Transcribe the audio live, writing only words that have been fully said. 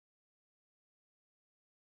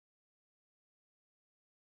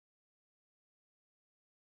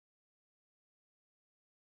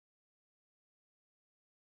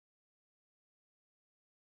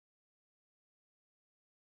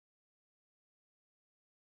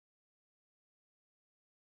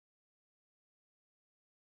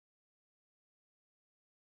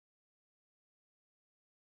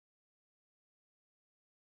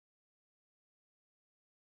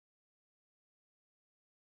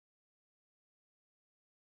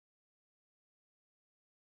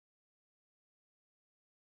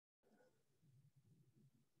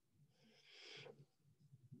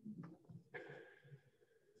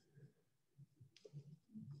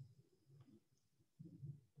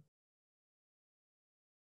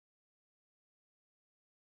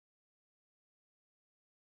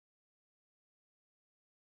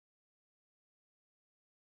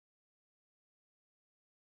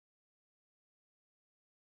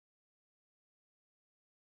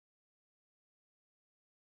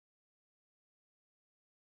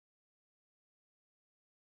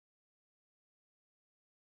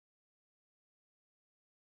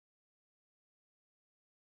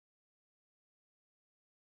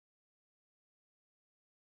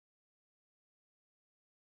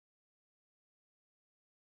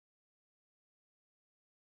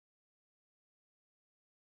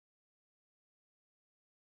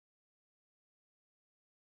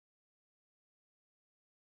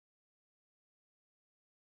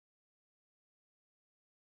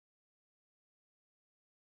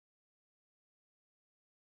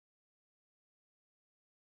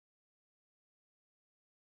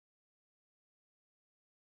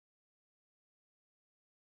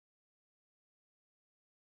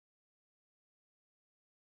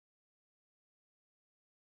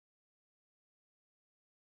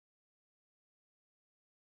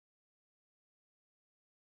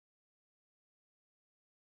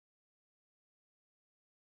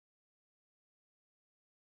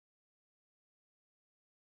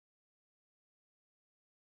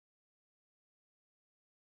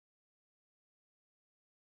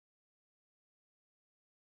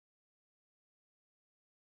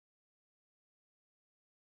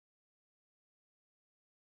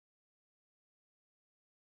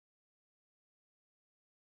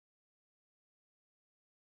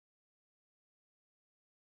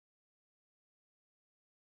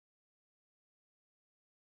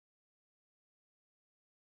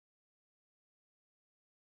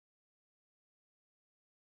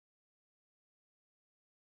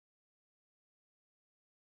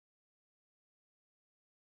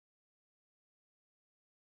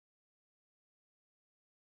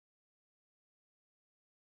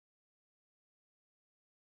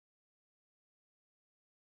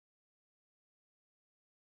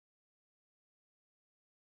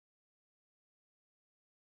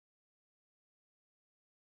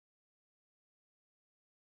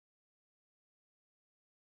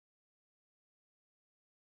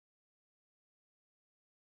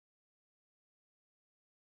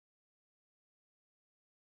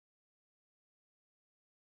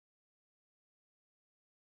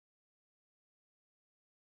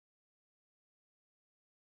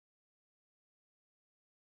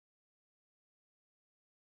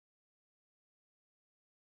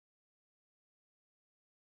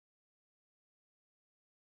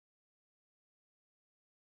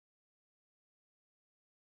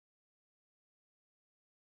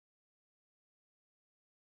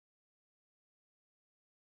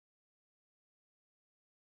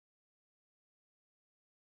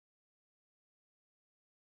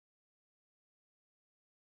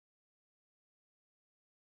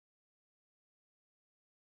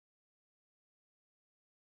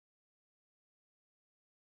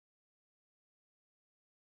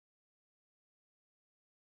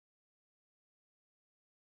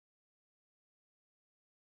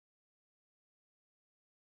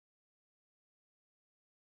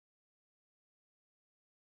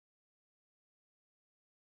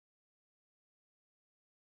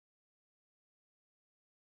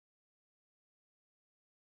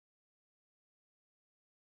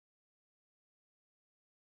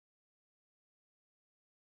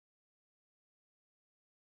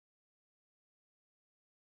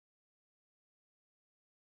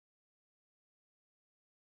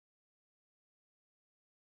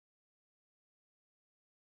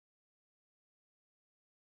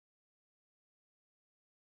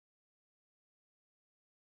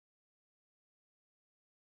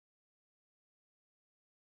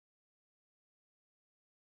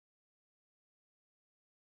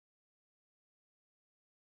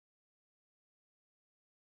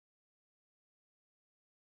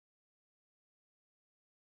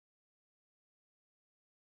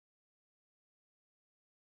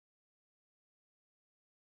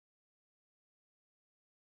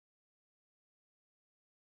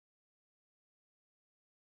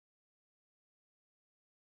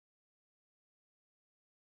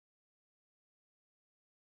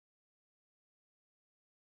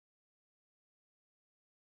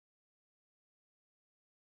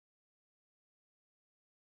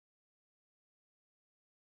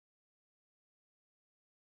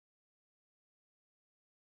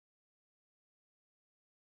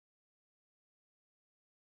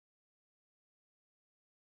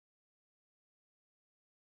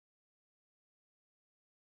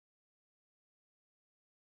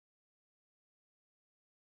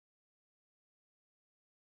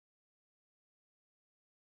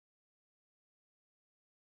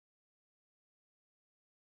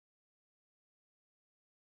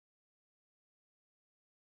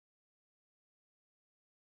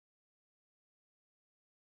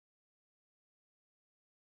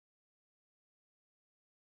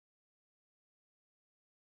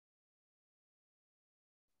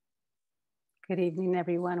Good evening,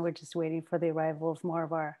 everyone. We're just waiting for the arrival of more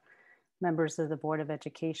of our members of the Board of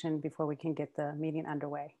Education before we can get the meeting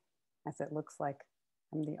underway, as it looks like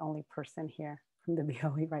I'm the only person here from the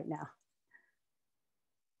BOE right now.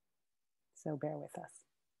 So bear with us.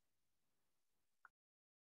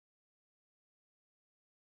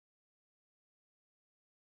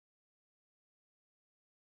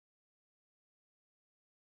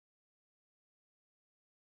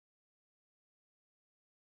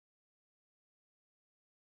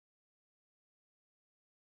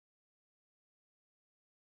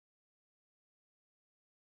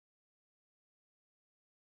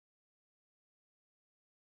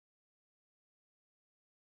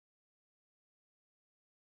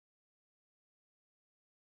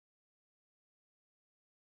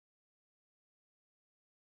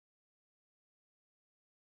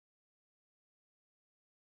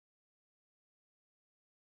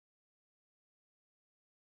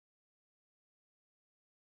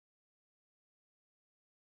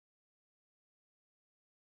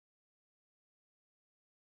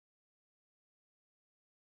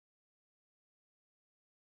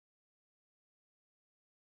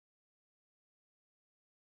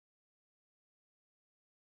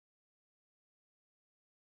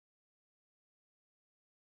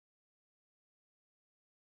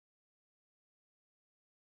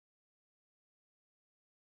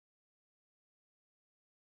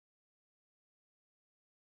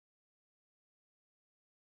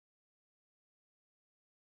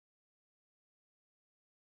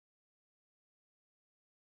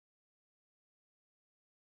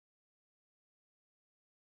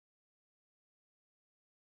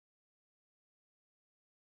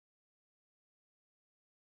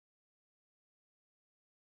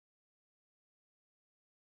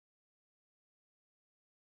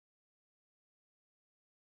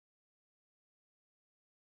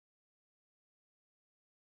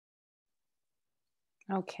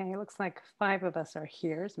 Okay, it looks like 5 of us are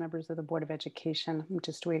here as members of the Board of Education. I'm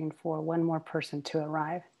just waiting for one more person to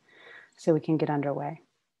arrive so we can get underway.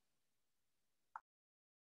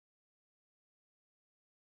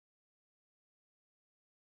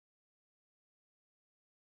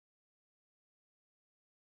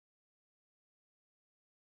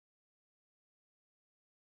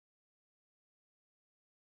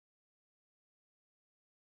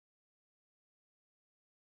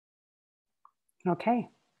 Okay,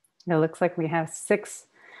 it looks like we have 6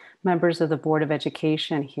 members of the Board of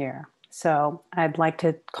Education here. So I'd like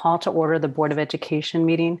to call to order the Board of Education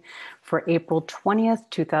meeting for April 20th,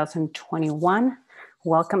 2021.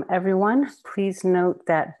 Welcome, everyone. Please note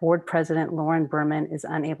that Board President Lauren Berman is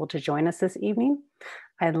unable to join us this evening.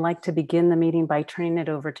 I'd like to begin the meeting by turning it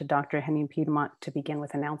over to Dr. Henning Piedmont to begin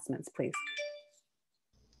with announcements, please.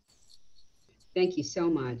 Thank you so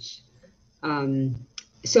much.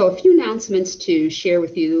 So a few announcements to share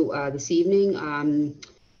with you this evening.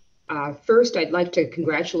 First, I'd like to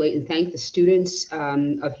congratulate and thank the students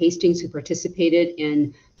of Hastings who participated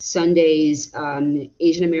in Sunday's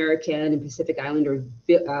Asian American and Pacific Islander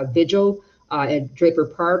Vigil at Draper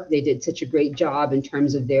Park. They did such a great job in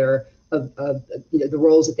terms of their the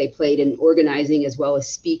roles that they played in organizing as well as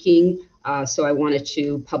speaking. So I wanted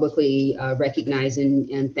to publicly recognize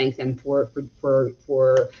and thank them for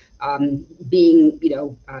being,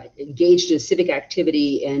 engaged in civic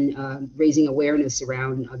activity and raising awareness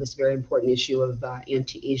around this very important issue of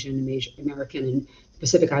anti-Asian, American, and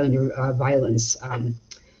Pacific Islander violence.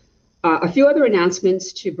 A few other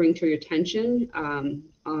announcements to bring to your attention.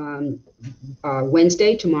 On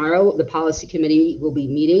Wednesday, tomorrow, the policy committee will be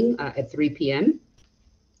meeting at 3 p.m.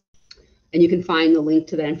 And you can find the link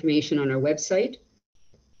to that information on our website.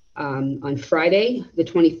 On Friday, the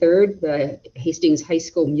 23rd, the Hastings High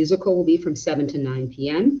School musical will be from 7 to 9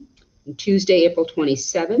 p.m. On Tuesday, April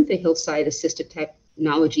 27th, the Hillside Assistive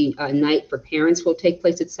Technology Night for Parents will take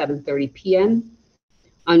place at 7:30 p.m.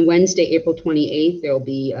 On Wednesday, April 28th, there will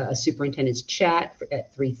be a superintendent's chat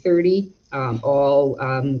at 3:30. All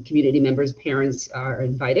community members, parents are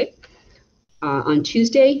invited. On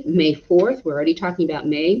Tuesday, May 4th, we're already talking about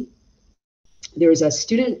May, there's a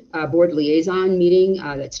student board liaison meeting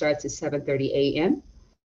that starts at 7:30 a.m.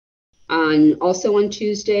 Also on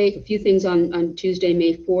Tuesday, a few things on Tuesday,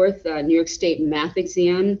 May 4th, New York State Math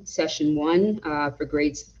Exam, Session 1 for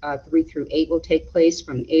grades 3 through 8 will take place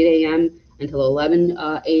from 8 a.m. until 11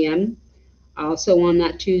 a.m. Also on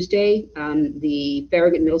that Tuesday, the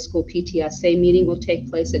Farragut Middle School PTSA meeting will take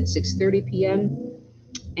place at 6:30 p.m.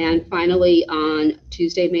 And finally, on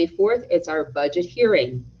Tuesday, May 4th, it's our budget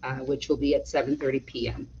hearing, which will be at 7:30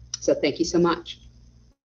 p.m. So thank you so much.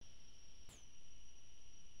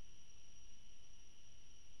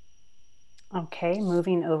 Okay,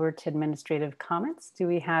 moving over to administrative comments. Do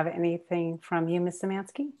we have anything from you, Ms.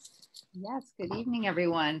 Szymanski? Yes, good evening,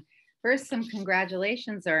 everyone. First, some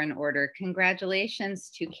congratulations are in order.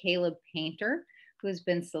 Congratulations to Caleb Painter, who has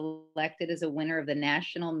been selected as a winner of the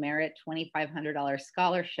National Merit $2,500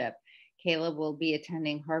 scholarship. Caleb will be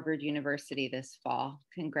attending Harvard University this fall.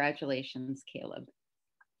 Congratulations, Caleb.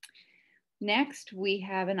 Next, we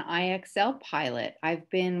have an IXL pilot. I've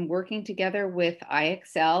been working together with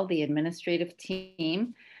IXL, the administrative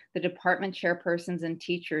team, the department chairpersons and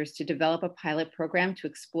teachers to develop a pilot program to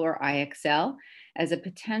explore IXL as a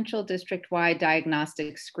potential district-wide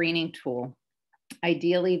diagnostic screening tool.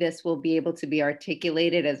 Ideally, this will be able to be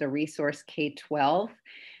articulated as a resource K-12,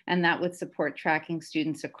 and that would support tracking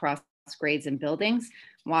students across grades and buildings,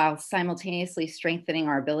 while simultaneously strengthening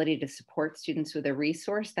our ability to support students with a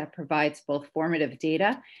resource that provides both formative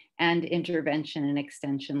data and intervention and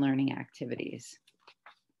extension learning activities.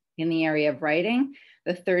 In the area of writing,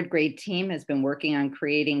 the third grade team has been working on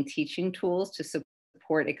creating teaching tools to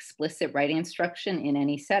support explicit writing instruction in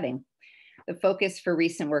any setting. The focus for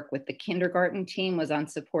recent work with the kindergarten team was on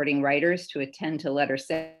supporting writers to attend to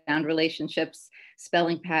letter-sound relationships,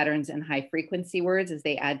 spelling patterns, and high-frequency words as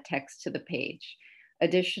they add text to the page.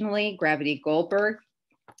 Additionally, Gravity Goldberg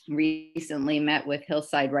recently met with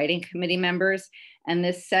Hillside Writing Committee members, and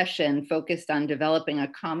this session focused on developing a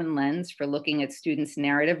common lens for looking at students'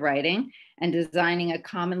 narrative writing and designing a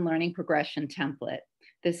common learning progression template.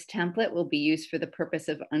 This template will be used for the purpose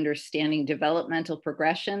of understanding developmental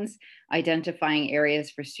progressions, identifying areas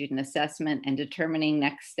for student assessment, and determining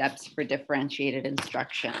next steps for differentiated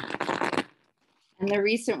instruction. And the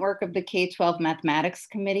recent work of the K-12 Mathematics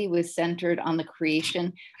Committee was centered on the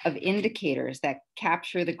creation of indicators that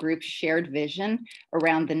capture the group's shared vision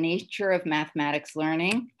around the nature of mathematics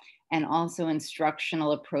learning, and also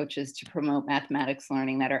instructional approaches to promote mathematics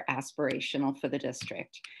learning that are aspirational for the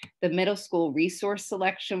district. The middle school resource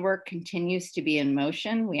selection work continues to be in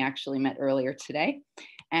motion. We actually met earlier today,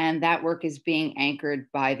 and that work is being anchored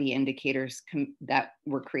by the indicators that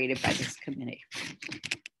were created by this committee.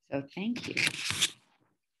 So thank you.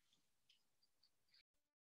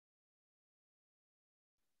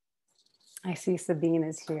 I see Sabine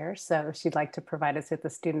is here, so if she'd like to provide us with a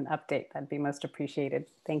student update, that'd be most appreciated.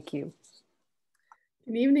 Thank you.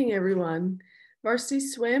 Good evening, everyone. Varsity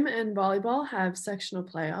swim and volleyball have sectional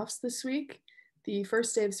playoffs this week. The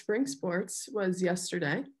first day of spring sports was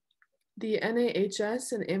yesterday. The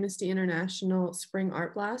NAHS and Amnesty International Spring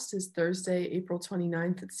Art Blast is Thursday, April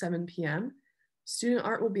 29th at 7 p.m. Student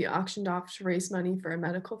art will be auctioned off to raise money for a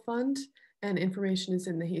medical fund, and information is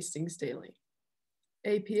in the Hastings Daily.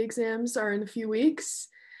 AP exams are in a few weeks.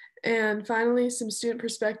 And finally, some student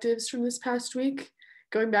perspectives from this past week.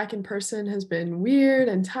 Going back in person has been weird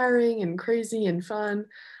and tiring and crazy and fun.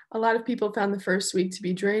 A lot of people found the first week to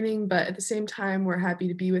be draining, but at the same time, we're happy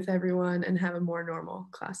to be with everyone and have a more normal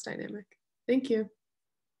class dynamic. Thank you.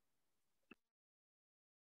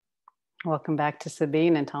 Welcome back to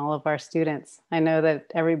Sabine and to all of our students. I know that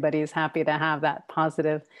everybody is happy to have that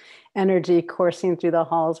positive energy coursing through the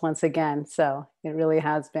halls once again. So it really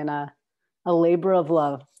has been a labor of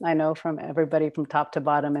love, I know, from everybody from top to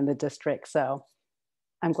bottom in the district. So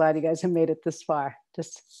I'm glad you guys have made it this far.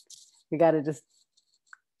 We got to just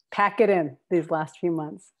pack it in these last few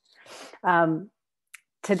months.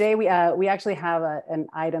 Today, we actually have an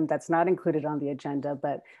item that's not included on the agenda,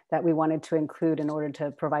 but that we wanted to include in order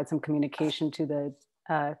to provide some communication to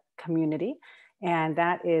the community. And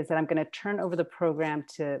that is that I'm going to turn over the program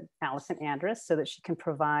to Allison Andrus so that she can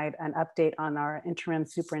provide an update on our interim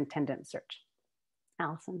superintendent search.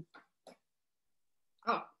 Allison.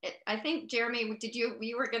 Oh, I think Jeremy,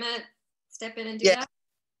 you were going to step in and do that?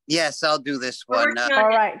 Yes, I'll do this one. All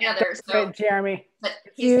right, together, so, Jeremy. But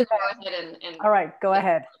he's going to go ahead and all right, go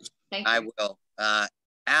ahead. Thank you. I will.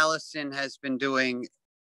 Allison has been doing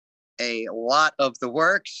a lot of the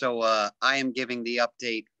work, so I am giving the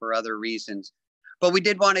update for other reasons. But we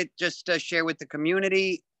did want to just share with the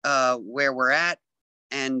community where we're at,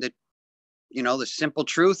 and the simple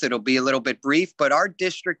truth. It'll be a little bit brief, but our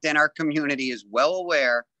district and our community is well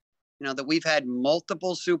aware, that we've had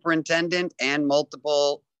multiple superintendent and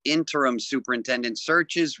multiple interim superintendent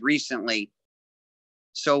searches recently.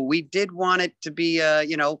 So we did want it to be,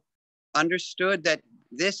 understood that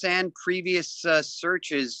this and previous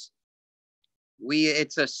searches,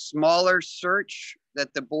 it's a smaller search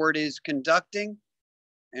that the board is conducting,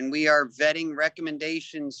 and we are vetting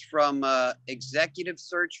recommendations from executive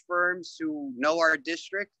search firms who know our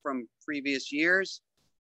district from previous years,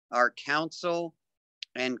 our council,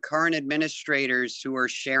 and current administrators who are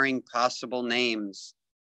sharing possible names.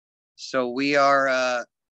 So we are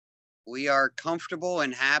we are comfortable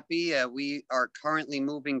and happy. We are currently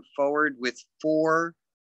moving forward with 4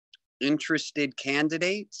 interested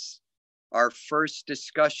candidates. Our first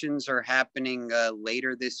discussions are happening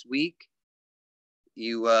later this week.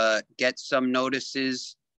 You get some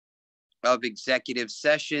notices of executive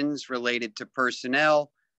sessions related to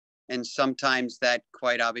personnel, and sometimes that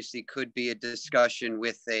quite obviously could be a discussion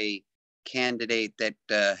with a candidate that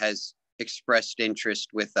has expressed interest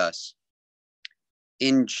with us.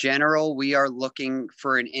 In general, we are looking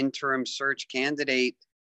for an interim search candidate.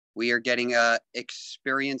 We are getting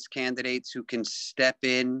experienced candidates who can step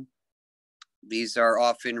in. These are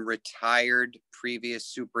often retired previous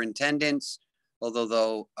superintendents,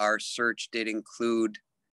 although our search did include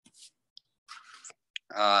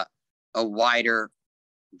a wider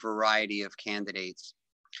variety of candidates.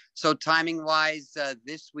 So timing wise,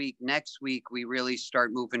 this week, next week, we really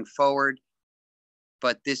start moving forward.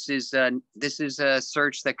 But this is a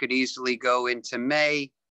search that could easily go into May.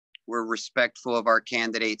 We're respectful of our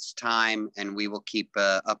candidates' time, and we will keep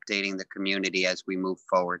updating the community as we move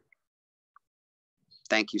forward.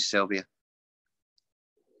 Thank you, Sylvia.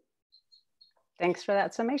 Thanks for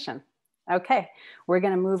that summation. Okay, we're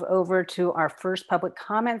going to move over to our first public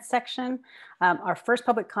comment section. Our first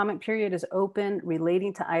public comment period is open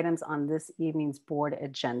relating to items on this evening's board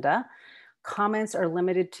agenda. Comments are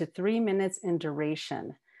limited to 3 minutes in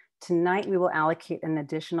duration. Tonight, we will allocate an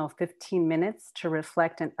additional 15 minutes to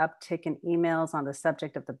reflect an uptick in emails on the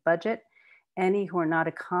subject of the budget. Any who are not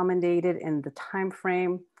accommodated in the time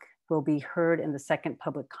frame will be heard in the second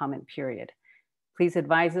public comment period. Please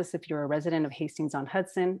advise us if you're a resident of Hastings on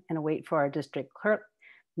Hudson and wait for our district clerk,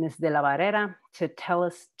 Ms. De La Barrera, to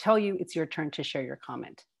tell you it's your turn to share your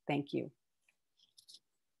comment. Thank you.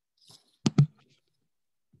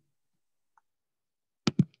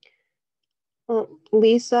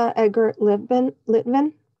 Lisa Edgar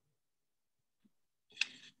Litvin.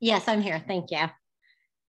 Yes, I'm here. Thank you.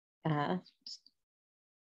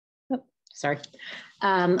 Sorry.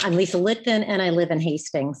 I'm Lisa Litvin and I live in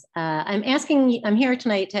Hastings. I'm here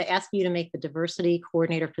tonight to ask you to make the diversity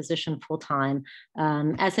coordinator position full-time,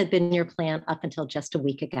 as had been your plan up until just a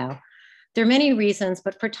week ago. There are many reasons,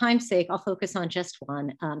 but for time's sake, I'll focus on just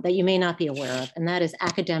one that you may not be aware of, and that is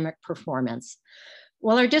academic performance.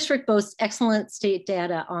 While our district boasts excellent state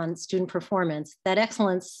data on student performance, that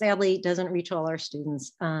excellence sadly doesn't reach all our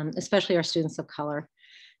students, especially our students of color.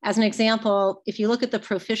 As an example, if you look at the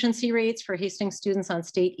proficiency rates for Hastings students on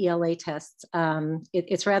state ELA tests,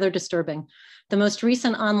 it's rather disturbing. The most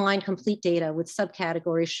recent online complete data with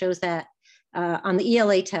subcategories shows that on the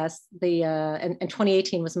ELA test, and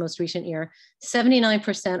 2018 was the most recent year,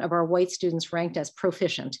 79% of our white students ranked as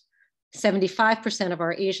proficient. 75% of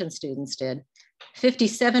our Asian students did.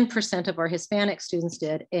 57% of our Hispanic students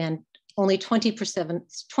did, and only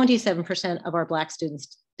 27% of our Black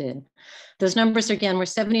students did. Those numbers again were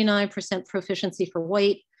 79% proficiency for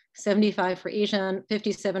white, 75 for Asian,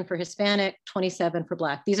 57 for Hispanic, 27 for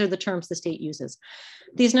Black. These are the terms the state uses.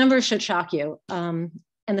 These numbers should shock you, and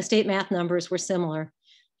the state math numbers were similar.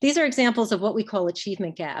 These are examples of what we call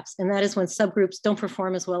achievement gaps, and that is when subgroups don't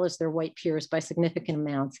perform as well as their white peers by significant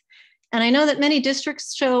amounts. And I know that many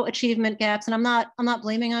districts show achievement gaps, and I'm not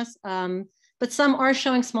blaming us, but some are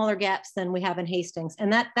showing smaller gaps than we have in Hastings,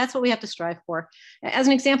 and that's what we have to strive for. As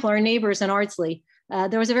an example, our neighbors in Ardsley,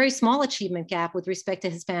 there was a very small achievement gap with respect to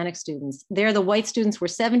Hispanic students. There, the white students were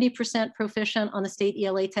 70% proficient on the state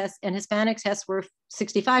ELA test, and Hispanic tests were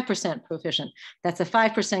 65% proficient. That's a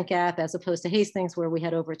 5% gap as opposed to Hastings, where we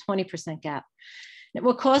had over a 20% gap.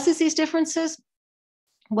 What causes these differences?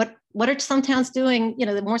 What are some towns doing,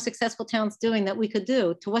 the more successful towns doing that we could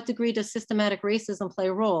do? To what degree does systematic racism play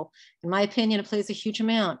a role? In my opinion, it plays a huge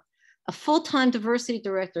amount. A full-time diversity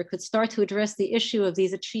director could start to address the issue of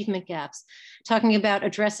these achievement gaps, talking about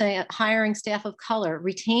addressing hiring staff of color,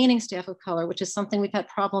 retaining staff of color, which is something we've had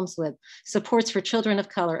problems with, supports for children of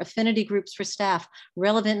color, affinity groups for staff,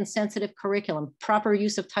 relevant and sensitive curriculum, proper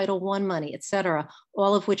use of Title I money, et cetera,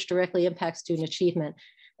 all of which directly impact student achievement.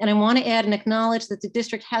 And I want to add and acknowledge that the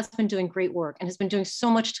district has been doing great work and has been doing so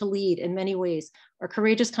much to lead in many ways. Our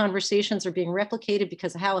courageous conversations are being replicated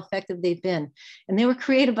because of how effective they've been. And they were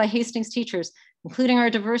created by Hastings teachers, including our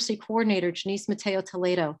diversity coordinator, Janice Mateo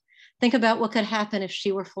Toledo. Think about what could happen if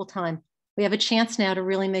she were full-time. We have a chance now to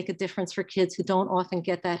really make a difference for kids who don't often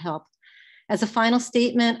get that help. As a final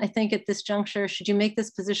statement, I think at this juncture, should you make this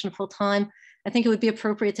position full-time, I think it would be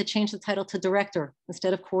appropriate to change the title to director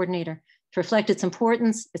instead of coordinator, to reflect its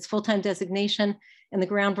importance, its full-time designation, and the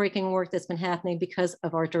groundbreaking work that's been happening because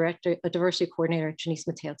of our diversity coordinator, Janice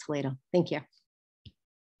Mateo Toledo. Thank you.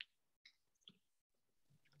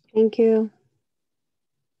 Thank you.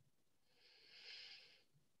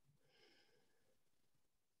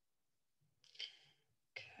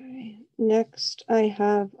 right. Next, I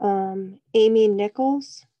have Amy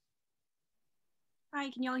Nichols. Hi,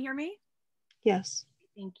 can y'all hear me? Yes.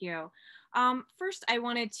 Thank you. First, I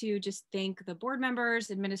wanted to just thank the board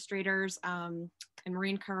members, administrators, and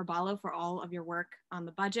Maureen Caraballo for all of your work on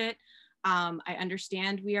the budget. I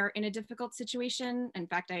understand we are in a difficult situation. In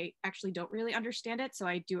fact, I actually don't really understand it. So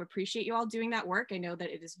I do appreciate you all doing that work. I know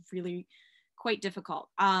that it is really quite difficult.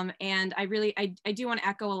 And I do want to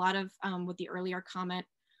echo a lot of what the earlier comment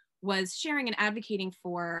was sharing and advocating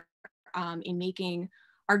for in making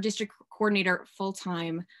our district coordinator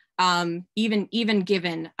full-time, even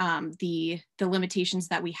given the limitations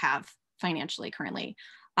that we have financially currently.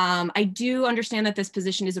 I do understand that this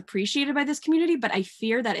position is appreciated by this community, but I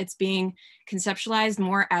fear that it's being conceptualized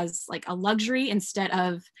more as like a luxury instead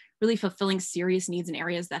of really fulfilling serious needs in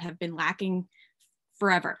areas that have been lacking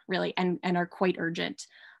forever, really, and are quite urgent.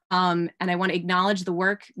 And I want to acknowledge the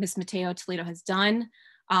work Ms. Mateo Toledo has done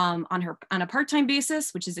on a part-time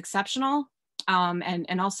basis, which is exceptional.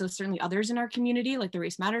 And also certainly others in our community, like the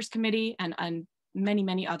Race Matters Committee and many,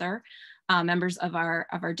 many other members of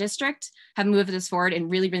our district have moved this forward in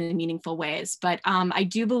really, really meaningful ways. But I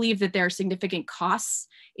do believe that there are significant costs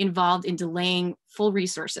involved in delaying full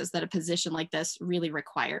resources that a position like this really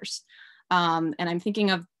requires. And I'm thinking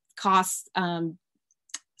of costs,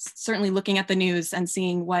 certainly looking at the news and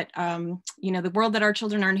seeing what, the world that our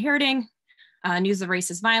children are inheriting, news of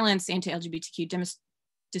racist violence, anti-LGBTQ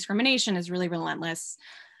discrimination is really relentless.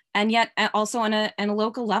 And yet also on a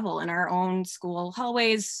local level in our own school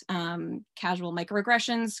hallways, casual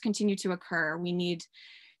microaggressions continue to occur. We need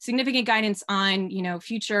significant guidance on,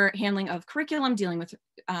 future handling of curriculum, dealing with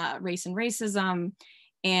race and racism.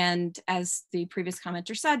 And as the previous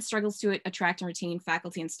commenter said, struggles to attract and retain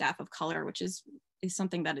faculty and staff of color, which is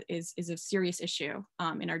something that is a serious issue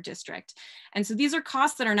in our district. And so these are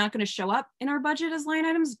costs that are not going to show up in our budget as line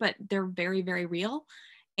items, but they're very, very real.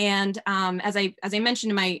 And as I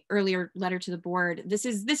mentioned in my earlier letter to the board, this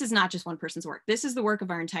is not just one person's work. This is the work of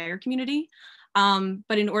our entire community.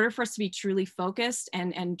 But in order for us to be truly focused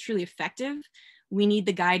and truly effective, we need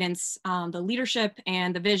the guidance, the leadership,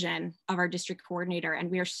 and the vision of our district coordinator. And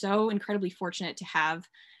we are so incredibly fortunate to have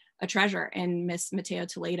a treasure in Miss Mateo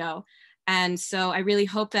Toledo. And so I really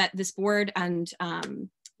hope that this board and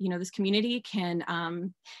this community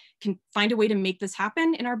can find a way to make this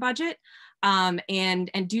happen in our budget.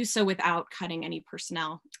 And do so without cutting any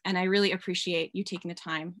personnel. And I really appreciate you taking the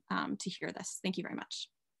time to hear this. Thank you very much.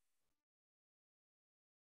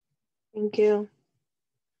 Thank you.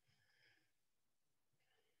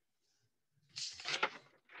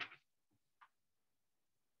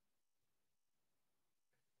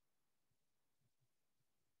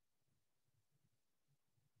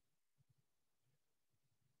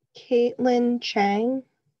 Caitlin Chang.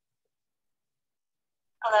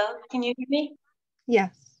 Hello, can you hear me?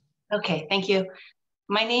 Yes. Okay, thank you.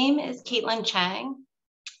 My name is Caitlin Chang.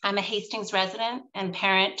 I'm a Hastings resident and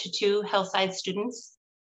parent to 2 Hillside students.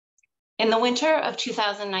 In the winter of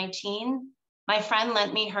 2019, my friend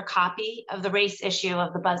lent me her copy of the race issue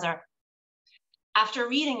of The Buzzer. After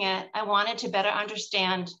reading it, I wanted to better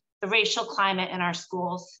understand the racial climate in our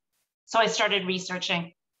schools, so I started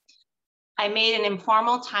researching. I made an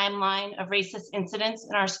informal timeline of racist incidents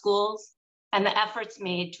in our schools and the efforts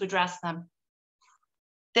made to address them.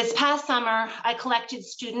 This past summer, I collected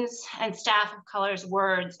students and staff of color's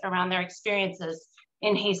words around their experiences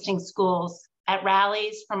in Hastings schools, at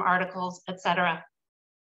rallies, from articles, etc.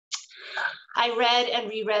 I read and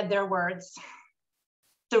reread their words.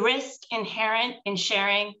 The risk inherent in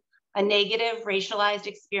sharing a negative racialized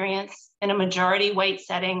experience in a majority white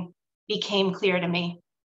setting became clear to me.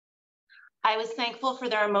 I was thankful for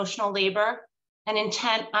their emotional labor and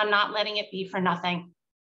intent on not letting it be for nothing.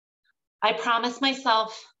 I promised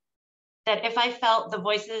myself that if I felt the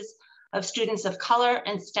voices of students of color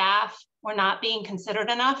and staff were not being considered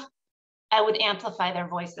enough, I would amplify their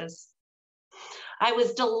voices. I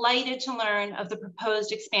was delighted to learn of the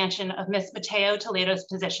proposed expansion of Ms. Mateo Toledo's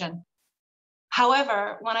position.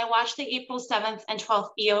 However, when I watched the April 7th and 12th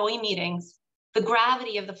BOE meetings, the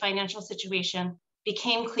gravity of the financial situation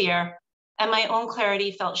became clear and my own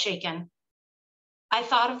clarity felt shaken. I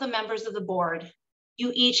thought of the members of the board.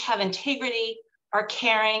 You each have integrity, are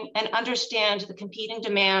caring, and understand the competing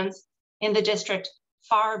demands in the district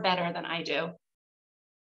far better than I do.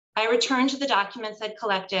 I returned to the documents I'd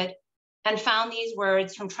collected and found these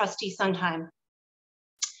words from Trustee Sondheim.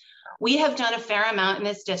 We have done a fair amount in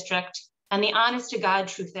this district, and the honest to God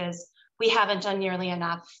truth is, we haven't done nearly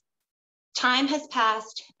enough. Time has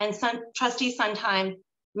passed, and Trustee Sondheim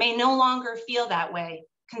may no longer feel that way,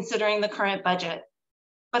 considering the current budget,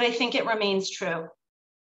 but I think it remains true.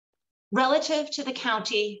 Relative to the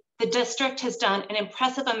county, the district has done an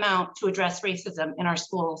impressive amount to address racism in our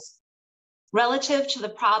schools. Relative to the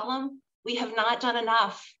problem, we have not done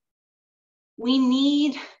enough. We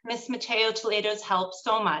need Ms. Mateo Toledo's help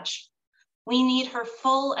so much. We need her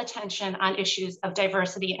full attention on issues of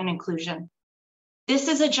diversity and inclusion. This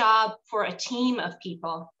is a job for a team of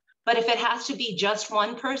people, but if it has to be just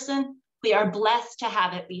one person, we are blessed to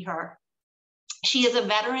have it be her. She is a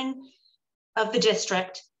veteran of the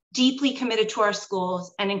district, deeply committed to our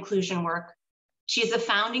schools and inclusion work. She is a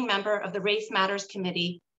founding member of the Race Matters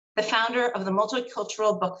Committee, the founder of the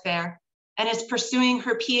Multicultural Book Fair, and is pursuing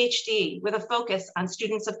her PhD with a focus on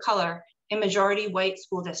students of color in majority white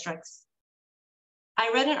school districts.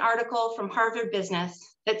 I read an article from Harvard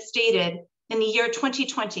Business that stated in the year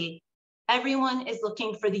 2020, everyone is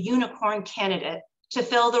looking for the unicorn candidate to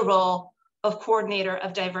fill the role of coordinator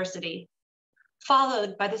of diversity,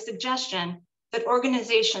 followed by the suggestion that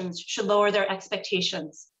organizations should lower their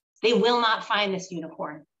expectations. They will not find this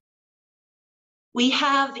unicorn. We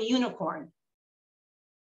have the unicorn.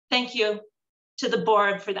 Thank you to the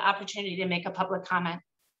board for the opportunity to make a public comment.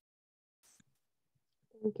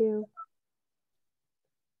 Thank you.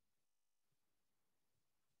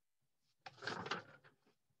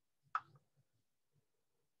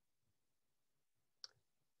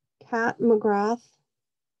 Kat McGrath.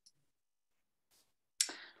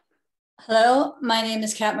 Hello, my name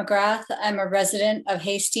is Kat McGrath. I'm a resident of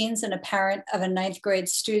Hastings and a parent of a 9th grade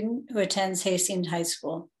student who attends Hastings High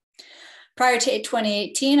School. Prior to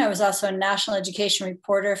 2018, I was also a national education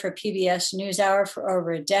reporter for PBS NewsHour for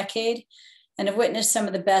over a decade and have witnessed some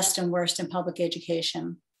of the best and worst in public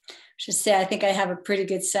education. I should say, I think I have a pretty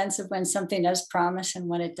good sense of when something does promise and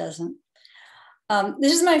when it doesn't.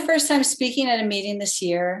 This is my first time speaking at a meeting this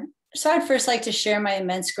year. So I'd first like to share my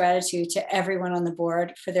immense gratitude to everyone on the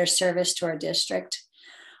board for their service to our district.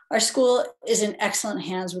 Our school is in excellent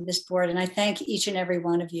hands with this board, and I thank each and every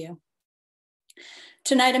one of you.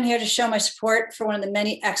 Tonight, I'm here to show my support for one of the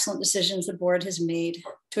many excellent decisions the board has made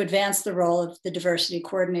to advance the role of the diversity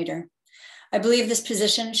coordinator. I believe this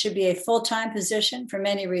position should be a full-time position for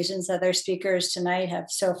many reasons that our speakers tonight have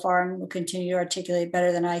so far and will continue to articulate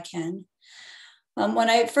better than I can. When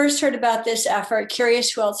I first heard about this effort,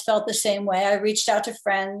 curious who else felt the same way, I reached out to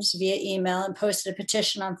friends via email and posted a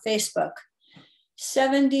petition on Facebook.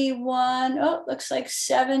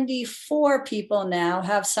 74 people now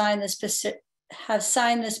have signed this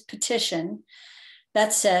petition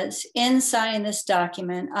that says, in signing this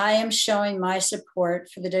document, I am showing my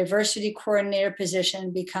support for the diversity coordinator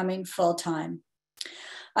position becoming full-time.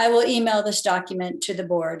 I will email this document to the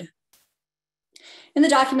board. In the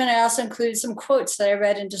document, I also included some quotes that I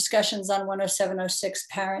read in discussions on 10706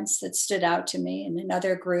 parents that stood out to me, and in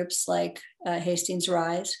other groups like Hastings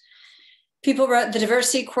Rise. People wrote, the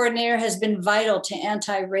diversity coordinator has been vital to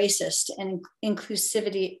anti-racist and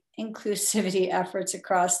inclusivity efforts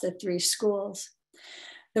across the 3 schools.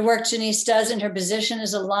 The work Janice does in her position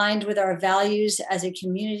is aligned with our values as a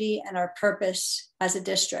community and our purpose as a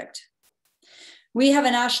district. We have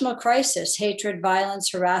a national crisis. Hatred,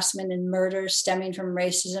 violence, harassment, and murder stemming from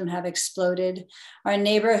racism have exploded. Our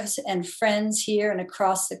neighbors and friends here and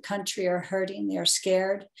across the country are hurting. They are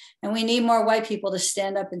scared. And we need more white people to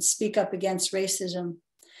stand up and speak up against racism.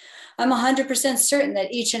 I'm 100% certain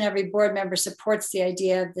that each and every board member supports the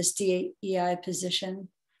idea of this DEI position.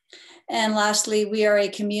 And lastly, we are a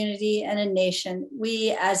community and a nation.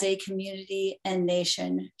 We as a community and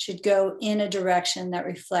nation should go in a direction that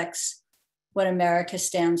reflects what America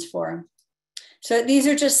stands for. So these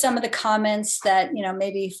are just some of the comments that,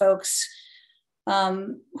 maybe folks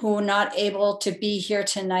who are not able to be here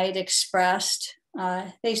tonight expressed.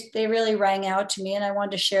 They really rang out to me, and I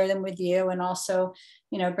wanted to share them with you, and also,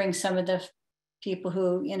 bring some of the people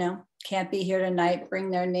who, can't be here tonight,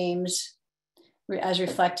 bring their names as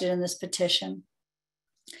reflected in this petition.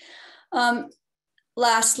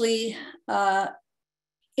 Lastly, a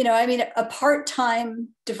part-time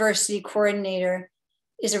diversity coordinator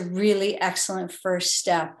is a really excellent first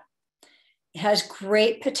step. It has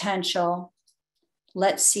great potential.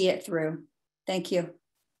 Let's see it through. Thank you.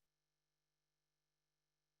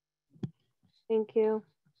 Thank you.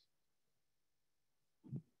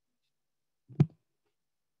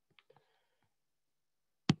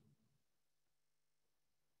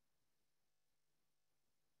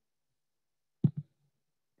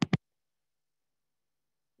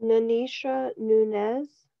 Nanisha Nunez.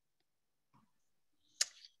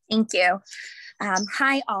 Thank you.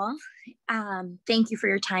 Hi, all. Thank you for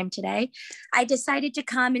your time today. I decided to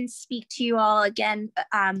come and speak to you all again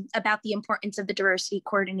about the importance of the diversity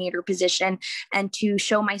coordinator position and to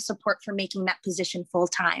show my support for making that position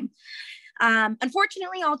full-time.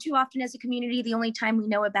 Unfortunately, all too often as a community, the only time we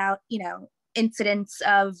know about, incidents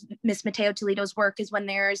of Ms. Mateo Toledo's work is when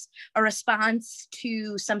there's a response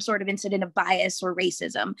to some sort of incident of bias or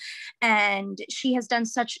racism. And she has done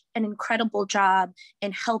such an incredible job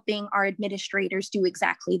in helping our administrators do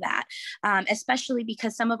exactly that, especially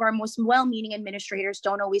because some of our most well-meaning administrators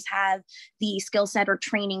don't always have the skill set or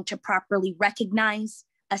training to properly recognize,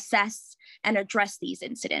 assess, and address these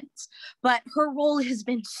incidents. But her role has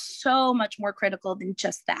been so much more critical than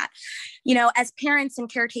just that. As parents and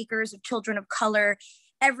caretakers of children of color,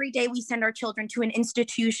 every day we send our children to an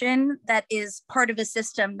institution that is part of a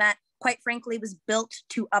system that, quite frankly, was built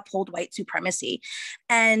to uphold white supremacy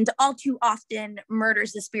and all too often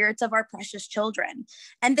murders the spirits of our precious children.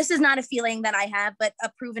 And this is not a feeling that I have, but a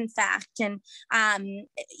proven fact. And,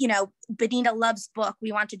 Benita Love's book,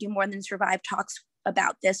 We Want to Do More Than Survive, talks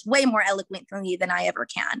about this way more eloquently than I ever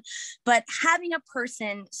can. But having a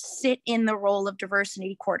person sit in the role of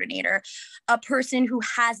diversity coordinator, a person who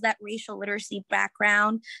has that racial literacy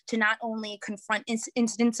background to not only confront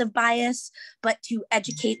incidents of bias, but to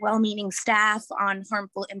educate well-meaning staff on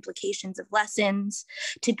harmful implications of lessons,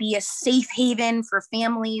 to be a safe haven for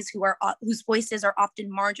families whose voices are often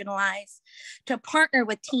marginalized, to partner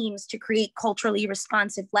with teams to create culturally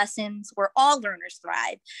responsive lessons where all learners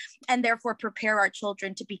thrive, and therefore prepare our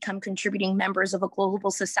children to become contributing members of a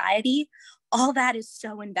global society. All that is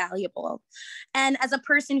so invaluable. And as a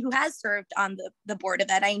person who has served on the board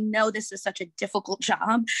of ed, I know this is such a difficult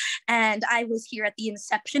job. And I was here at the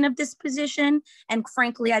inception of this position. And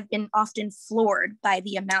frankly, I've been often floored by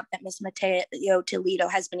the amount that Ms. Mateo Toledo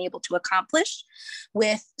has been able to accomplish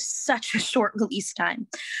with such a short release time.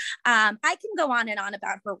 I can go on and on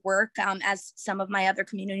about her work, as some of my other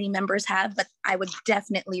community members have, but I would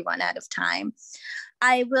definitely run out of time.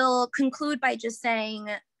 I will conclude by just saying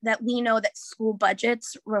that we know that school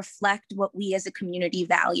budgets reflect what we as a community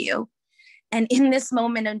value. And in this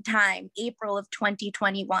moment in time, April of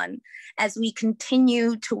 2021, as we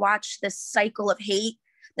continue to watch this cycle of hate,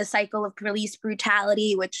 the cycle of police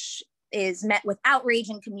brutality, which is met with outrage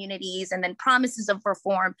in communities and then promises of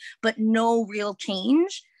reform, but no real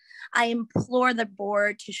change, I implore the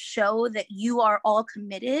board to show that you are all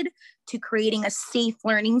committed to creating a safe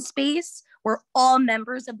learning space where all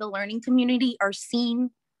members of the learning community are seen,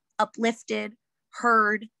 uplifted,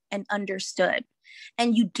 heard, and understood.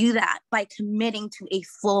 And you do that by committing to a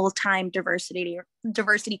full-time diversity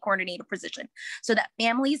coordinator position so that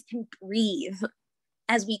families can breathe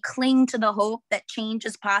as we cling to the hope that change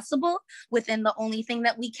is possible within the only thing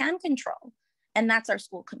that we can control, and that's our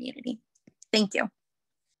school community. Thank you.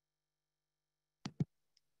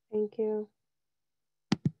 Thank you.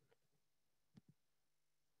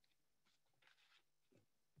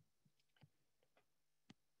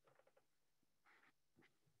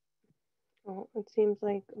 Oh, it seems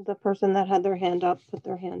like the person that had their hand up put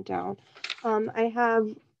their hand down. I have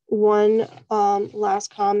one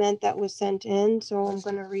last comment that was sent in, so I'm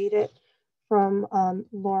going to read it from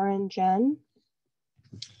Lauren Jen.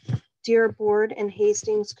 Dear Board and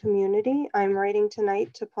Hastings community, I'm writing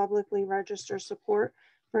tonight to publicly register support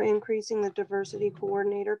for increasing the diversity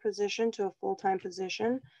coordinator position to a full-time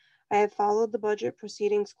position. I have followed the budget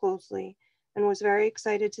proceedings closely and was very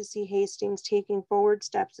excited to see Hastings taking forward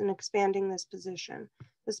steps in expanding this position,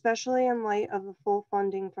 especially in light of the full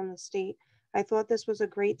funding from the state. I thought this was a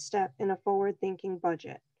great step in a forward-thinking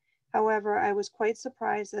budget. However, I was quite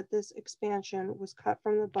surprised that this expansion was cut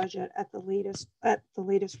from the budget at the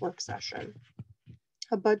latest work session.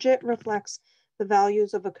 A budget reflects the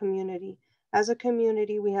values of a community. As a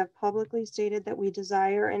community, we have publicly stated that we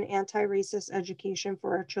desire an anti-racist education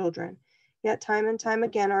for our children. Yet time and time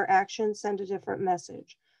again, our actions send a different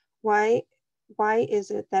message. Why is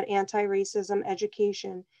it that anti-racism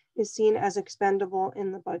education is seen as expendable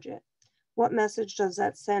in the budget? What message does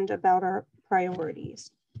that send about our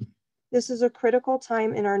priorities? This is a critical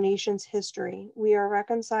time in our nation's history. We are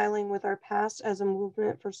reconciling with our past as a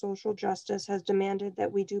movement for social justice has demanded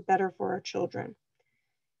that we do better for our children.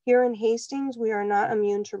 Here in Hastings, we are not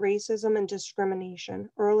immune to racism and discrimination.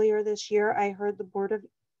 Earlier this year, I heard the Board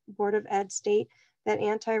of Ed state that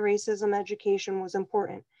anti-racism education was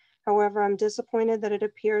important. However, I'm disappointed that it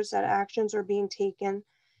appears that actions have been taken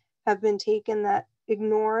that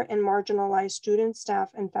ignore and marginalize students, staff,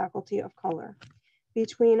 and faculty of color.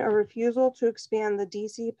 Between a refusal to expand the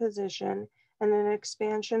DC position and an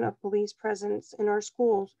expansion of police presence in our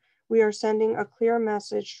schools, We are sending a clear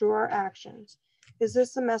message through our actions. Is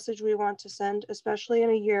this the message we want to send, especially in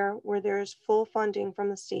a year where there is full funding from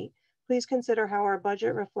the state? Please consider how our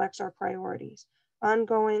budget reflects our priorities.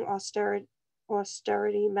 Ongoing austerity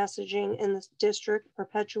messaging in the district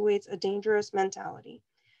perpetuates a dangerous mentality.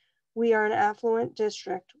 We are an affluent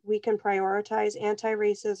district. We can prioritize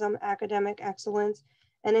anti-racism, academic excellence,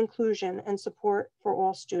 and inclusion and support for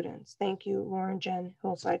all students. Thank you, Lauren Jen,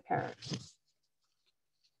 Hillside parent.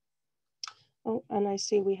 Oh, and I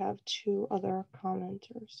see we have two other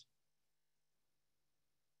commenters.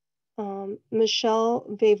 Michelle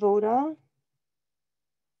Vavoda.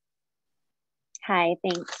 Hi,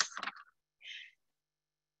 thanks.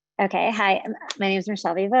 Okay, hi, my name is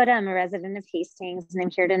Michelle Vavoda. I'm a resident of Hastings, and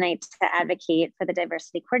I'm here tonight to advocate for the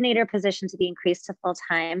diversity coordinator position to be increased to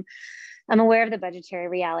full-time. I'm aware of the budgetary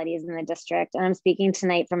realities in the district, and I'm speaking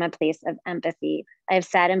tonight from a place of empathy. I've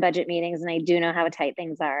sat in budget meetings, and I do know how tight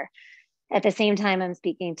things are. At the same time, I'm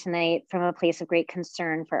speaking tonight from a place of great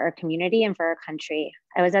concern for our community and for our country.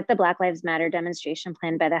 I was at the Black Lives Matter demonstration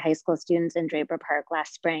planned by the high school students in Draper Park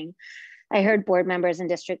last spring. I heard board members and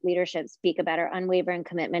district leadership speak about our unwavering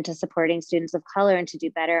commitment to supporting students of color and to do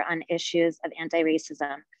better on issues of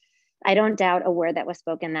anti-racism. I don't doubt a word that was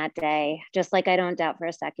spoken that day, just like I don't doubt for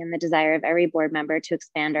a second the desire of every board member to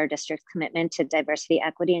expand our district's commitment to diversity,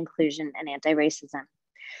 equity, inclusion, and anti-racism.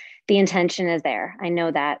 The intention is there, I know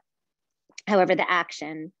that. However, the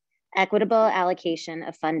action, equitable allocation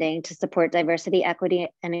of funding to support diversity, equity,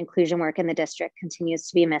 and inclusion work in the district continues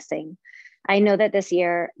to be missing. I know that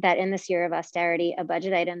in this year of austerity, a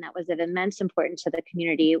budget item that was of immense importance to the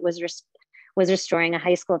community was restoring a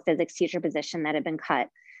high school physics teacher position that had been cut.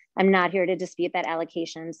 I'm not here to dispute that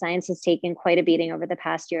allocation. Science has taken quite a beating over the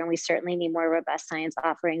past year, and we certainly need more robust science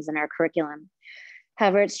offerings in our curriculum.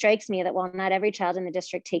 However, it strikes me that while not every child in the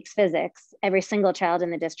district takes physics, every single child in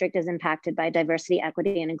the district is impacted by diversity,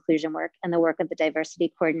 equity, and inclusion work and the work of the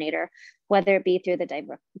diversity coordinator, whether it be through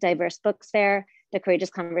the diverse books fair, the Courageous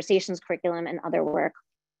Conversations curriculum, and other work.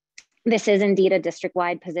 This is indeed a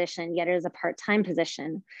district-wide position, yet it is a part-time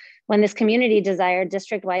position. When this community desired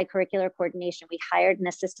district-wide curricular coordination, we hired an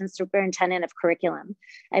assistant superintendent of curriculum.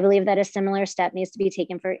 I believe that a similar step needs to be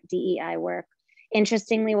taken for DEI work.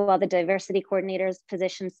 Interestingly, while the diversity coordinator's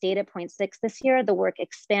position stayed at 0.6 this year, the work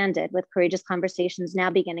expanded with Courageous Conversations now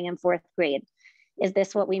beginning in 4th grade. Is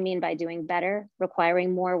this what we mean by doing better,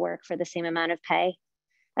 requiring more work for the same amount of pay?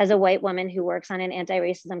 As a white woman who works on an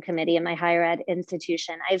anti-racism committee in my higher ed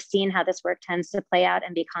institution, I've seen how this work tends to play out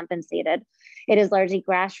and be compensated. It is largely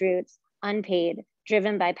grassroots, unpaid,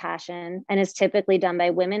 driven by passion, and is typically done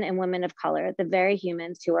by women and women of color, the very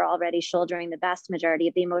humans who are already shouldering the vast majority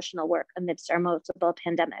of the emotional work amidst our multiple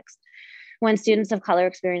pandemics. When students of color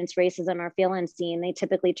experience racism or feel unseen, they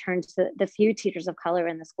typically turn to the few teachers of color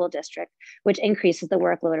in the school district, which increases the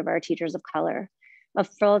workload of our teachers of color. A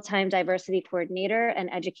full-time diversity coordinator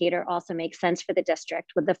and educator also makes sense for the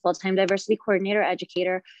district. With the full-time diversity coordinator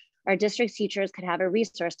educator, our district teachers could have a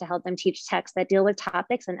resource to help them teach texts that deal with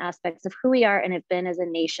topics and aspects of who we are and have been as a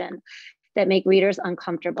nation that make readers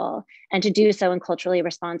uncomfortable, and to do so in culturally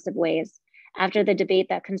responsive ways. After the debate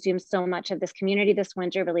that consumes so much of this community this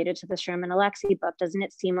winter related to the Sherman Alexie book, doesn't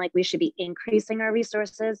it seem like we should be increasing our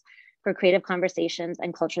resources for creative conversations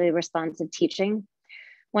and culturally responsive teaching?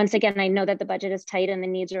 Once again, I know that the budget is tight and the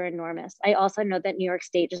needs are enormous. I also know that New York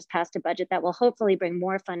State just passed a budget that will hopefully bring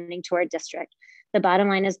more funding to our district. The bottom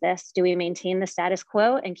line is this: do we maintain the status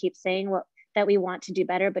quo and keep saying that we want to do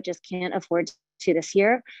better, but just can't afford to this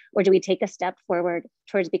year? Or do we take a step forward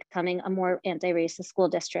towards becoming a more anti-racist school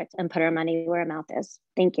district and put our money where our mouth is?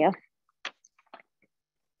 Thank you.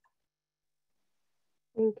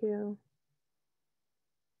 Thank you.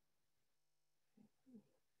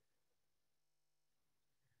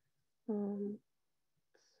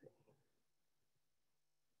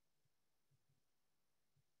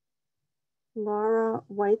 Laura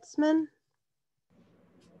Weitzman.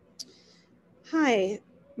 Hi,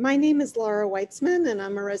 my name is Laura Weitzman, and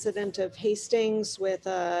I'm a resident of Hastings with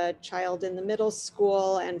a child in the middle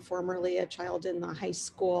school and formerly a child in the high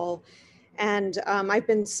school. And I've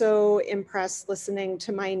been so impressed listening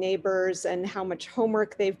to my neighbors and how much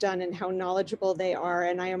homework they've done and how knowledgeable they are.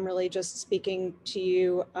 And I am really just speaking to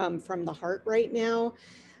you from the heart right now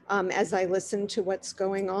as I listen to what's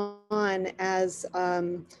going on as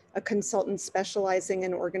a consultant specializing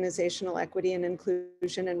in organizational equity and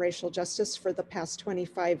inclusion and racial justice for the past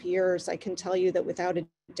 25 years. I can tell you that without a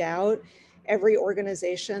doubt, every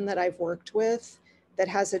organization that I've worked with that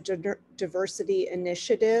has a diversity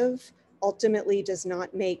initiative ultimately does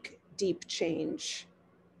not make deep change.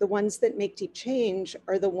 The ones that make deep change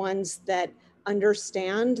are the ones that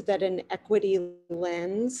understand that an equity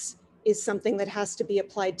lens is something that has to be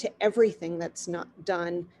applied to everything that's not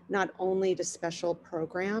done, not only to special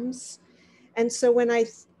programs. And so when I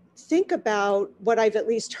think about what I've at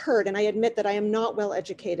least heard, and I admit that I am not well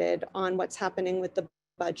educated on what's happening with the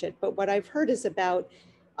budget, but what I've heard is about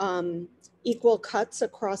equal cuts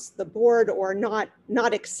across the board, or not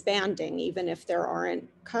expanding even if there aren't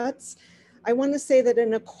cuts. I want to say that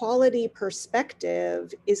an equality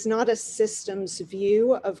perspective is not a systems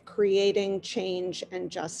view of creating change and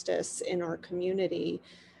justice in our community,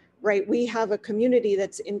 right? We have a community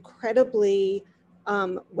that's incredibly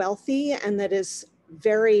wealthy and that is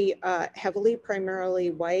very heavily, primarily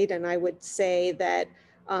white. And I would say that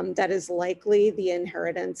that is likely the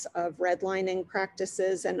inheritance of redlining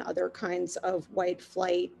practices and other kinds of white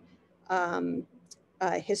flight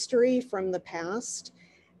history from the past.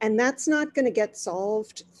 And that's not going to get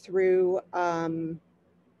solved through,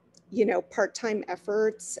 you know, part-time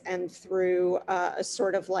efforts and through a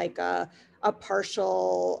sort of like a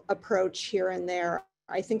partial approach here and there.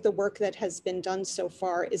 I think the work that has been done so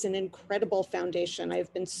far is an incredible foundation.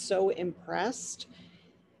 I've been so impressed.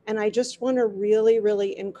 And I just want to really,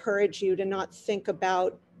 really encourage you to not think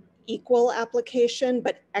about equal application,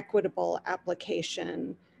 but equitable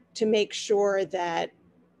application, to make sure that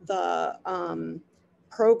the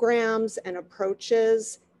programs and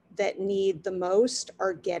approaches that need the most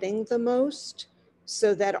are getting the most,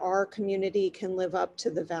 so that our community can live up to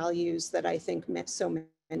the values that I think so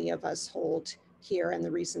many of us hold here, and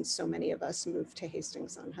the reasons so many of us moved to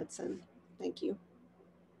Hastings on Hudson. Thank you.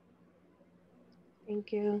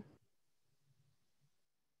 Thank you.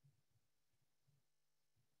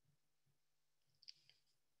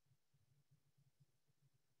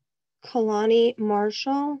 Kalani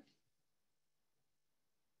Marshall.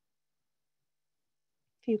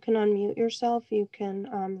 If you can unmute yourself, you can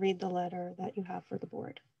read the letter that you have for the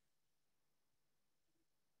board.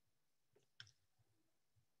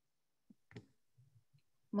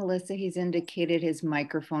 Melissa, he's indicated his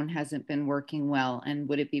microphone hasn't been working well. And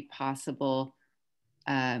would it be possible,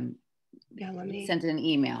 yeah, let me sent an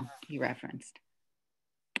email he referenced.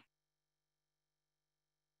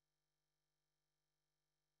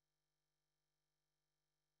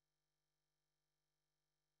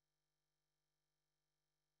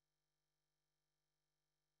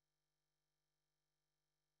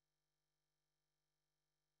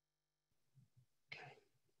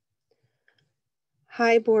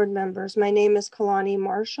 Hi, board members. My name is Kalani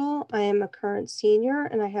Marshall. I am a current senior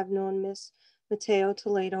and I have known Miss Mateo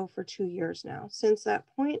Toledo for 2 years now. Since that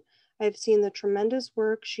point, I have seen the tremendous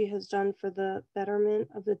work she has done for the betterment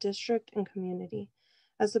of the district and community.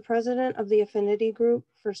 As the president of the Affinity Group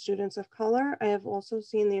for Students of Color, I have also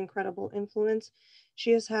seen the incredible influence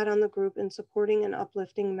she has had on the group in supporting and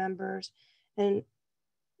uplifting members and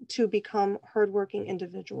to become hardworking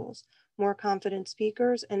individuals, more confident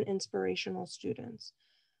speakers, and inspirational students.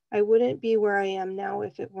 I wouldn't be where I am now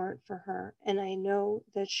if it weren't for her, and I know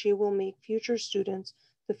that she will make future students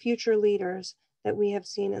the future leaders that we have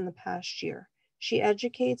seen in the past year. She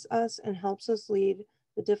educates us and helps us lead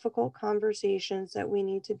the difficult conversations that we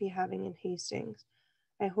need to be having in Hastings.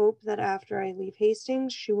 I hope that after I leave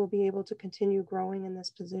Hastings, she will be able to continue growing in this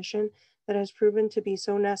position that has proven to be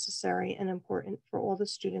so necessary and important for all the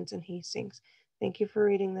students in Hastings. Thank you for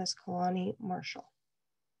reading this, Kalani Marshall.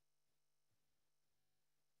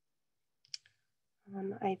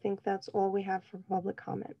 I think that's all we have for public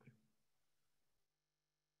comment.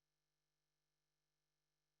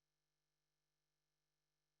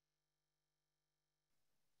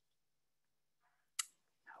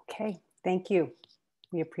 Okay, thank you.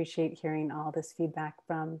 We appreciate hearing all this feedback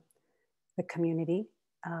from the community.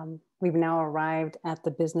 We've now arrived at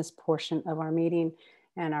the business portion of our meeting,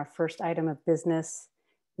 and our first item of business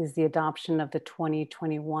is the adoption of the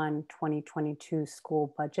 2021-2022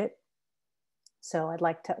 school budget. So I'd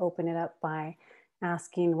like to open it up by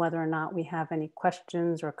asking whether or not we have any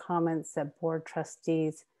questions or comments that board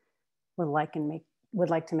trustees would like to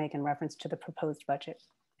make in reference to the proposed budget,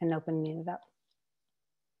 and opening it up.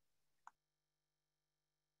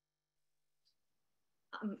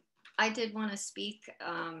 I did want to speak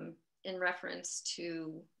in reference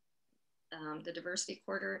to the diversity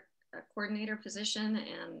coordinator position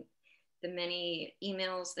and the many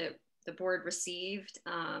emails that the board received,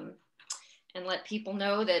 and let people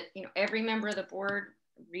know that, you know, every member of the board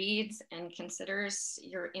reads and considers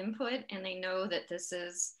your input, and they know that this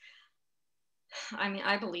is, I mean,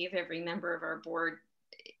 I believe every member of our board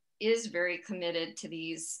is very committed to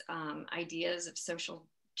these ideas of social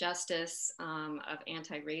justice, of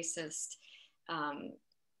anti-racist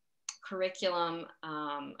curriculum,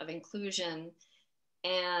 of inclusion.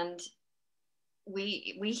 And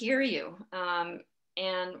we hear you.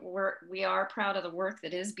 And we are proud of the work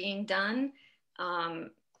that is being done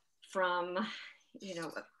from,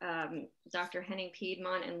 Dr. Henning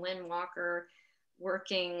Piedmont and Lynn Walker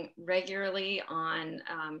working regularly on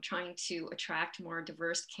trying to attract more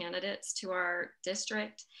diverse candidates to our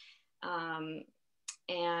district,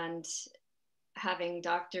 and having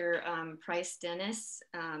Dr. Price Dennis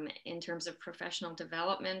in terms of professional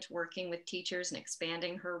development, working with teachers and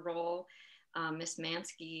expanding her role. Ms.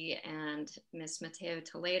 Mansky and Ms. Mateo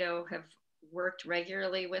Toledo have worked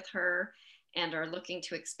regularly with her and are looking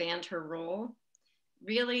to expand her role.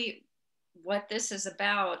 Really, what this is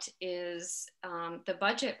about is the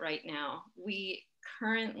budget right now. We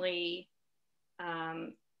currently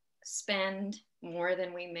spend more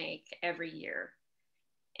than we make every year.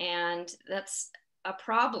 And that's a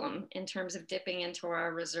problem in terms of dipping into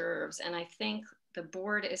our reserves. And I think the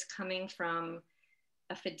board is coming from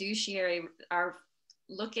a fiduciary, are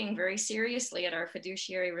looking very seriously at our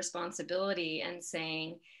fiduciary responsibility and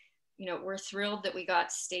saying, we're thrilled that we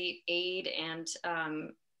got state aid and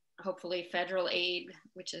hopefully federal aid,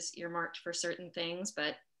 which is earmarked for certain things,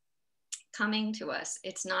 but coming to us,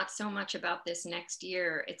 it's not so much about this next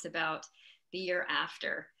year, it's about the year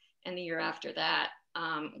after and the year after that.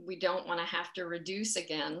 We don't want to have to reduce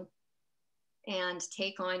again and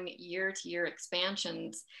take on year-to-year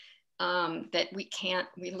expansions that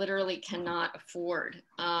we literally cannot afford.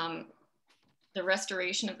 The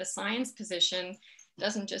restoration of the science position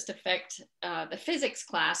doesn't just affect the physics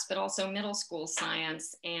class, but also middle school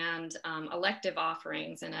science and elective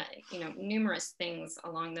offerings and numerous things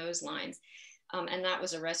along those lines. And that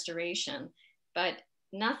was a restoration, but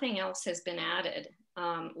nothing else has been added.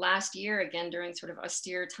 Last year, again, during sort of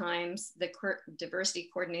austere times, the diversity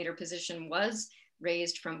coordinator position was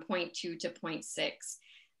raised from 0.2 to 0.6.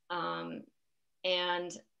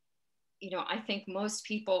 And, I think most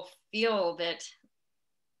people feel that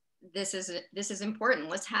this is important.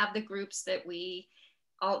 Let's have the groups that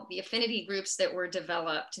all the affinity groups that were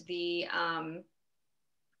developed, the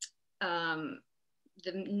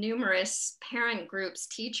numerous parent groups,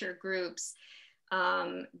 teacher groups,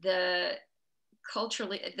 the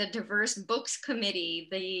diverse books committee,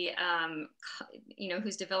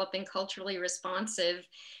 who's developing culturally responsive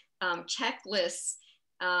checklists,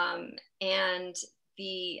 and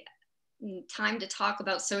the time to talk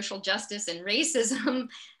about social justice and racism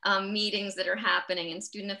meetings that are happening, and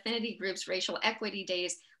student affinity groups, racial equity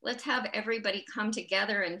days. Let's have everybody come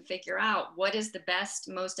together and figure out what is the best,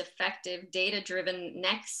 most effective, data-driven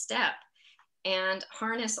next step, and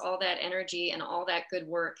harness all that energy and all that good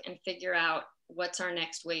work and figure out what's our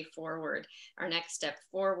next way forward, our next step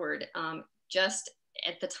forward. Just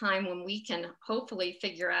at the time when we can hopefully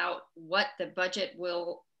figure out what the budget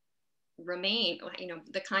will remain,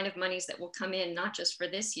 the kind of monies that will come in, not just for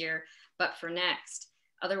this year, but for next.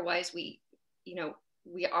 Otherwise, we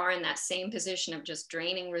are in that same position of just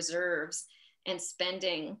draining reserves and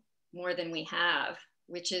spending more than we have,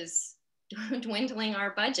 which is dwindling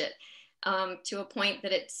our budget to a point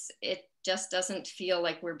that it just doesn't feel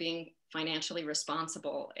like we're being financially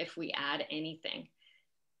responsible if we add anything.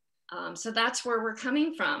 So that's where we're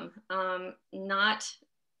coming from.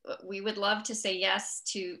 We would love to say yes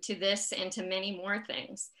to this and to many more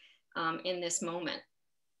things in this moment.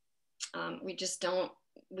 We just don't,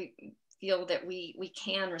 we feel that we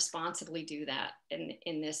can responsibly do that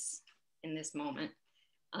in this moment.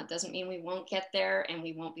 Doesn't mean we won't get there, and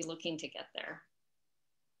we won't be looking to get there.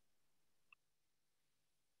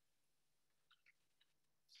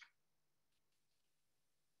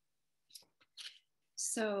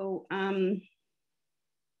 So, God,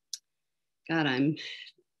 I'm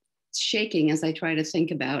shaking as I try to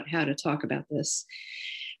think about how to talk about this.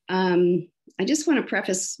 I just want to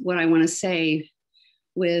preface what I want to say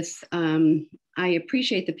with, I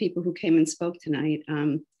appreciate the people who came and spoke tonight.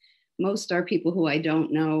 Most are people who I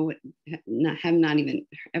don't know, have not even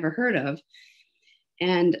ever heard of.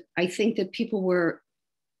 And I think that people were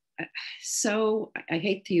so, I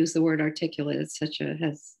hate to use the word articulate, it's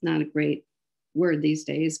has not a great word these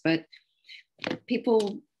days, but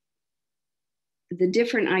people, the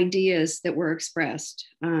different ideas that were expressed,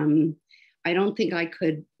 I don't think I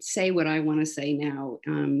could say what I want to say now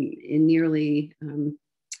in nearly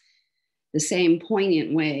the same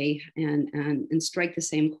poignant way and strike the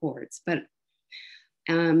same chords. But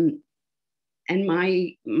and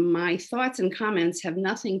my thoughts and comments have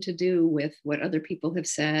nothing to do with what other people have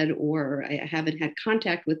said, or I haven't had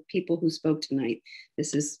contact with people who spoke tonight.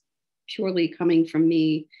 This is purely coming from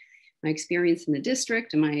me, my experience in the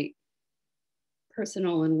district and my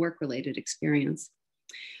personal and work-related experience.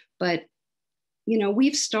 But, you know,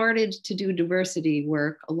 we've started to do diversity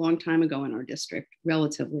work a long time ago in our district,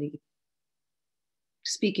 relatively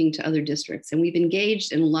speaking to other districts. And we've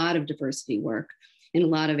engaged in a lot of diversity work in a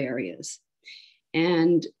lot of areas.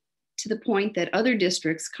 And to the point that other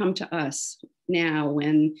districts come to us now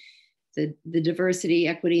when the diversity,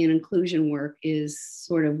 equity, and inclusion work is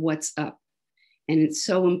sort of what's up. And it's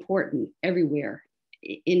so important everywhere,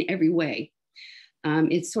 in every way.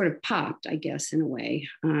 It's sort of popped, I guess, in a way,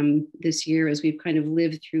 this year as we've kind of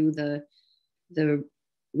lived through the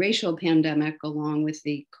racial pandemic along with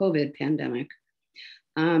the COVID pandemic.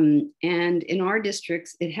 And in our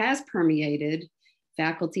districts, it has permeated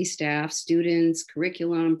faculty, staff, students,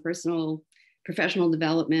 curriculum, professional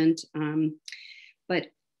development. But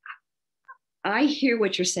I hear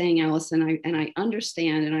what you're saying, Allison, and I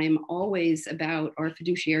understand, and I am always about our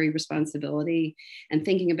fiduciary responsibility and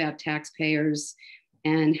thinking about taxpayers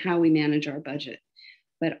and how we manage our budget.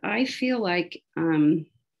 But I feel like that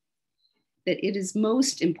it is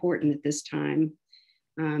most important at this time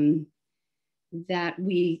that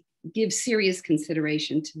we give serious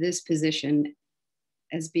consideration to this position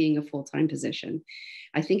as being a full-time position.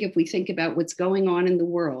 I think if we think about what's going on in the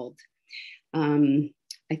world,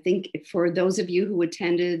 I think for those of you who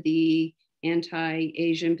attended the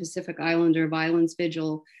Anti-Asian Pacific Islander Violence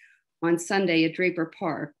Vigil on Sunday at Draper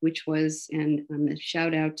Park, which was, and a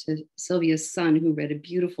shout out to Sylvia's son who read a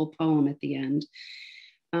beautiful poem at the end.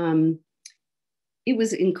 It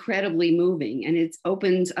was incredibly moving, and it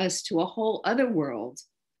opens us to a whole other world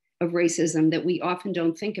of racism that we often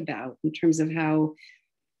don't think about in terms of how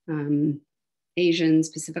Asians,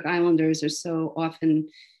 Pacific Islanders are so often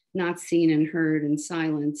not seen and heard and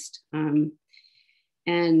silenced. And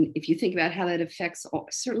if you think about how that affects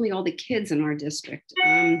certainly all the kids in our district.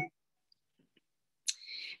 And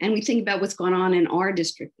we think about what's going on in our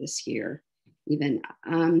district this year, even.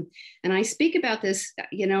 And I speak about this,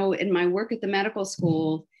 you know, in my work at the medical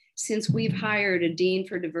school, since we've hired a dean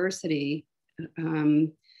for diversity,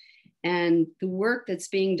 and the work that's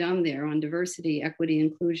being done there on diversity, equity,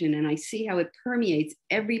 inclusion, and I see how it permeates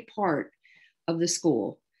every part of the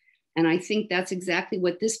school. And I think that's exactly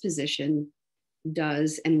what this position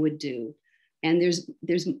does and would do. And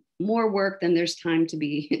there's more work than there's time to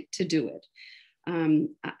do it.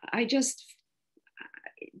 I just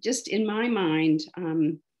in my mind,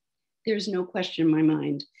 there's no question in my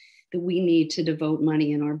mind that we need to devote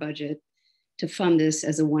money in our budget to fund this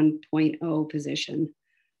as a 1.0 position.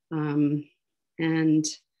 And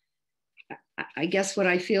I guess what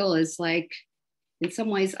I feel is like, in some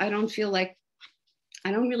ways, I don't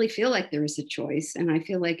really feel like there is a choice. And I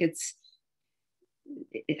feel like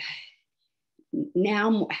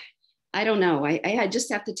now, I don't know. I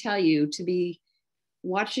just have to tell you, to be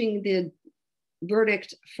watching the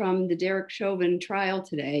verdict from the Derek Chauvin trial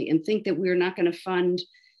today and think that we're not going to fund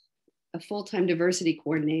a full-time diversity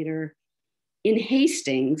coordinator in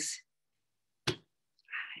Hastings,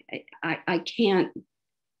 I can't,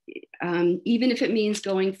 even if it means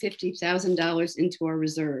going $50,000 into our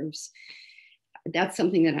reserves. That's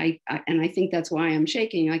something that and I think that's why I'm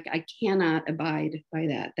shaking. I cannot abide by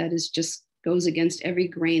that. That is just goes against every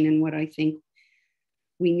grain in what I think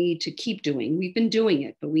we need to keep doing. We've been doing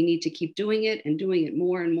it, but we need to keep doing it and doing it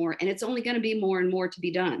more and more. And it's only going to be more and more to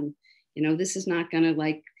be done. You know, this is not going to,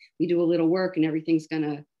 like, we do a little work and everything's going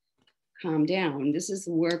to calm down. This is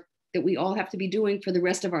the work that we all have to be doing for the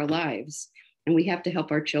rest of our lives. And we have to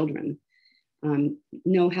help our children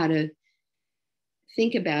know how to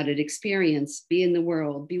think about it, experience, be in the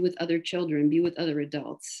world, be with other children, be with other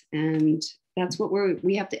adults. And that's what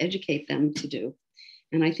we have to educate them to do.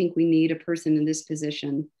 And I think we need a person in this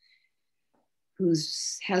position who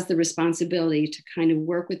has the responsibility to kind of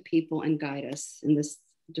work with people and guide us in this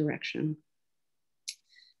direction.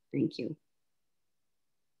 Thank you.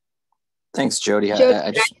 Thanks, Jody.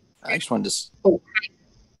 I just wanted to,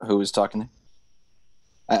 who was talking?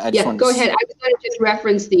 Go ahead. I was going to just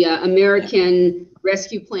reference the American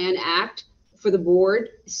Rescue Plan Act for the board.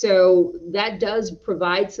 So that does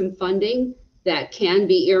provide some funding that can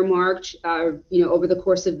be earmarked, over the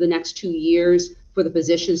course of the next 2 years for the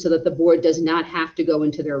position, so that the board does not have to go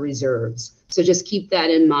into their reserves. So just keep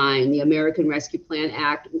that in mind. The American Rescue Plan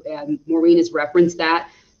Act, Maureen has referenced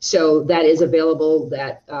that. So that is available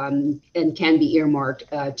that and can be earmarked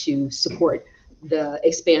to support the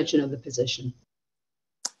expansion of the position.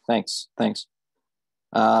 Thanks.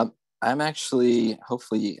 I'm actually,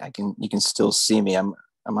 hopefully you can still see me. I'm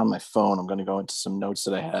on my phone. I'm going to go into some notes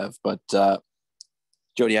that I have, but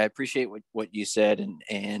Jody, I appreciate what you said,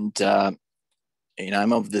 and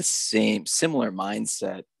I'm of the similar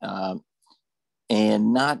mindset,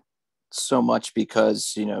 and not so much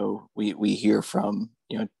because, we hear from,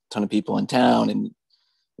 a ton of people in town and,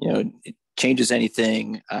 it changes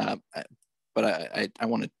anything. But I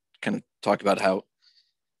want to kind of talk about how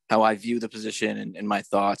I view the position and my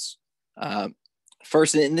thoughts.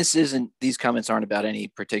 First, and these comments aren't about any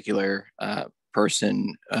particular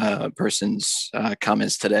person's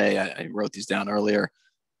comments today. I wrote these down earlier,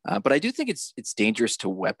 but I do think it's dangerous to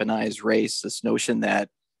weaponize race. This notion that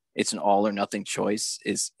it's an all or nothing choice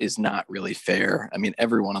is not really fair. I mean,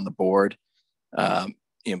 everyone on the board,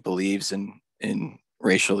 believes in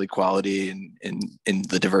racial equality and in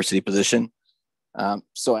the diversity position.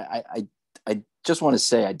 So I just want to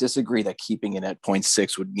say I disagree that keeping it at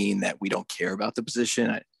 0.6 would mean that we don't care about the position.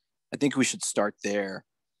 I think we should start there.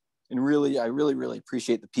 And really, I really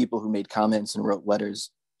appreciate the people who made comments and wrote letters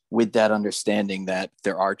with that understanding that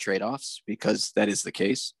there are trade-offs, because that is the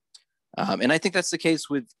case. And I think that's the case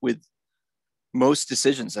with most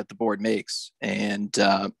decisions that the board makes. And,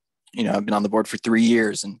 I've been on the board for 3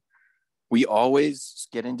 years, and we always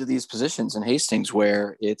get into these positions in Hastings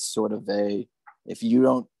where it's sort of if you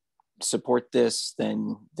don't support this,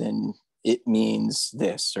 then it means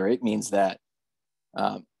this, or it means that.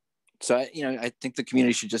 So I think the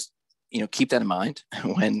community should just, keep that in mind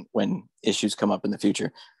when issues come up in the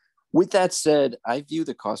future. With that said, I view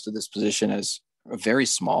the cost of this position as very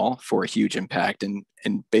small for a huge impact. And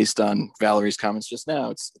based on Valerie's comments just now,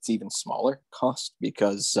 it's even smaller cost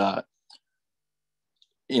because,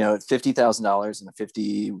 $50,000 and a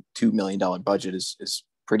 $52 million budget is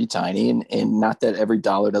pretty tiny, and not that every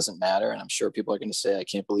dollar doesn't matter. And I'm sure people are going to say, I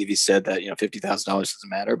can't believe he said that, $50,000 doesn't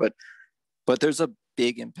matter, but there's a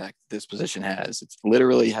big impact this position has. It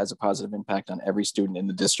literally has a positive impact on every student in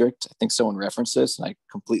the district. I think someone referenced this, and I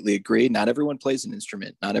completely agree. Not everyone plays an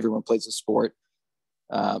instrument. Not everyone plays a sport.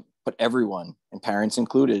 But everyone, and parents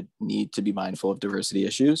included, need to be mindful of diversity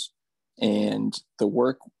issues. And the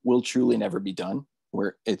work will truly never be done,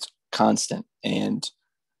 where it's constant. And,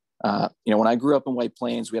 when I grew up in White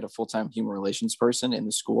Plains, we had a full-time human relations person in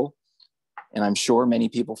the school. And I'm sure many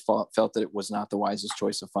people felt that it was not the wisest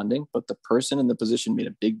choice of funding, but the person in the position made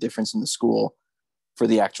a big difference in the school for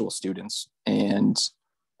the actual students. And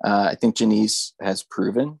I think Janice has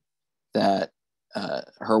proven that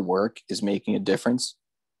her work is making a difference.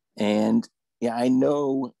 And yeah, I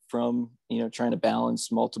know from, trying to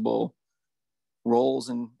balance multiple roles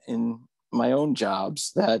in my own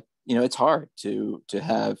jobs that, it's hard to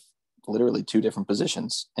have literally 2 different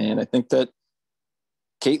positions. And I think that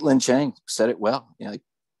Caitlin Chang said it well.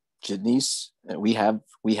 Janice, we have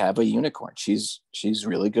a unicorn. She's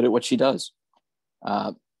really good at what she does.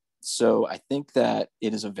 So I think that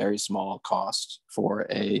it is a very small cost for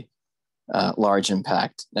a large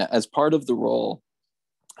impact. Now, as part of the role,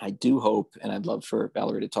 I do hope, and I'd love for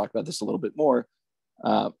Valerie to talk about this a little bit more.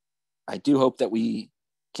 I do hope that we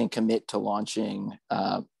can commit to launching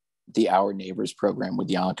the Our Neighbors program with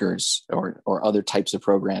Yonkers or other types of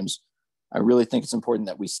programs. I really think it's important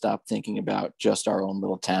that we stop thinking about just our own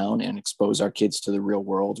little town and expose our kids to the real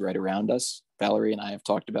world right around us. Valerie and I have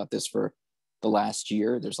talked about this for the last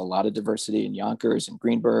year. There's a lot of diversity in Yonkers and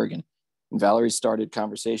Greenberg, and Valerie started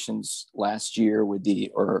conversations last year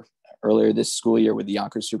or earlier this school year with the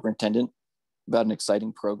Yonkers superintendent about an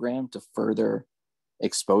exciting program to further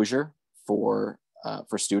exposure for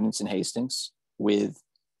students in Hastings with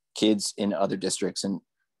kids in other districts. And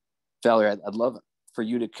Valerie, I'd love for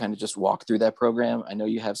you to kind of just walk through that program. I know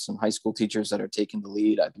you have some high school teachers that are taking the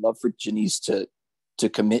lead. I'd love for Janice to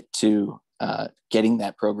commit to getting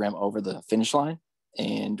that program over the finish line.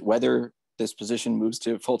 And whether this position moves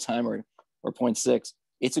to full-time or 0.6,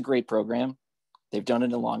 it's a great program. They've done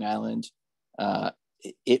it in Long Island.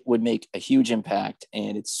 It would make a huge impact.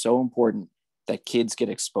 And it's so important that kids get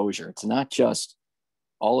exposure. It's not just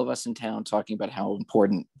all of us in town talking about how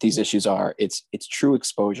important these issues are. It's true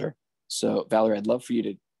exposure. So Valerie, I'd love for you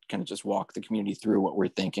to kind of just walk the community through what we're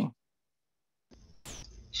thinking.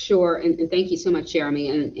 Sure, and thank you so much, Jeremy.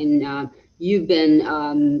 And you've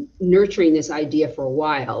been nurturing this idea for a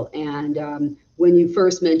while. And when you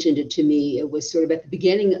first mentioned it to me, it was sort of at the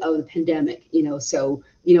beginning of the pandemic, so,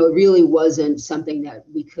 it really wasn't something that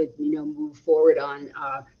we could, move forward on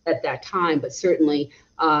at that time. But certainly,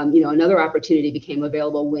 another opportunity became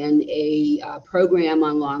available when a program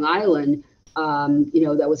on Long Island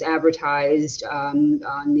that was advertised on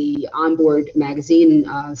the Onboard magazine,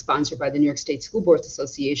 sponsored by the New York State School Boards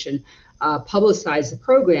Association, publicized the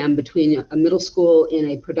program between a middle school in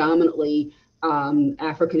a predominantly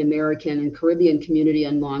African American and Caribbean community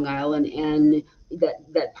on Long Island, and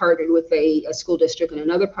that partnered with a school district in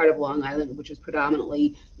another part of Long Island, which was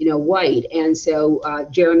predominantly, white. And so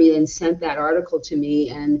Jeremy then sent that article to me,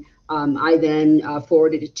 and I then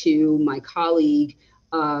forwarded it to my colleague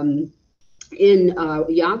in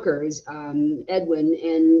Yonkers, Edwin,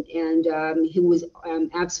 and he was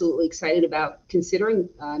absolutely excited about considering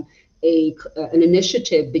an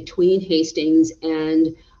initiative between Hastings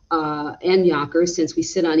and Yonkers, since we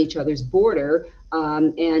sit on each other's border,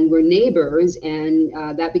 and we're neighbors, and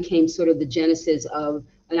that became sort of the genesis of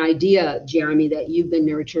an idea, Jeremy, that you've been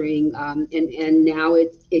nurturing, and now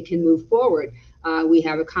it can move forward. We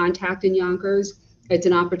have a contact in Yonkers. It's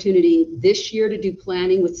an opportunity this year to do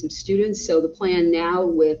planning with some students. So the plan now,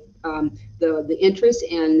 with the interest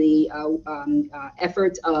and the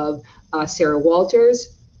efforts of Sarah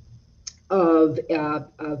Walters, of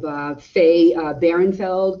Faye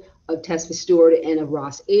Barenfeld, of Tesfa Stewart, and of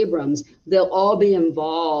Ross Abrams, they'll all be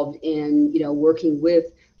involved in working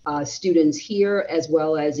with students here, as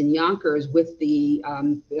well as in Yonkers with the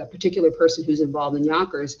particular person who's involved in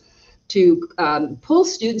Yonkers, to pull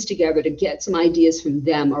students together to get some ideas from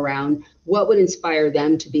them around what would inspire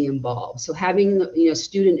them to be involved. So having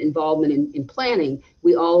student involvement in planning,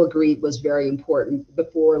 we all agreed was very important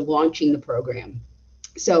before launching the program.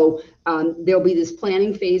 So there'll be this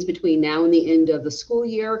planning phase between now and the end of the school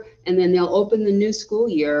year, and then they'll open the new school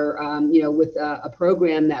year, with a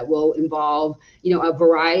program that will involve, a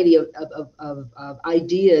variety of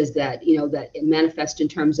ideas that that manifest in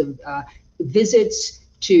terms of visits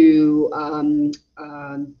to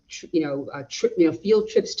field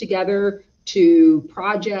trips together, to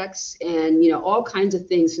projects, and all kinds of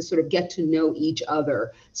things to sort of get to know each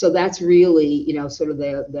other. So that's really sort of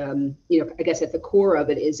the I guess at the core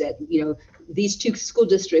of it is that these two school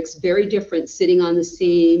districts, very different, sitting on the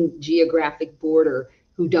same geographic border,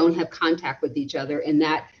 who don't have contact with each other, and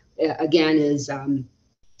that again is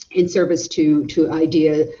in service to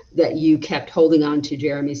idea that you kept holding on to,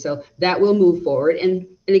 Jeremy. So that will move forward. And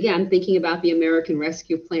again, thinking about the American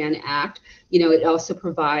Rescue Plan Act, it also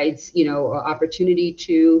provides, opportunity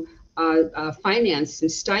to finance some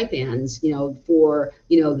stipends, for,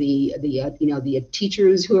 the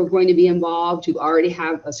teachers who are going to be involved, who already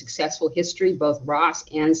have a successful history, both Ross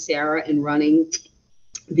and Sarah, in running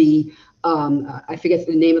the, I forget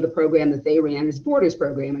the name of the program that they ran, is Borders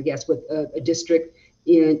program, I guess, with a district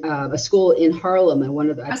in a school in Harlem, and one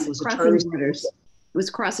of the, I think it was a charter borders. It was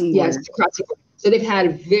crossing borders. Yes, crossing. So they've had a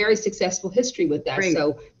very successful history with that. Great.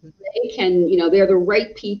 So they can, they're the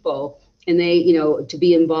right people, and they, to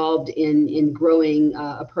be involved in growing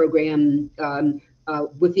a program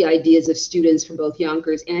with the ideas of students from both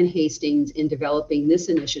Yonkers and Hastings in developing this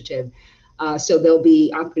initiative. So there'll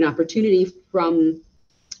be an opportunity from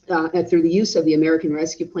through the use of the American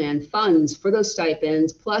Rescue Plan funds for those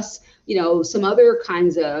stipends, plus, some other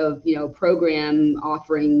kinds of, program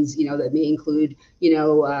offerings, that may include,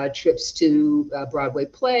 trips to Broadway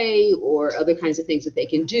play or other kinds of things that they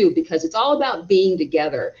can do, because it's all about being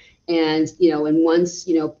together. And, and once,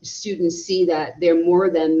 students see that they're more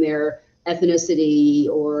than their ethnicity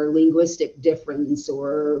or linguistic difference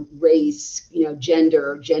or race,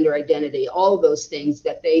 gender identity, all of those things,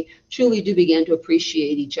 that they truly do begin to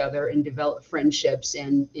appreciate each other and develop friendships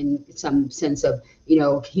and in some sense of,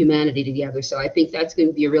 humanity together. So I think that's going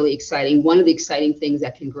to be really exciting. One of the exciting things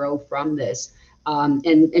that can grow from this, and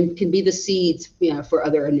can be the seeds, for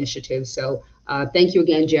other initiatives. So thank you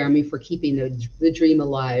again, Jeremy, for keeping the dream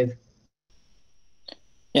alive.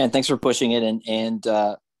 Yeah, and thanks for pushing it. And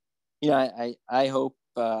I hope,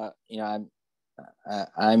 I'm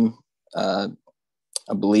a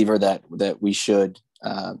believer that we should,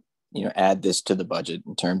 add this to the budget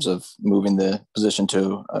in terms of moving the position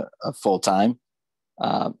to a full time.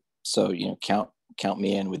 So, count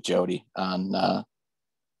me in with Jody on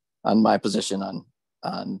my position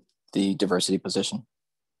on the diversity position.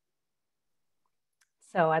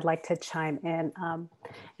 So I'd like to chime in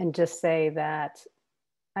and just say that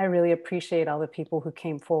I really appreciate all the people who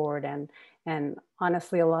came forward, and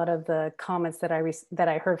honestly, a lot of the comments that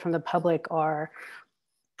I heard from the public are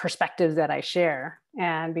perspectives that I share.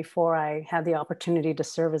 And before I had the opportunity to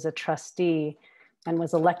serve as a trustee and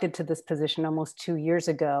was elected to this position almost 2 years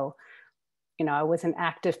ago, I was an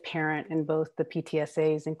active parent in both the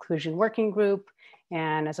PTSA's Inclusion Working Group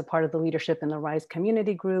and as a part of the leadership in the RISE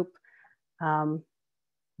Community Group.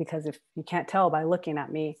 Because if you can't tell by looking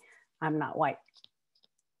at me, I'm not white.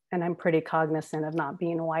 And I'm pretty cognizant of not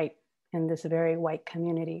being white in this very white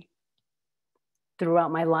community.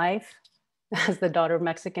 Throughout my life, as the daughter of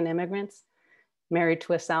Mexican immigrants, married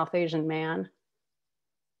to a South Asian man,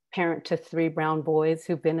 parent to 3 brown boys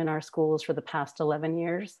who've been in our schools for the past 11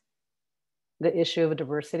 years, the issue of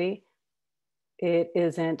diversity, it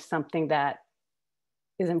isn't something that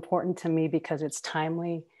is important to me because it's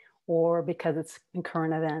timely or because it's in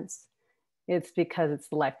current events. It's because it's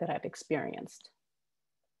the life that I've experienced.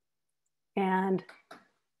 And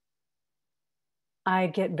I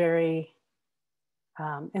get very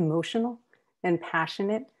emotional and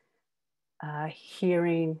passionate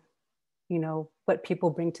hearing, what people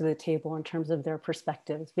bring to the table in terms of their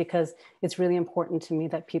perspectives, because it's really important to me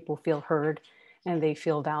that people feel heard and they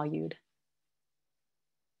feel valued.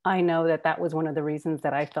 I know that that was one of the reasons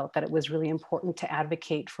that I felt that it was really important to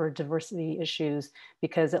advocate for diversity issues,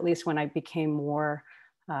 because at least when I became more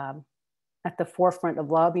at the forefront of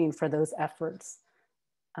lobbying for those efforts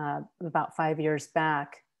about 5 years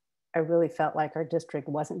back, I really felt like our district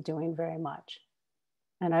wasn't doing very much.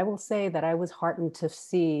 And I will say that I was heartened to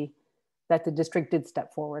see that the district did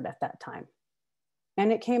step forward at that time.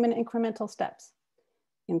 And it came in incremental steps.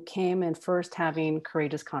 It came in first having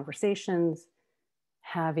courageous conversations,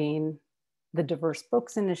 having the Diverse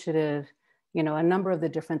Books Initiative, a number of the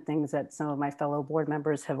different things that some of my fellow board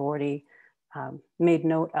members have already made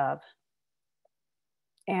note of.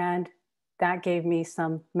 And that gave me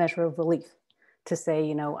some measure of relief to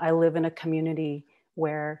say, I live in a community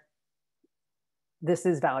where this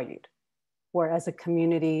is valued, where as a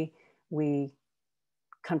community, we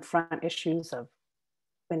confront issues of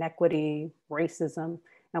inequity, racism,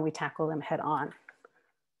 and we tackle them head on.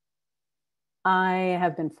 I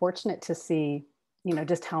have been fortunate to see,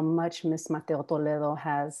 just how much Ms. Mateo Toledo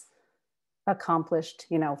has accomplished,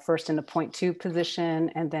 first in the 0.2 position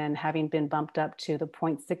and then having been bumped up to the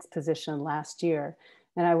 0.6 position last year.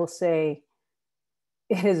 And I will say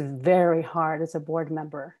it is very hard as a board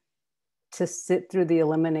member to sit through the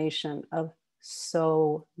elimination of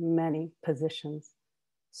so many positions,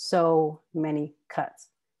 so many cuts,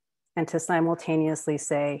 and to simultaneously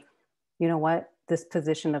say, you know what, this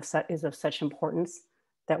position is of such importance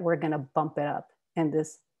that we're going to bump it up in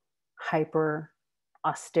this hyper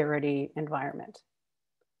austerity environment.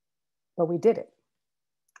 But we did it.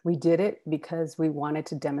 We did it because we wanted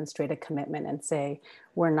to demonstrate a commitment and say,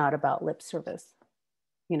 we're not about lip service.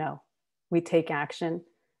 We take action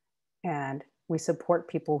and we support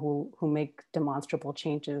people who make demonstrable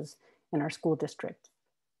changes in our school district.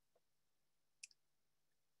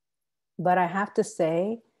 But I have to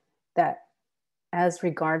say that as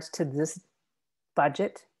regards to this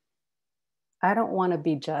budget, I don't want to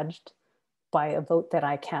be judged by a vote that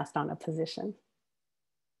I cast on a position.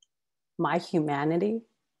 My humanity,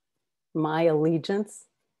 my allegiance,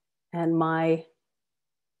 and my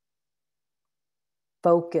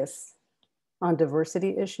focus on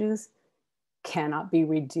diversity issues cannot be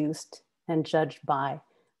reduced and judged by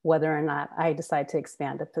whether or not I decide to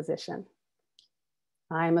expand a position.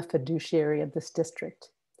 I am a fiduciary of this district.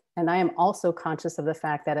 And I am also conscious of the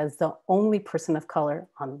fact that as the only person of color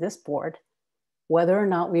on this board, whether or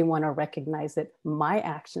not we want to recognize it, my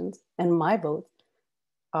actions and my votes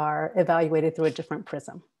are evaluated through a different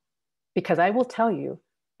prism. Because I will tell you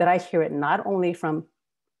that I hear it not only from,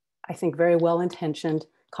 I think, very well-intentioned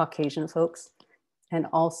Caucasian folks, and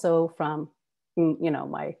also from,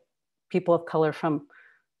 my people of color from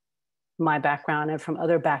my background and from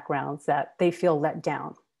other backgrounds, that they feel let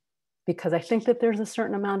down. Because I think that there's a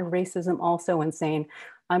certain amount of racism also in saying,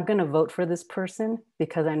 I'm going to vote for this person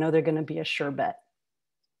because I know they're going to be a sure bet.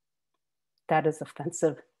 That is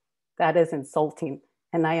offensive. That is insulting.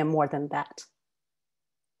 And I am more than that.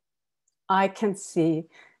 I can see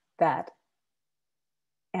that.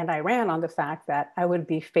 And I ran on the fact that I would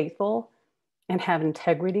be faithful and have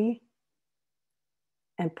integrity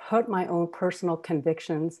and put my own personal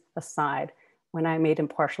convictions aside when I made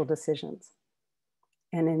impartial decisions.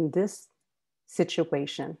 And in this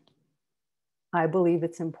situation, I believe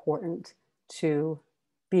it's important to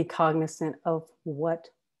be cognizant of what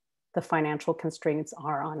the financial constraints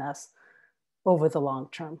are on us over the long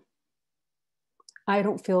term. I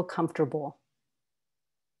don't feel comfortable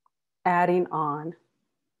adding on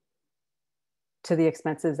to the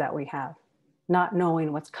expenses that we have, not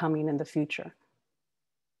knowing what's coming in the future.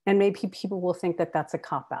 And maybe people will think that that's a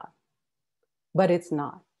cop-out, but it's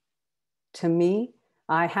not. To me,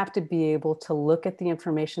 I have to be able to look at the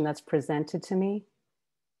information that's presented to me.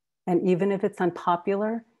 And even if it's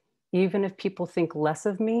unpopular, even if people think less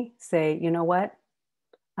of me, say, you know what?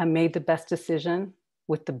 I made the best decision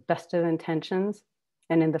with the best of intentions.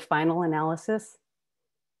 And in the final analysis,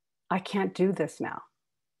 I can't do this now.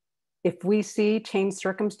 If we see changed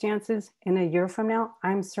circumstances in a year from now,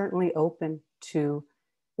 I'm certainly open to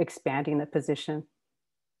expanding the position.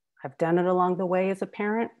 I've done it along the way as a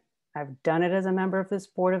parent. I've done it as a member of this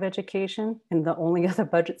Board of Education in the only other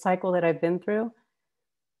budget cycle that I've been through.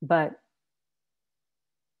 But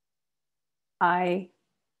I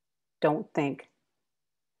don't think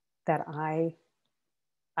that I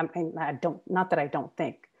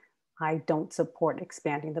don't support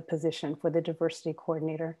expanding the position for the diversity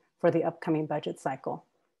coordinator for the upcoming budget cycle.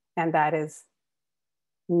 And that is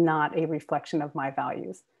not a reflection of my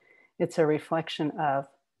values. It's a reflection of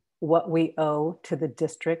what we owe to the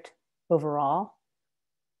district overall.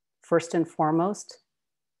 First and foremost,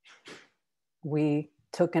 we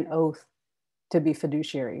took an oath to be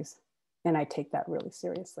fiduciaries, and I take that really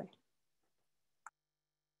seriously.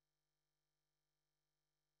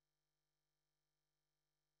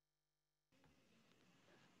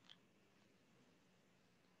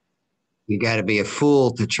 You got to be a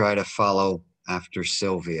fool to try to follow after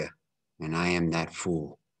Sylvia, and I am that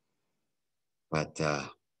fool. But I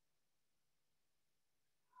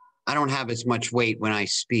don't have as much weight when I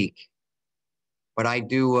speak, but I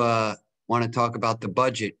do want to talk about the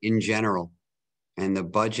budget in general. And the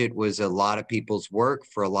budget was a lot of people's work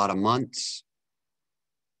for a lot of months.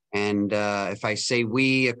 And if I say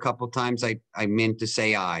we a couple times, I meant to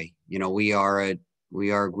say I. You know, we are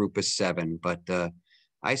a group of 7, but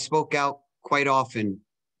I spoke out quite often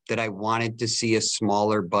that I wanted to see a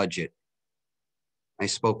smaller budget. I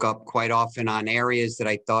spoke up quite often on areas that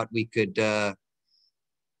I thought we could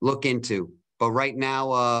look into. But right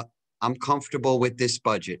now, I'm comfortable with this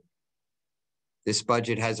budget. This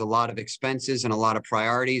budget has a lot of expenses and a lot of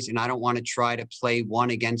priorities, and I don't want to try to play one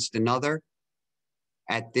against another.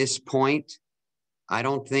 At this point, I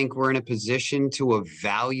don't think we're in a position to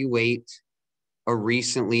evaluate a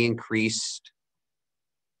recently increased,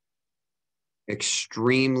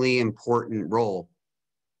 extremely important role.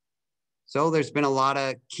 So there's been a lot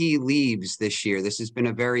of key leaves this year. This has been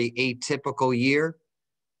a very atypical year.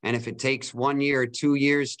 And if it takes 1 year or 2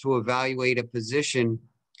 years to evaluate a position,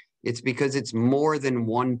 it's because it's more than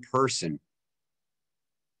one person.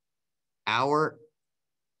 Our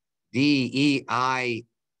DEI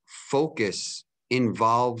focus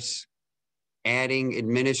involves adding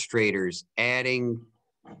administrators, adding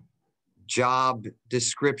job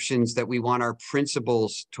descriptions that we want our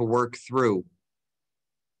principals to work through.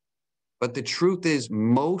 But the truth is,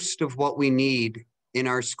 most of what we need in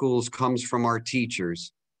our schools comes from our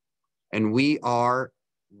teachers. And we are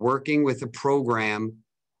working with a program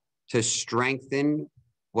to strengthen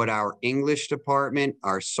what our English department,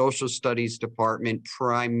 our social studies department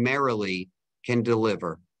primarily can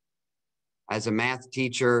deliver. As a math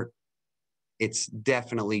teacher, it's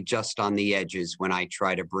definitely just on the edges when I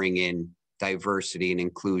try to bring in diversity and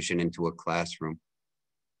inclusion into a classroom.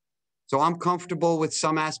 So I'm comfortable with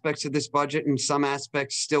some aspects of this budget, and some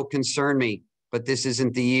aspects still concern me, but this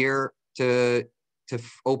isn't the year to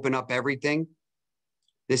open up everything.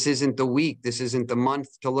 This isn't the week, this isn't the month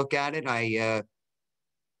to look at it. I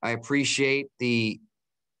appreciate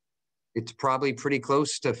it's probably pretty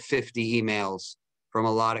close to 50 emails from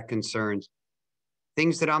a lot of concerns.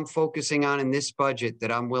 Things that I'm focusing on in this budget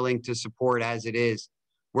that I'm willing to support as it is.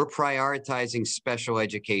 We're prioritizing special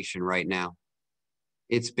education right now.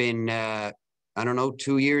 It's been, I don't know,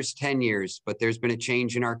 2 years, 10 years, but there's been a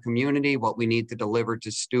change in our community, what we need to deliver to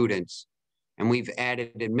students. And we've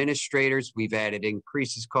added administrators, we've added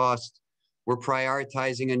increases costs. We're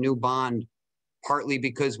prioritizing a new bond, partly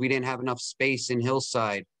because we didn't have enough space in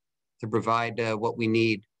Hillside to provide what we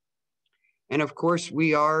need. And of course,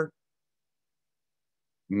 we are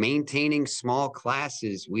maintaining small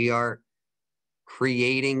classes. We are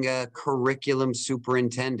creating a curriculum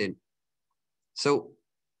superintendent. So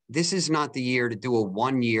this is not the year to do a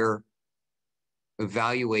 1-year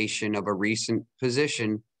evaluation of a recent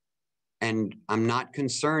position. And I'm not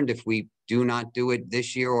concerned if we do not do it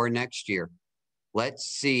this year or next year. Let's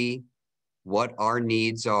see what our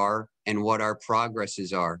needs are and what our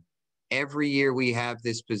progresses are. Every year we have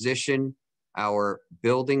this position, our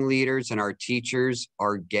building leaders and our teachers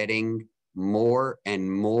are getting more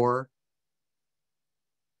and more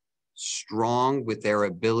strong with their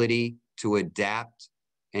ability to adapt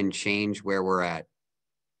and change where we're at.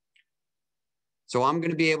 So I'm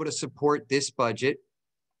going to be able to support this budget,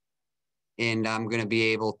 and I'm going to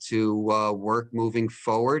be able to work moving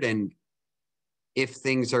forward. And if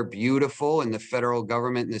things are beautiful and the federal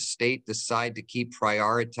government and the state decide to keep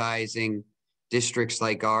prioritizing districts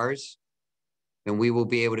like ours, then we will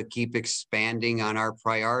be able to keep expanding on our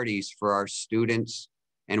priorities for our students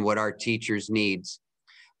and what our teachers needs.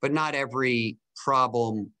 But not every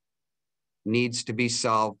problem needs to be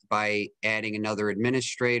solved by adding another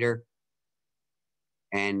administrator.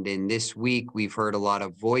 And in this week, we've heard a lot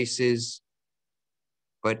of voices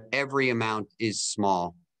but every amount is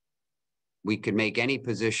small. We could make any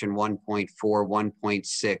position 1.4,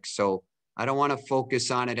 1.6. So I don't want to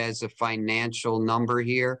focus on it as a financial number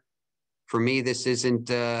here. For me, this isn't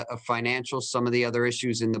a financial. Some of the other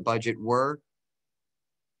issues in the budget were.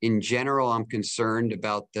 In general, I'm concerned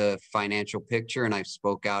about the financial picture, and I've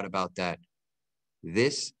spoke out about that.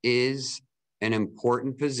 This is an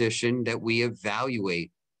important position that we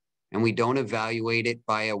evaluate, and we don't evaluate it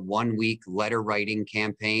by a 1-week letter writing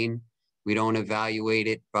campaign. We don't evaluate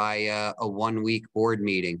it by a 1-week board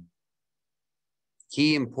meeting.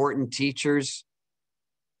 Key important teachers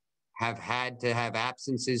have had to have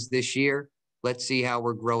absences this year. Let's see how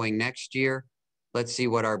we're growing next year. Let's see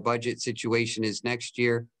what our budget situation is next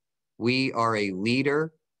year. We are a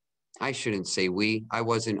leader. I shouldn't say we. I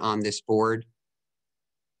wasn't on this board.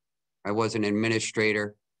 I was an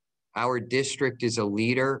administrator. Our district is a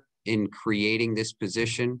leader in creating this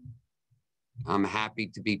position. I'm happy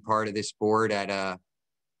to be part of this board at a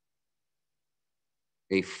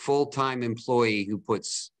full-time employee who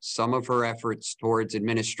puts some of her efforts towards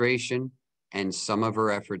administration and some of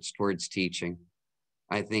her efforts towards teaching.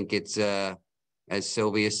 I think it's, as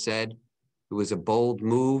Sylvia said, it was a bold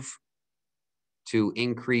move to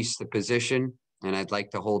increase the position, and I'd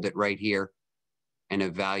like to hold it right here and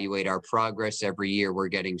evaluate our progress. Every year we're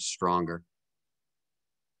getting stronger.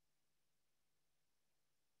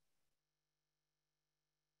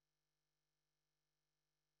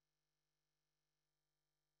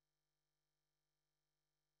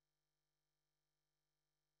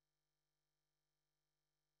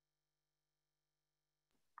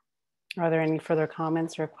 Are there any further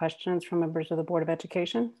comments or questions from members of the Board of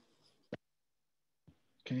Education?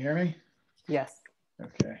 Can you hear me? Yes.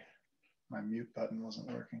 Okay. My mute button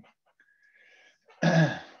wasn't working.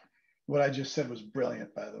 What I just said was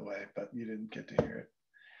brilliant, by the way, but you didn't get to hear it.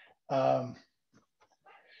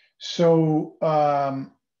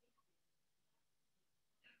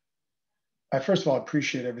 I first of all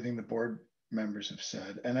appreciate everything the board members have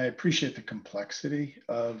said, and I appreciate the complexity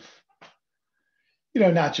of,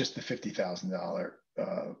 not just the $50,000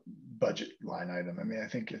 budget line item. I mean, I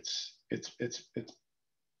think there's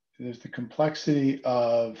the complexity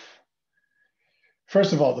of,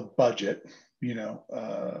 first of all, the budget.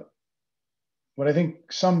 What I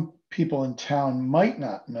think some people in town might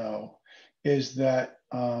not know is that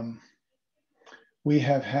we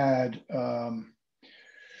have had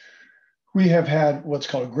what's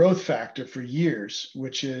called a growth factor for years,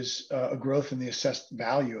 which is a growth in the assessed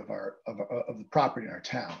value of the property in our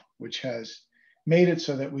town, which has made it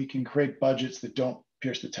so that we can create budgets that don't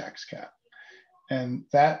pierce the tax cap. And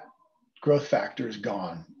that growth factor is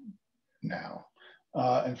gone now.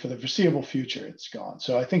 And for the foreseeable future, it's gone.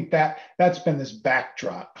 So I think that's been this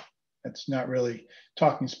backdrop. It's not really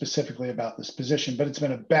talking specifically about this position, but it's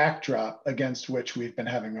been a backdrop against which we've been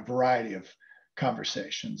having a variety of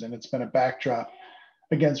conversations. And it's been a backdrop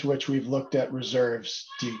against which we've looked at reserves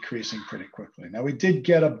decreasing pretty quickly. Now, we did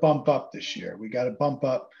get a bump up this year. We got a bump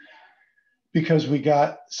up because we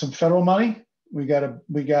got some federal money. We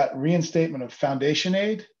got reinstatement of foundation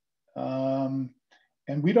aid.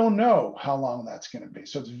 And we don't know how long that's going to be.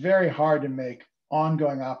 So it's very hard to make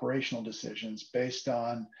ongoing operational decisions based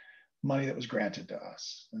on money that was granted to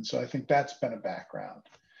us. And so I think that's been a background.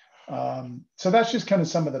 So that's just kind of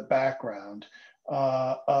some of the background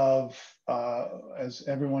as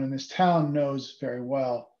everyone in this town knows very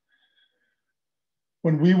well,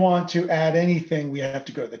 when we want to add anything, we have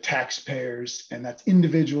to go to the taxpayers, and that's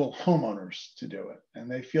individual homeowners to do it. And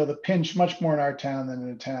they feel the pinch much more in our town than in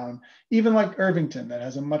a town, even like Irvington, that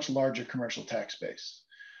has a much larger commercial tax base.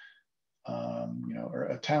 Or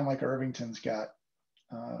a town like Irvington's got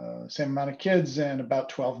the same amount of kids and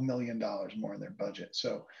about $12 million more in their budget.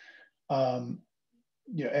 So,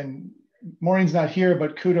 and Maureen's not here,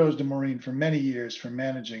 but kudos to Maureen for many years for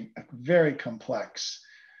managing a very complex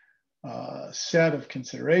set of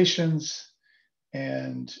considerations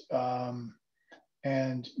and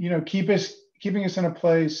keeping us in a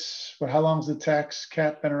place where, how long's the tax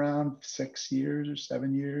cap been around? 6 years or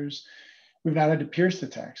 7 years. We've not had to pierce the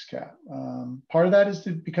tax cap. Part of that is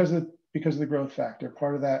because of the growth factor.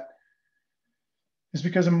 Part of that is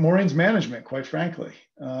because of Maureen's management, quite frankly.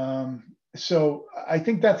 So I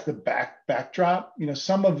think that's the backdrop.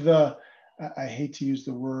 Some of the, I hate to use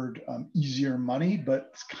the word easier money, but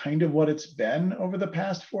it's kind of what it's been over the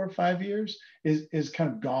past 4 or 5 years is kind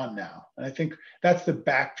of gone now. And I think that's the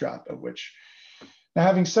backdrop of which. Now,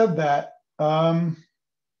 having said that,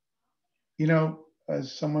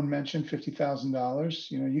 as someone mentioned,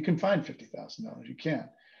 $50,000, you can find $50,000, you can.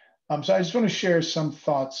 So I just want to share some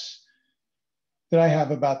thoughts that I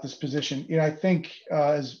have about this position. You know, I think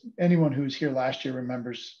as anyone who was here last year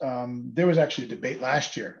remembers, there was actually a debate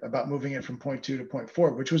last year about moving it from 0.2 to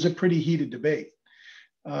 0.4, which was a pretty heated debate.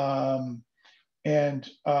 And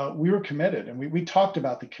we were committed, and we talked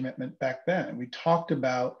about the commitment back then. And we talked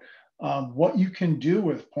about what you can do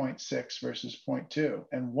with 0.6 versus 0.2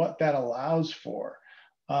 and what that allows for.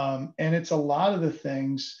 And it's a lot of the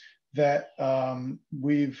things that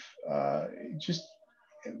we've just,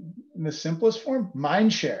 in the simplest form,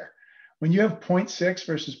 mind share. When you have 0.6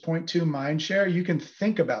 versus 0.2 mind share, you can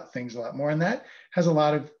think about things a lot more, and that has a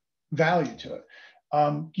lot of value to it.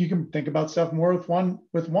 You can think about stuff more with one,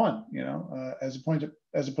 you know, as opposed to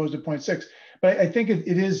 0.6. But I think it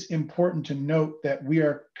is important to note that we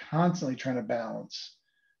are constantly trying to balance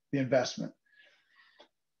the investment.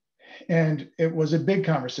 And it was a big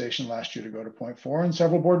conversation last year to go to 0.4, and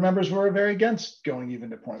several board members were very against going even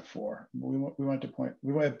to 0.4. We went to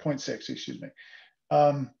 0.6, excuse me.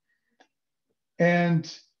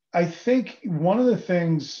 And I think one of the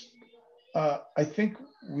things I think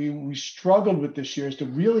we struggled with this year is to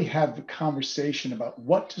really have the conversation about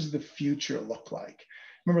what does the future look like.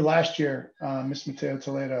 Remember last year, Ms. Mateo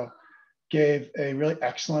Toledo gave a really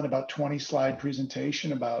excellent, about 20-slide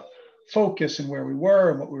presentation about focus and where we were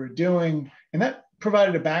and what we were doing. And that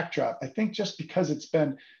provided a backdrop. I think just because it's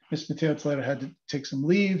been, Ms. Mateo Toledo had to take some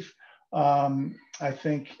leave. I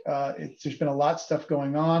think there's been a lot of stuff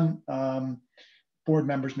going on. Board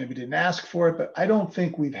members maybe didn't ask for it, but I don't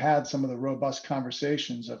think we've had some of the robust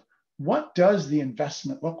conversations of what does the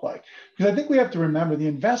investment look like? Because I think we have to remember the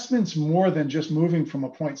investment's more than just moving from a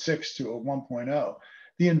 0.6 to a 1.0.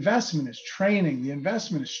 The investment is training, the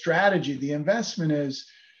investment is strategy, the investment is,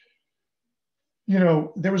 you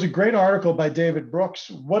know, there was a great article by David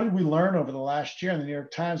Brooks. What did we learn over the last year in the New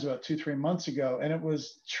York Times about 2-3 months ago? And it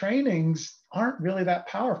was trainings aren't really that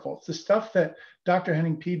powerful. It's the stuff that Dr.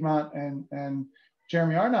 Henning Piedmont and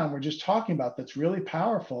Jeremy Arnon were just talking about that's really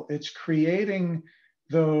powerful. It's creating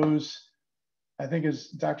those, I think as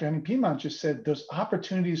Dr. Henning Piedmont just said, those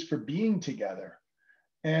opportunities for being together.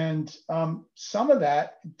 And some of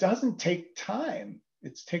that doesn't take time.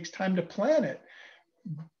 It takes time to plan it.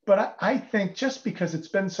 But I think just because it's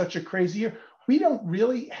been such a crazy year, we don't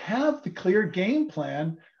really have the clear game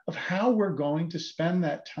plan of how we're going to spend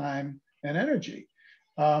that time and energy.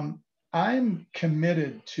 I'm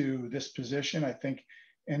committed to this position. I think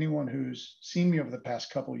anyone who's seen me over the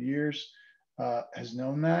past couple of years has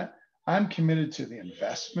known that. I'm committed to the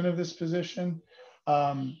investment of this position.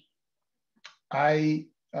 I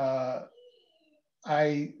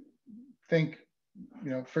think, you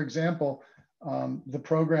know, for example, the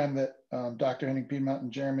program that Dr. Henning Piedmont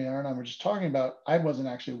and Jeremy Arnon were just talking about, I wasn't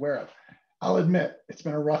actually aware of. I'll admit, it's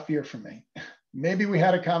been a rough year for me. Maybe we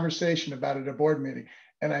had a conversation about it at a board meeting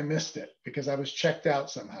and I missed it because I was checked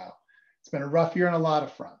out somehow. It's been a rough year on a lot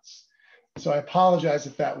of fronts. So I apologize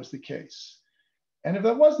if that was the case. And if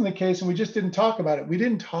that wasn't the case and we just didn't talk about it, we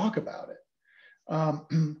didn't talk about it.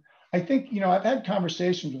 I think, you know, I've had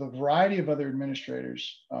conversations with a variety of other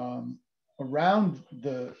administrators around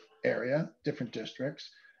the area, different districts,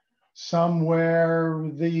 some where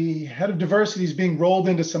the head of diversity is being rolled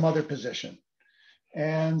into some other position,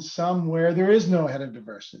 and some where there is no head of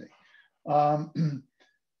diversity.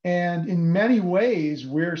 And in many ways,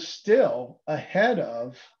 we're still ahead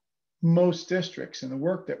of most districts in the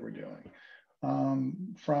work that we're doing,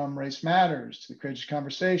 from Race Matters to the Courageous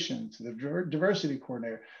Conversation to the diversity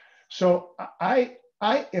coordinator. So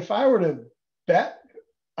if I were to bet,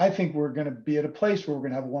 I think we're going to be at a place where we're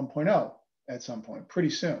going to have a 1.0 at some point pretty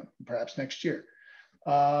soon, perhaps next year.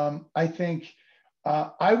 I think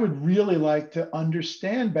I would really like to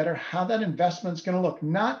understand better how that investment is going to look,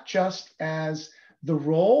 not just as the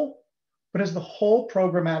role, but as the whole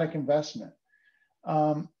programmatic investment.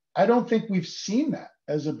 I don't think we've seen that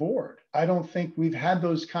as a board. I don't think we've had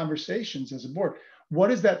those conversations as a board. What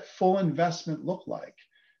does that full investment look like?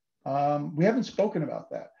 We haven't spoken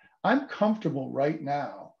about that. I'm comfortable right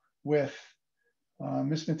now with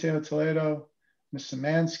Ms. Mateo Toledo, Ms.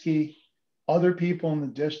 Szymanski, other people in the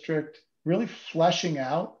district, really fleshing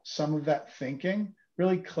out some of that thinking,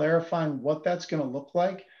 really clarifying what that's going to look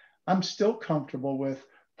like. I'm still comfortable with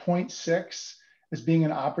 0.6 as being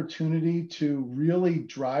an opportunity to really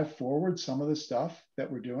drive forward some of the stuff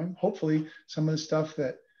that we're doing. Hopefully some of the stuff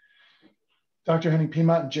that Dr. Henning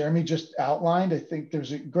Piedmont and Jeremy just outlined. I think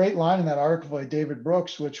there's a great line in that article by David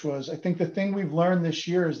Brooks, which was, I think the thing we've learned this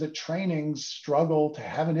year is that trainings struggle to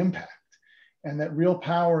have an impact, and that real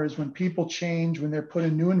power is when people change, when they're put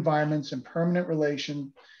in new environments and permanent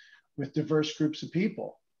relation with diverse groups of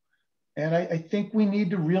people. And I think we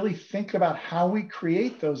need to really think about how we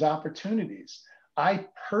create those opportunities. I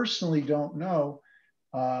personally don't know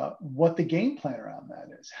what the game plan around that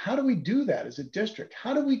is. How do we do that as a district?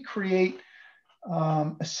 How do we create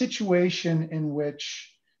a situation in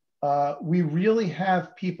which we really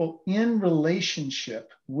have people in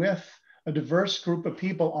relationship with a diverse group of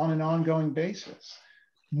people on an ongoing basis?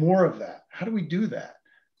 More of that. How do we do that?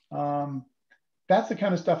 That's the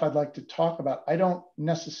kind of stuff I'd like to talk about. I don't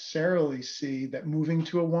necessarily see that moving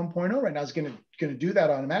to a 1.0 right now is going to do that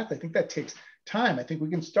automatically. I think that takes time. I think we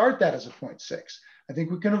can start that as a 0.6. I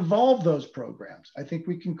think we can evolve those programs. I think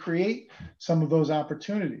we can create some of those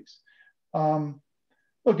opportunities.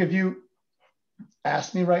 Look, if you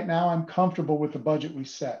ask me right now, I'm comfortable with the budget we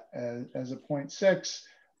set as a 0.6.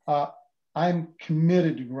 I'm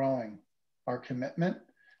committed to growing our commitment.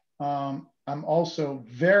 I'm also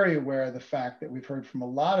very aware of the fact that we've heard from a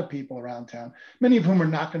lot of people around town, many of whom are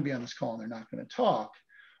not going to be on this call and they're not going to talk,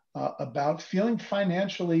 about feeling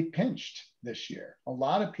financially pinched this year. A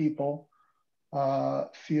lot of people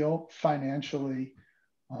feel financially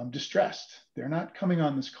distressed. They're not coming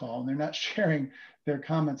on this call and they're not sharing their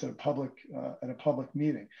comments at a public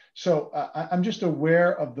meeting. So I'm just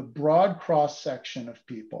aware of the broad cross section of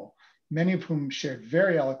people, many of whom shared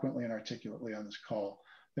very eloquently and articulately on this call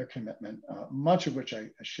their commitment, much of which I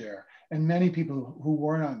share, and many people who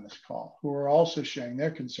weren't on this call who are also sharing their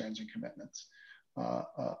concerns and commitments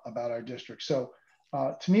about our district. So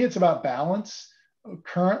to me, it's about balance.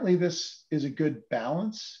 Currently, this is a good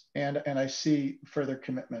balance, and I see further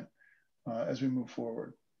commitment as we move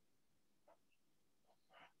forward.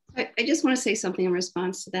 I just want to say something in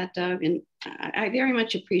response to that, Doug, and I very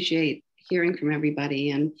much appreciate hearing from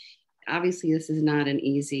everybody. And obviously, this is not an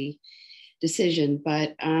easy decision,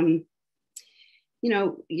 but you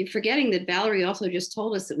know, you're forgetting that Valerie also just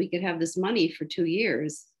told us that we could have this money for 2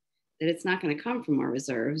 years, that it's not going to come from our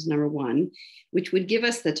reserves, number one, which would give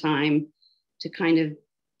us the time to kind of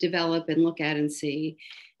develop and look at and see.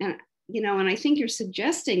 And, you know, and I think you're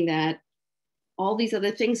suggesting that all these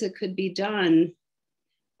other things that could be done,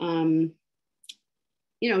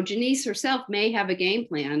 you know, Janice herself may have a game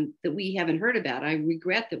plan that we haven't heard about. I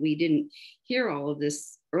regret that we didn't hear all of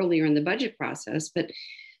this earlier in the budget process, but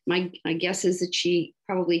my guess is that she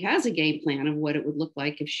probably has a game plan of what it would look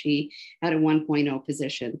like if she had a 1.0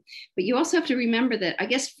 position. But you also have to remember that, I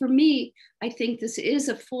guess for me, I think this is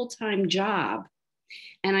a full-time job.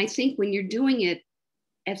 And I think when you're doing it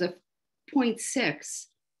as a 0.6,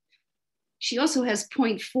 she also has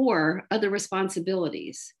 0.4 other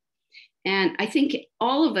responsibilities. And I think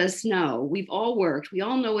all of us know, we've all worked, we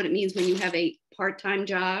all know what it means when you have a part-time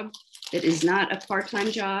job that is not a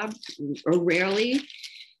part-time job, or rarely.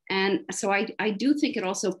 And so I do think it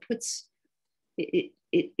also puts,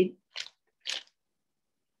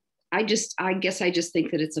 I guess I just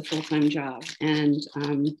think that it's a full-time job, and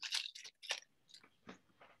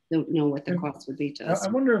don't know what the cost would be to us. I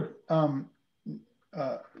wonder if,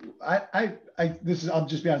 I'll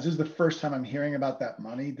just be honest, this is the first time I'm hearing about that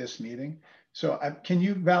money, this meeting. So can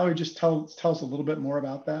you, Valerie, just tell us a little bit more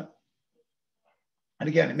about that? And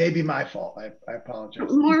again, it may be my fault. I apologize.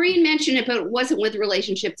 Maureen mentioned it, but it wasn't with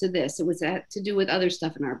relationship to this. It was to do with other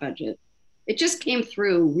stuff in our budget. It just came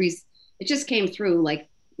through. It just came through like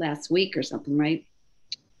last week or something, right?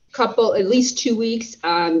 At least 2 weeks.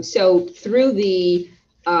 So through the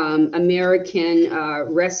American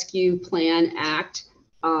Rescue Plan Act,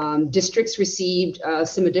 districts received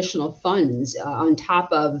some additional funds on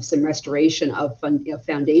top of some restoration of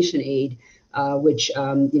foundation aid, which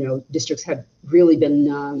you know, districts have really been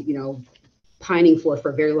you know, pining for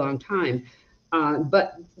a very long time.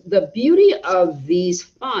 But the beauty of these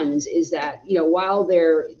funds is that, you know, while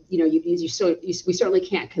they're, you know, we certainly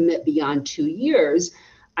can't commit beyond 2 years.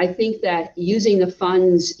 I think that using the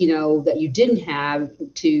funds, you know, that you didn't have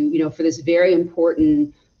to, you know, for this very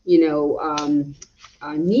important, you know,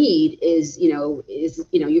 need is, you know,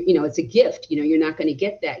 it's a gift. You know, you're not going to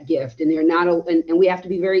get that gift, and they're not, and we have to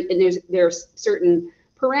be very, and there's certain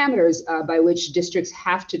parameters by which districts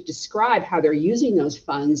have to describe how they're using those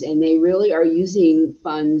funds, and they really are using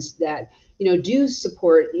funds that, you know, do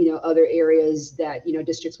support, you know, other areas that, you know,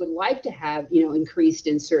 districts would like to have, you know, increased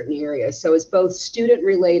in certain areas. So it's both student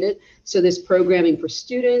related. So there's programming for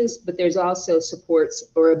students, but there's also supports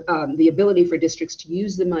or the ability for districts to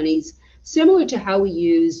use the monies similar to how we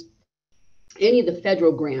use any of the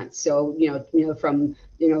federal grants. So, you know, from,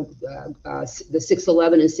 you know, the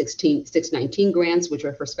 611 and 619 grants, which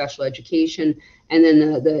are for special education, and then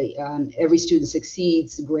the Every Student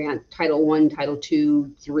Succeeds grant, Title I, Title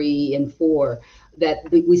II, 3, and 4. That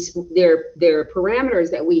they're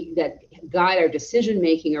parameters that guide our decision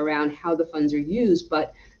making around how the funds are used,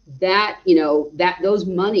 but that, that those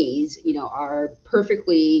monies, are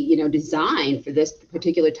perfectly, designed for this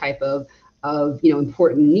particular type of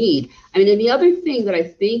important need. I mean, and the other thing that I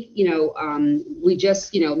think, we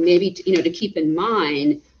just, maybe, to keep in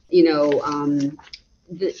mind, the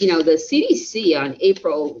CDC on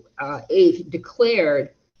April 8th declared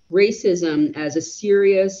racism as a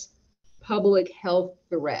serious public health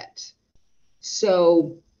threat.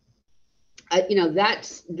 So,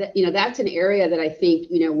 that's an area that I think,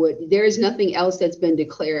 there is nothing else that's been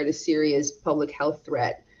declared a serious public health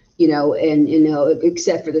threat, and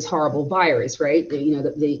except for this horrible virus, right?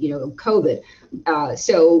 COVID.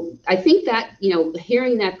 So I think that,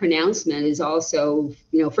 hearing that pronouncement is also,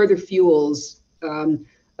 further fuels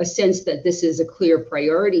a sense that this is a clear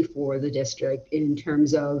priority for the district in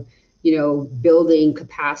terms of, building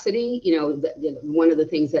capacity. One of the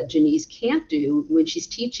things that Janice can't do when she's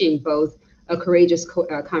teaching both a courageous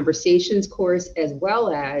conversations course as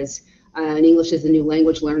well as an English as a new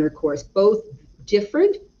language learner course, both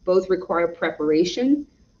different, both require preparation.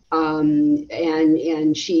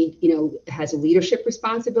 And she, has leadership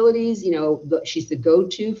responsibilities. She's the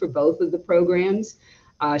go-to for both of the programs.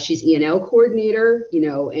 She's E&L coordinator,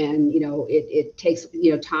 and, it takes,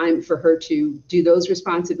 time for her to do those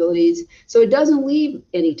responsibilities. So it doesn't leave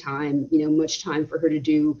any time, much time for her to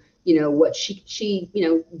do, what she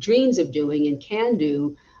dreams of doing and can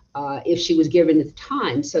do if she was given the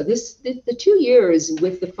time. So the 2 years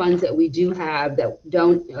with the funds that we do have that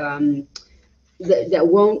don't, that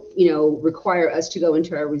won't, require us to go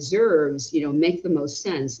into our reserves, make the most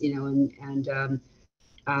sense,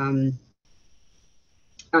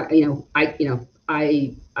 I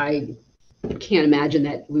can't imagine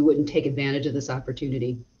that we wouldn't take advantage of this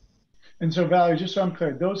opportunity. And so, Valerie, just so I'm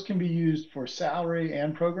clear, those can be used for salary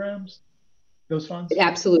and programs, those funds?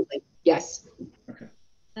 Absolutely, yes. Okay.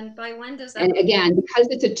 And by when does that? And again, because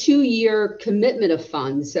it's a 2-year commitment of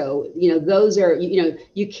funds, so, those are,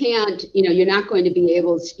 you can't, you're not going to be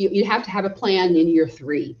able to, you have to have a plan in year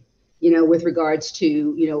 3, with regards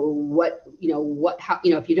to, how,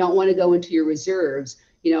 if you don't want to go into your reserves,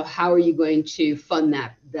 how are you going to fund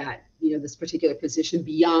that, this particular position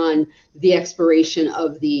beyond the expiration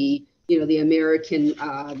of the, the American,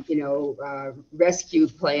 Rescue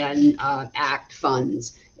Plan Act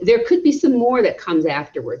funds. There could be some more that comes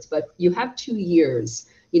afterwards, but you have 2 years,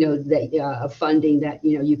 of funding that,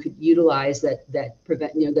 you could utilize that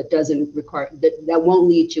prevent, that doesn't require, that won't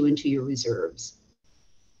lead you into your reserves.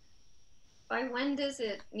 By when does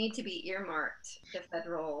it need to be earmarked, the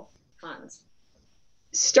federal funds?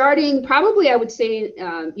 Starting probably, I would say,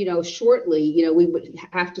 shortly, we would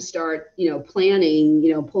have to start,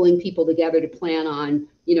 planning, pulling people together to plan on,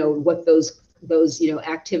 what those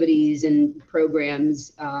activities and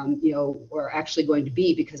programs, are actually going to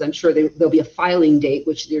be, because I'm sure there'll be a filing date,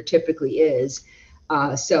 which there typically is.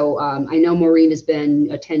 So I know Maureen has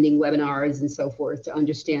been attending webinars and so forth to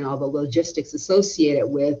understand all the logistics associated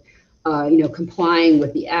with, complying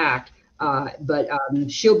with the act. But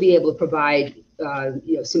she'll be able to provide,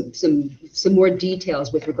 some more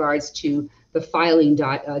details with regards to the filing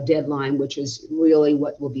deadline, which is really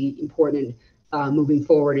what will be important moving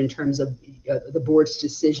forward in terms of the board's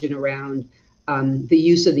decision around the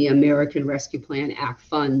use of the American Rescue Plan Act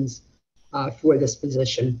funds for this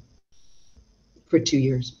position for 2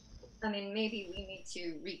 years. I mean, maybe we need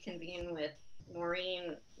to reconvene with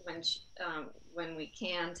Maureen when we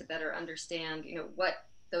can, to better understand, what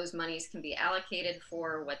those monies can be allocated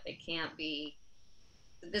for, what they can't be.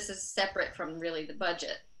 This is separate from really the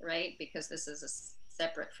budget, right? Because this is a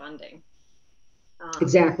separate funding.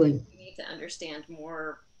 Exactly. We need to understand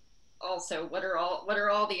more. Also, what are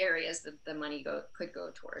all the areas that the money could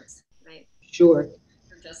go towards, right? Sure.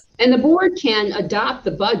 And the board can adopt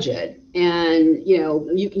the budget, and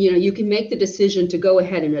you can make the decision to go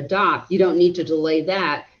ahead and adopt. You don't need to delay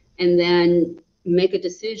that, and then make a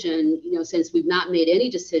decision. Since we've not made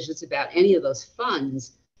any decisions about any of those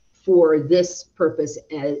funds for this purpose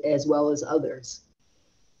as well as others.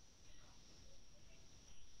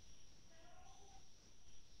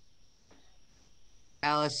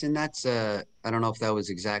 Allison, that's I don't know if that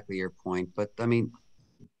was exactly your point, but I mean,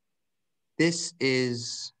 this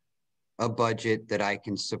is a budget that I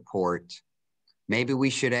can support. Maybe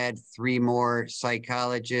we should add 3 more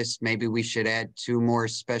psychologists. Maybe we should add 2 more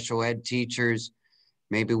special ed teachers.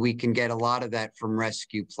 Maybe we can get a lot of that from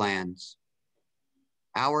rescue plans.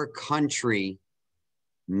 Our country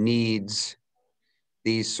needs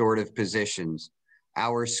these sort of positions.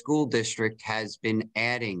 Our school district has been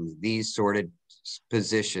adding these sort of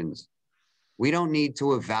positions. We don't need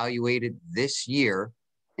to evaluate it this year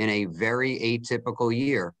in a very atypical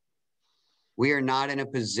year. We are not in a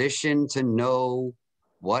position to know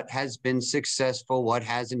what has been successful, what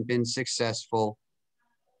hasn't been successful.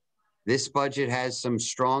 This budget has some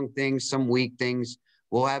strong things, some weak things.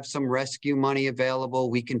 We'll have some rescue money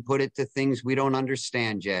available. We can put it to things we don't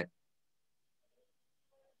understand yet.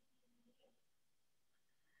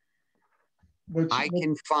 I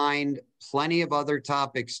can find plenty of other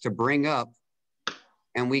topics to bring up,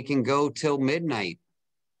 and we can go till midnight.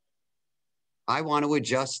 I want to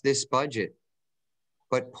adjust this budget,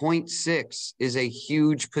 but 0.6 is a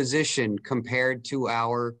huge position compared to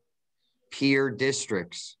our peer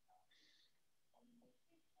districts.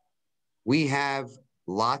 We have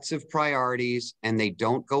lots of priorities and they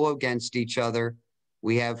don't go against each other.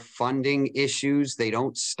 We have funding issues. They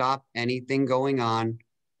don't stop anything going on.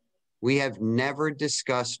 We have never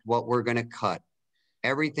discussed what we're going to cut.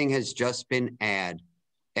 Everything has just been add.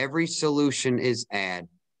 Every solution is add.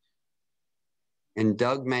 And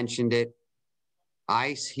Doug mentioned it.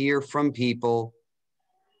 I hear from people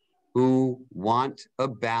who want a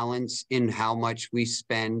balance in how much we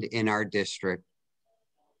spend in our district.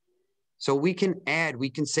 So we can add, we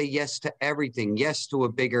can say yes to everything. Yes to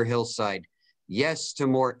a bigger hillside. Yes to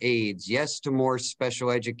more aides. Yes to more special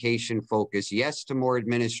education focus. Yes to more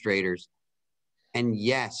administrators. And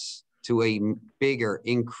yes to a bigger,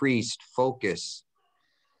 increased focus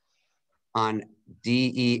on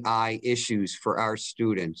DEI issues for our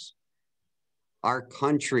students. Our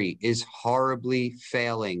country is horribly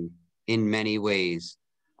failing in many ways.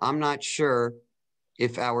 I'm not sure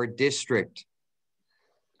if our district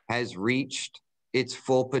has reached its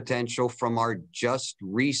full potential from our just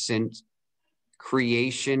recent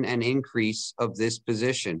creation and increase of this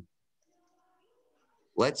position.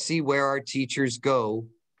 Let's see where our teachers go.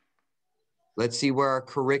 Let's see where our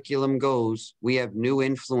curriculum goes. We have new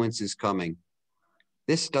influences coming.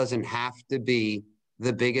 This doesn't have to be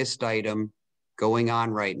the biggest item going on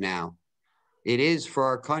right now. It is for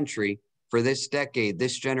our country, for this decade,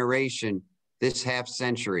 this generation, this half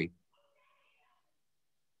century.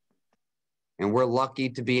 And we're lucky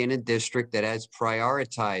to be in a district that has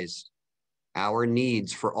prioritized our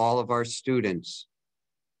needs for all of our students.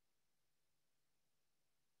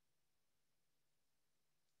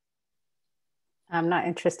 I'm not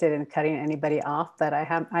interested in cutting anybody off, but I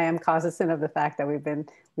am cognizant of the fact that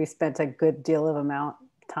we spent a good deal of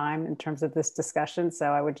time in terms of this discussion.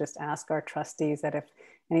 So I would just ask our trustees that if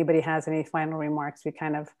anybody has any final remarks, we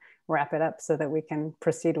kind of wrap it up so that we can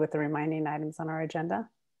proceed with the remaining items on our agenda.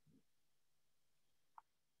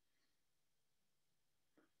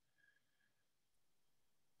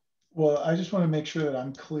 Well, I just want to make sure that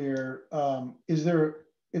I'm clear.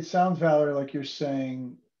 It sounds, Valerie, like you're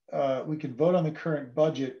saying we can vote on the current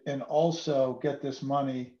budget and also get this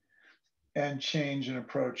money and change an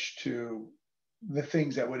approach to the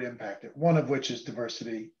things that would impact it, one of which is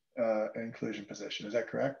diversity and inclusion position. Is that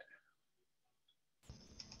correct?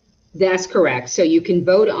 That's correct. So you can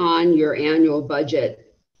vote on your annual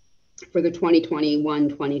budget for the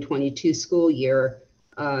 2021-2022 school year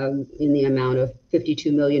in the amount of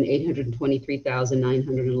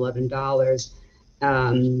 $52,823,911,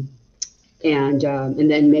 and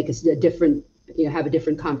then make a different, have a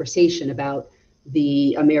different conversation about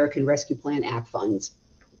the American Rescue Plan Act funds.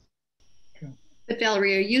 But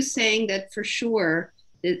Valerie, are you saying that for sure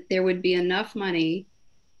that there would be enough money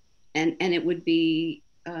and it would be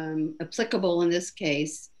applicable in this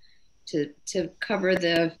case to cover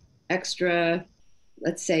the extra,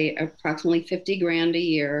 let's say approximately 50 grand a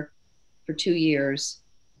year for 2 years?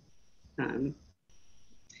 The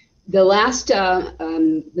last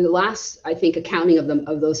I think accounting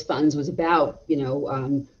of those funds was about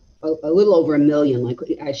a little over $1 million. Like,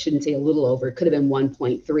 I shouldn't say a little over, it could have been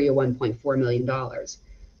 1.3 or 1.4 million dollars.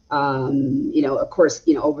 Of course,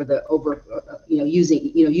 utilized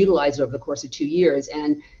over the course of 2 years.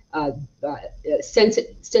 And since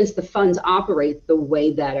the funds operate the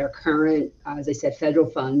way that our current, as I said, federal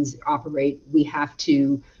funds operate, we have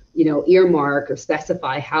to, earmark or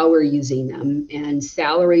specify how we're using them, and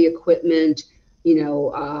salary, equipment,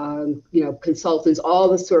 consultants, all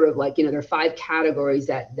the sort of there are 5 categories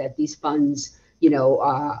that these funds,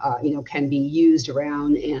 can be used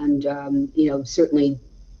around, and certainly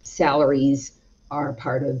salaries are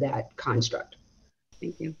part of that construct.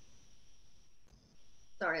 Thank you.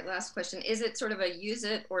 Sorry, last question. Is it sort of a use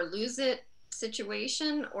it or lose it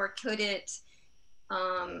situation, or could it,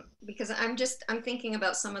 because I'm thinking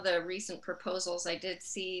about some of the recent proposals I did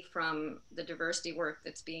see from the diversity work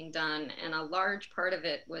that's being done, and a large part of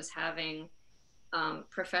it was having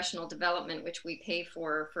professional development, which we pay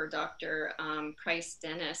for Dr. Price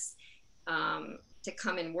Dennis. to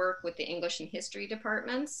come and work with the English and history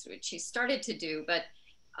departments, which she started to do, but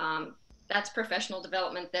that's professional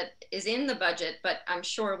development that is in the budget, but I'm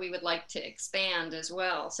sure we would like to expand as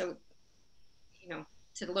well. So, you know,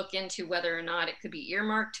 to look into whether or not it could be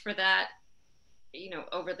earmarked for that, you know,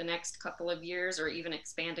 over the next couple of years, or even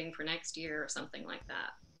expanding for next year or something like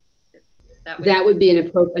that. That would be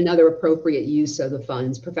another appropriate use of the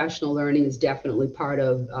funds. Professional learning is definitely part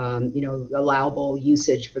of, you know, allowable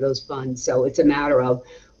usage for those funds. So it's a matter of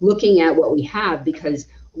looking at what we have, because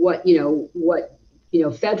what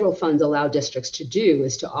federal funds allow districts to do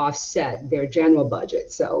is to offset their general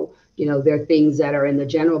budget. So, you know, there are things that are in the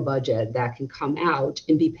general budget that can come out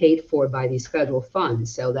and be paid for by these federal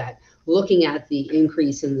funds, so that looking at the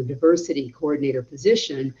increase in the diversity coordinator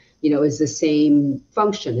position, you know, is the same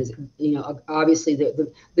function. Is, you know, obviously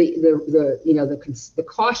the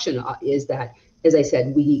caution is that, as I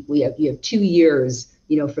said, you have 2 years,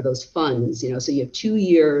 you know, for those funds, you know, so you have 2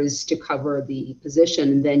 years to cover the position,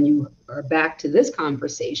 and then you are back to this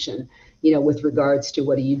conversation, you know, with regards to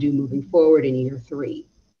what do you do moving forward in year 3.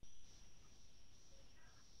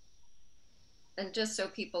 And just so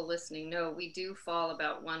people listening know, we do fall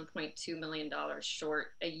about $1.2 million short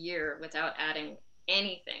a year without adding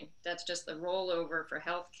anything. That's just the rollover for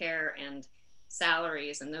healthcare and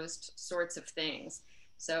salaries and those sorts of things.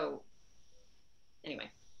 So anyway.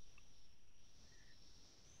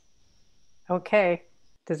 Okay.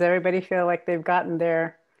 Does everybody feel like they've gotten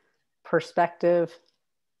their perspective?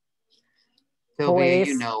 Sylvia,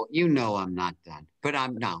 you know I'm not done, but I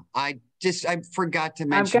forgot to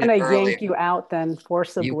mention I'm gonna earlier. yank you out then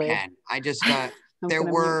forcibly. You can. I just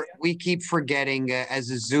we keep forgetting as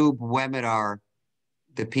a Zoom webinar,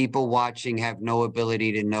 the people watching have no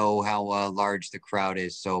ability to know how large the crowd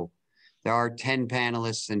is. So there are 10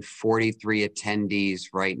 panelists and 43 attendees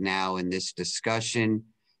right now in this discussion.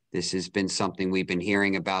 This has been something we've been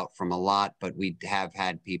hearing about from a lot, but we have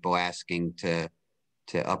had people asking to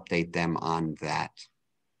update them on that.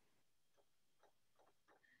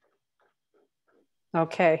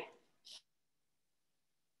 Okay.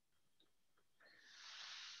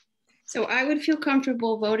 So I would feel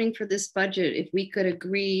comfortable voting for this budget if we could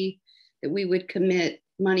agree that we would commit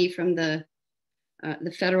money from the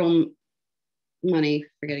federal money,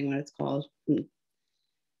 forgetting what it's called, the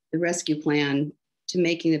rescue plan, to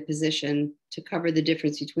making the position to cover the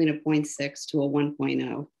difference between a 0.6 to a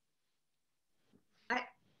 1.0.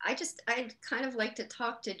 I'd kind of like to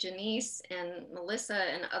talk to Janice and Melissa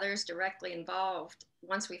and others directly involved.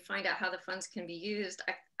 Once we find out how the funds can be used,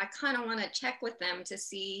 I kind of want to check with them to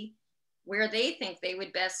see where they think they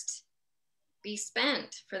would best be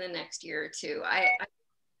spent for the next year or two.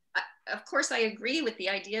 Of course, I agree with the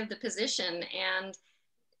idea of the position, and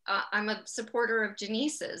I'm a supporter of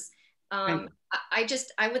Janice's. Right.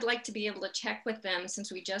 I would like to be able to check with them,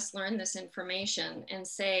 since we just learned this information, and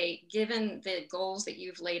say, given the goals that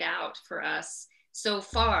you've laid out for us so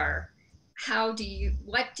far,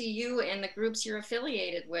 what do you and the groups you're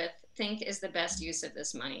affiliated with think is the best use of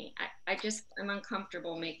this money? I'm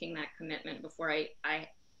uncomfortable making that commitment before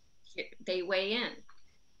they weigh in.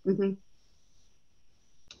 Mm-hmm.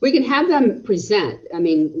 We can have them present. I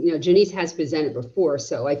mean, you know, Janice has presented before,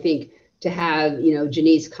 so I think to have, you know,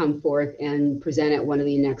 Janice come forth and present at one of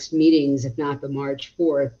the next meetings, if not the March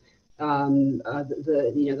 4th, the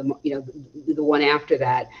one after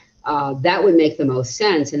that, that would make the most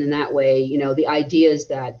sense. And in that way, you know, the ideas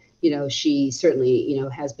that, you know, she certainly, you know,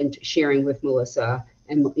 has been sharing with Melissa,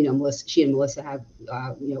 and, you know, she and Melissa have,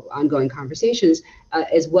 you know, ongoing conversations,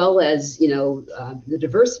 as well as, you know, the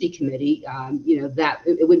diversity committee, you know, that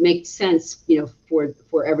it would make sense, you know, for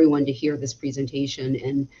everyone to hear this presentation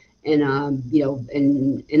and you know,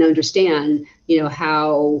 and understand, you know,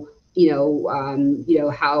 how,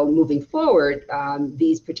 how moving forward,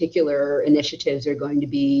 these particular initiatives are going to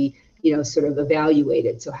be, you know, sort of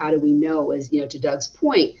evaluated. So how do we know, as, you know, to Doug's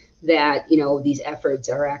point, that, you know, these efforts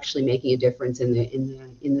are actually making a difference in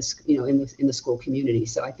the school community?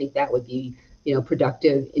 So I think that would be, you know,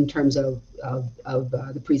 productive in terms of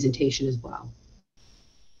the presentation as well.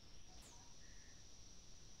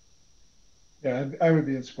 Yeah, I would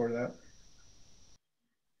be in support of that.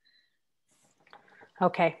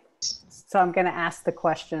 Okay, so I'm going to ask the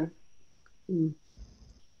question.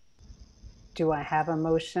 Do I have a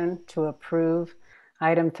motion to approve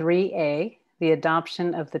item 3A, the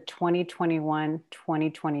adoption of the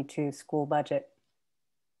 2021-2022 school budget?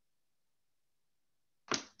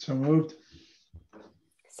 So moved.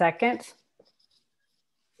 Second?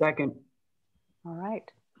 Second. All right.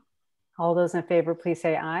 All those in favor, please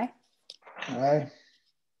say aye. Aye.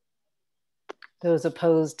 Those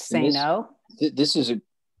opposed say no. This is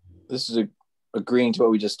this is agreeing to what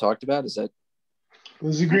we just talked about. Is that?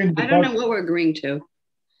 This is agreeing to I don't know what we're agreeing to.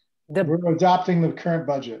 We're adopting the current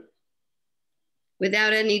budget.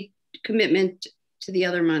 Without any commitment to the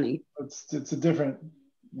other money. It's a different,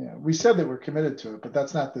 yeah, we said that we're committed to it, but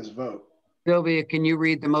that's not this vote. Sylvia, can you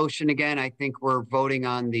read the motion again? I think we're voting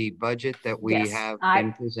on the budget that we have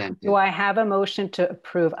been presented. Do I have a motion to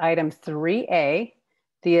approve item 3A,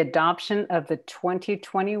 the adoption of the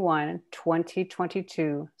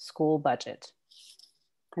 2021-2022 school budget?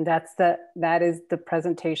 And that is the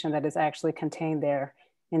presentation that is actually contained there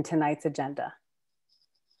in tonight's agenda.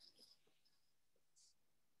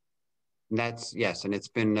 That's yes, and it's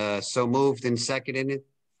been so moved and seconded.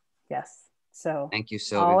 Yes. So thank you,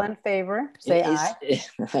 Sylvia. All in favor, say aye.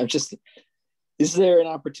 I'm just. Is there an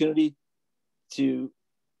opportunity to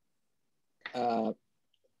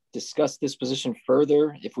discuss this position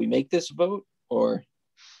further if we make this vote, or?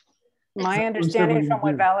 My understanding from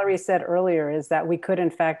what Valerie said earlier is that we could in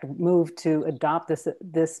fact move to adopt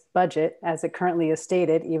this budget as it currently is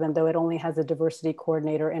stated, even though it only has a diversity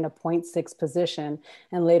coordinator in a 0.6 position,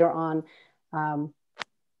 and later on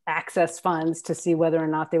access funds to see whether or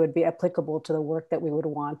not they would be applicable to the work that we would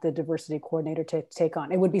want the diversity coordinator to take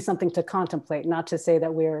on. It would be something to contemplate, not to say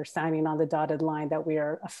that we're signing on the dotted line that we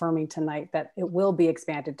are affirming tonight that it will be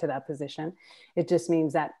expanded to that position. It just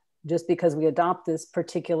means that just because we adopt this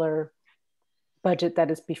particular budget that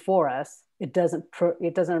is before us, it doesn't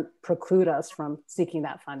preclude us from seeking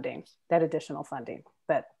that funding, that additional funding.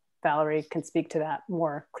 But Valerie can speak to that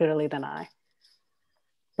more clearly than I.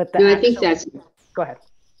 But I think that's. Go ahead.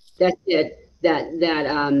 That's it. That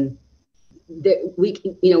we,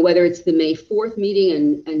 whether it's the May 4th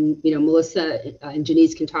meeting and Melissa and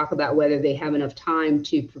Janice can talk about whether they have enough time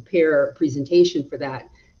to prepare a presentation for that,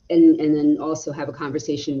 and then also have a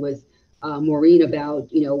conversation with Maureen about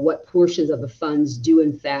what portions of the funds do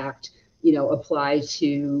in fact apply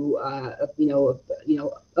to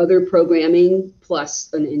other programming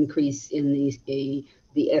plus an increase in the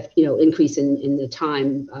increase in the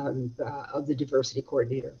time of the diversity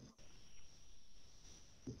coordinator.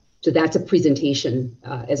 So that's a presentation.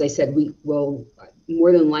 As I said, we will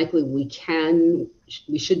more than likely we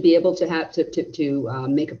should be able to have to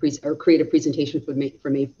make or create a presentation for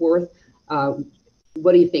May 4th.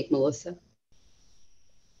 What do you think, Melissa?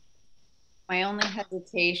 My only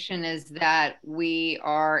hesitation is that we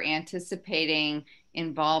are anticipating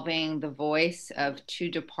involving the voice of two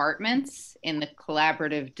departments in the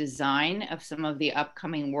collaborative design of some of the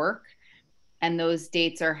upcoming work. And those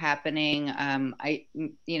dates are happening, and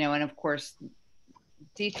of course,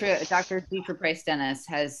 Dr. Deidre Price-Dennis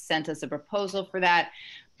has sent us a proposal for that.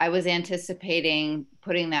 I was anticipating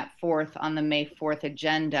putting that forth on the May 4th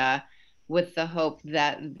agenda with the hope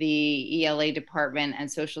that the ELA department and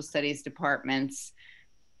social studies departments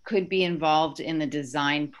could be involved in the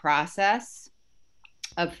design process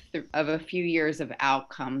of a few years of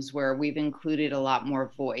outcomes where we've included a lot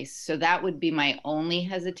more voice. So that would be my only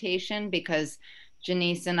hesitation, because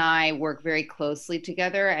Janice and I work very closely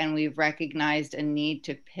together and we've recognized a need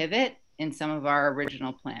to pivot in some of our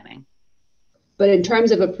original planning. But in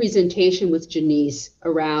terms of a presentation with Janice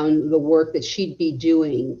around the work that she'd be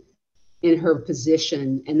doing in her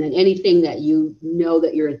position, and then anything that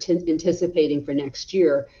that you're anticipating for next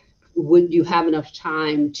year, would you have enough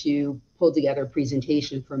time to pull together a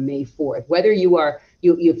presentation for May 4th? Whether you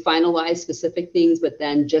finalize specific things, but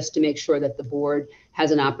then just to make sure that the board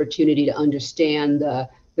has an opportunity to understand the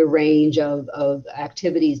range of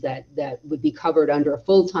activities that would be covered under a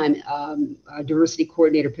full-time diversity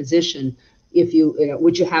coordinator position. If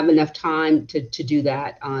would you have enough time to do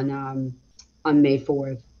that on May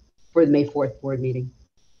 4th for the May 4th board meeting?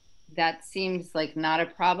 That seems like not a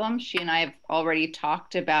problem. She and I have already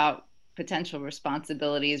talked about potential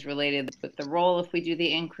responsibilities related with the role if we do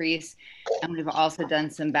the increase. And we've also done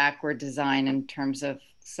some backward design in terms of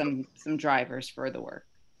some drivers for the work.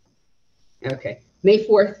 Okay, May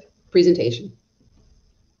 4th presentation.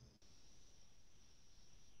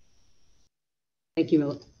 Thank you,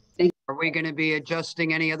 Mel. Are we going to be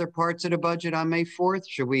adjusting any other parts of the budget on May 4th?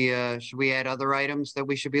 Should we add other items that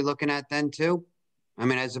we should be looking at then too? I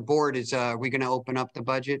mean, as a board, are we going to open up the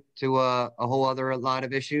budget to a whole other lot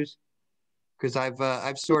of issues? Because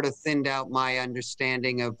I've sort of thinned out my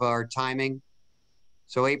understanding of our timing.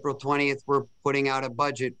 So April 20th, we're putting out a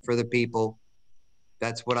budget for the people.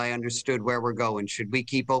 That's what I understood where we're going. Should we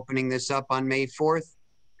keep opening this up on May 4th?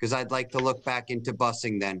 Because I'd like to look back into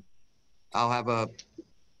busing then. I'll have a...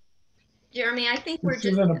 Jeremy, I think we're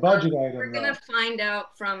just a budget item, we're going to find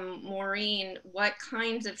out from Maureen what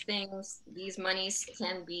kinds of things these monies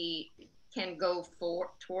can go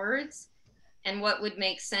towards. and what would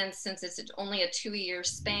make sense since it's only a 2-year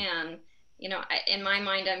span. You know, in my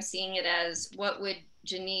mind, I'm seeing it as what would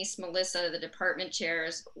Janice, Melissa, the department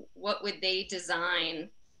chairs, what would they design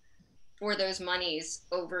for those monies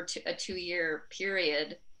over a 2-year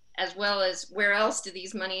period, as well as where else do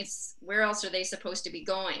these monies, where else are they supposed to be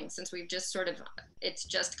going? Since we've just sort of, it's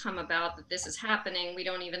just come about that this is happening, we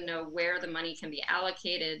don't even know where the money can be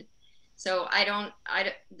allocated. So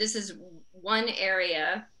this is one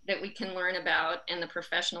area that we can learn about, and the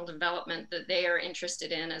professional development that they are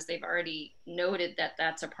interested in, as they've already noted that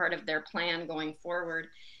that's a part of their plan going forward.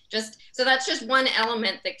 So that's just one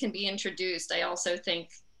element that can be introduced. I also think,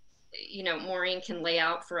 you know, Maureen can lay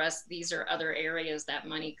out for us, these are other areas that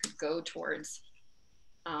money could go towards.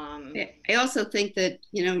 I also think that,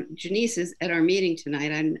 you know, Janice is at our meeting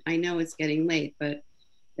tonight. I know it's getting late, but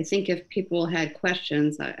I think if people had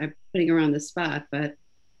questions, I'm putting her on the spot, but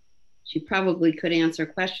she probably could answer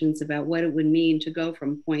questions about what it would mean to go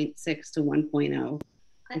from 0.6 to 1.0.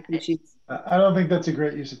 I don't think that's a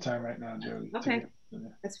great use of time right now, Jody. Okay,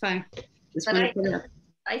 that's fine. But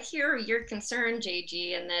I hear your concern,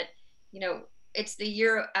 JG, and that, you know, it's the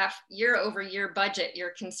year over year budget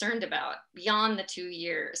you're concerned about beyond the 2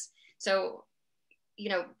 years. So, you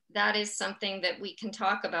know, that is something that we can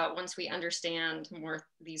talk about once we understand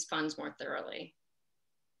these funds more thoroughly.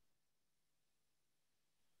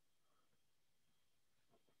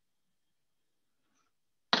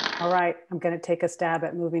 All right, I'm going to take a stab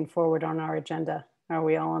at moving forward on our agenda. Are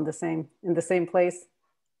we all in the same place?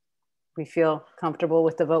 We feel comfortable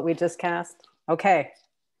with the vote we just cast? Okay.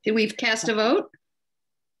 Did we cast a vote?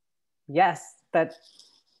 Yes, but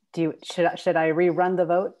should I rerun the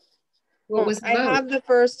vote? What was the I vote? have the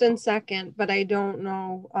first and second, but I don't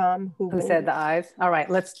know who said the ayes. All right,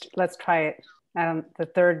 let's try it. The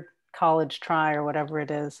third college try or whatever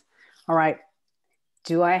it is. All right.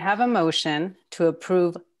 Do I have a motion to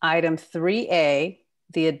approve item 3A,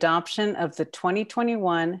 the adoption of the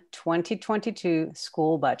 2021-2022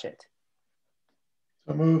 school budget?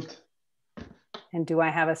 So moved. And do I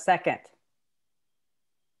have a second?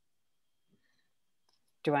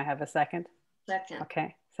 Do I have a second? Second.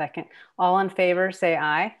 Okay, second. All in favor, say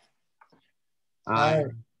aye. Aye.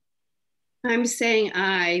 I'm saying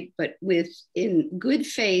aye, but in good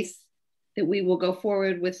faith that we will go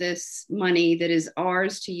forward with this money that is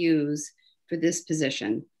ours to use for this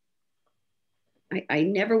position. I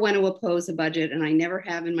never want to oppose a budget, and I never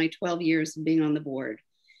have in my 12 years of being on the board.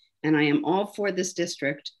 And I am all for this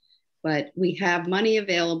district, but we have money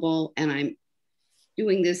available, and I'm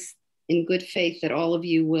doing this in good faith that all of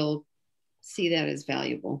you will see that as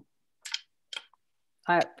valuable.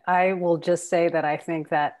 I will just say that I think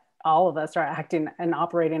that all of us are acting and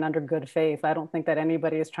operating under good faith. I don't think that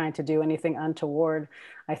anybody is trying to do anything untoward.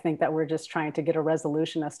 I think that we're just trying to get a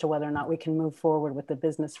resolution as to whether or not we can move forward with the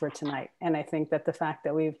business for tonight. And I think that the fact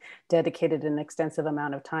that we've dedicated an extensive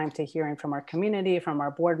amount of time to hearing from our community, from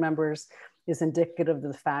our board members, is indicative of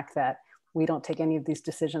the fact that we don't take any of these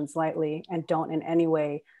decisions lightly and don't in any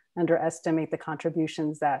way underestimate the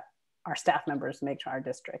contributions that our staff members make to our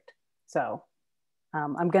district. So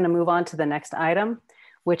I'm going to move on to the next item,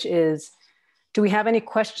 which is, do we have any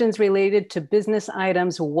questions related to business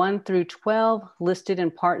items 1 through 12 listed in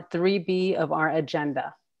part 3B of our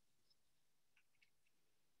agenda?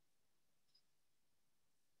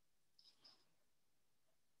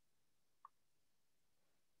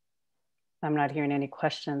 I'm not hearing any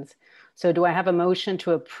questions. So do I have a motion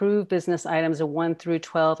to approve business items 1 through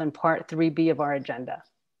 12 in part 3B of our agenda?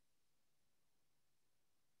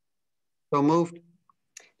 So moved.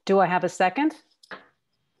 Do I have a second?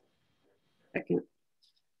 Second.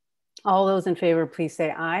 All those in favor, please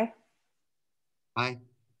say aye. Aye.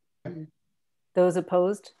 Those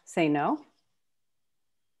opposed, say no.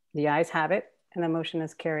 The ayes have it, and the motion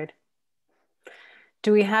is carried.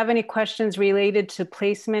 Do we have any questions related to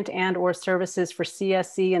placement and or services for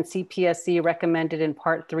CSC and CPSC recommended in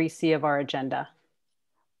part 3C of our agenda?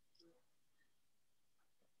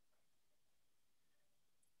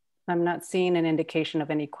 I'm not seeing an indication of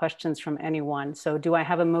any questions from anyone. So do I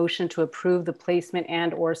have a motion to approve the placement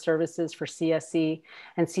and or services for CSC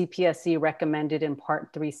and CPSC recommended in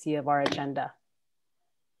part 3C of our agenda?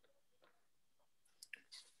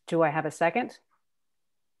 Do I have a second?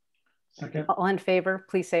 Second. All in favor,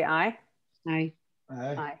 please say aye. Aye.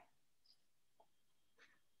 Aye. Aye.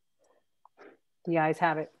 The ayes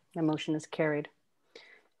have it. The motion is carried.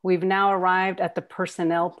 We've now arrived at the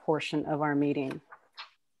personnel portion of our meeting.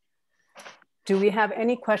 Do we have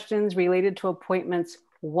any questions related to appointments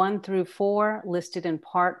 1 through 4 listed in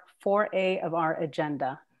part 4A of our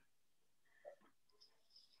agenda?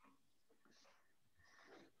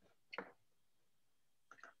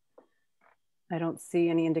 I don't see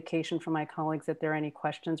any indication from my colleagues that there are any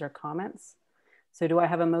questions or comments. So do I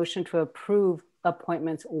have a motion to approve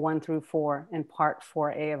appointments 1 through 4 in part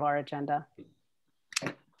 4A of our agenda?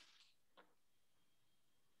 Did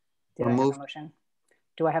I have a motion?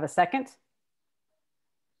 Do I have a second?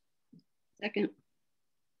 Second.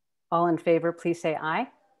 All in favor, please say aye.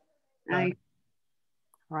 Aye.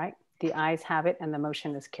 All right, the ayes have it and the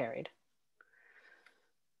motion is carried.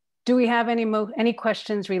 Do we have any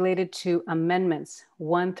questions related to amendments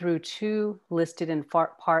 1 through 2 listed in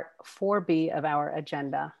part 4B of our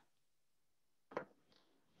agenda?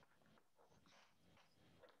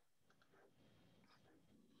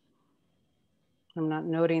 I'm not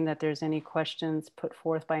noting that there's any questions put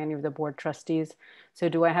forth by any of the board trustees. So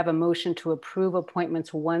do I have a motion to approve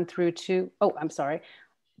appointments 1 through 2? Oh, I'm sorry,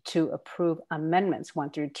 to approve amendments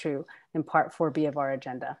 1 through 2 in part 4B of our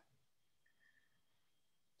agenda.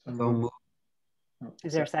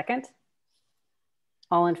 Is there a second?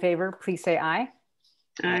 All in favor, please say aye.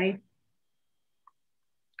 Aye.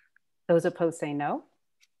 Those opposed say no.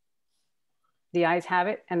 The ayes have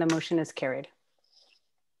it and the motion is carried.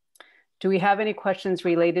 Do we have any questions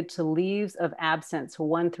related to leaves of absence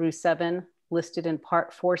 1 through 7 listed in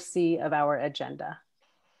part 4C of our agenda?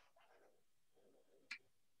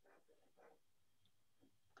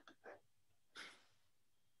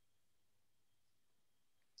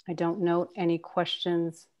 I don't note any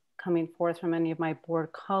questions coming forth from any of my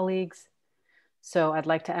board colleagues. So I'd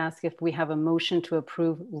like to ask if we have a motion to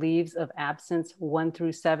approve leaves of absence 1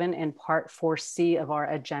 through 7 in part 4C of our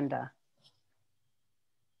agenda.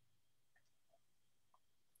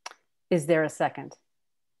 Is there a second?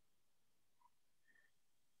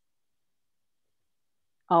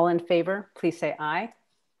 All in favor, please say aye.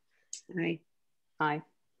 Aye. Aye.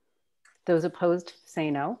 Those opposed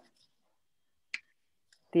say no.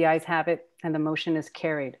 The ayes have it and the motion is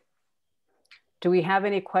carried. Do we have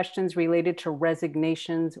any questions related to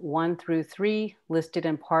resignations 1 through 3 listed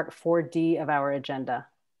in part 4D of our agenda?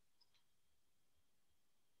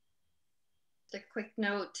 Just a quick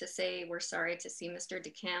note to say we're sorry to see Mr.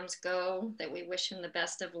 DeCams go, that we wish him the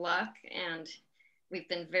best of luck, and we've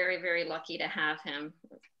been very, very lucky to have him.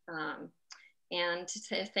 And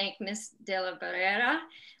to thank Ms. De La Barrera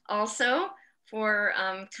also for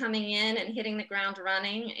coming in and hitting the ground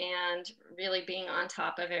running and really being on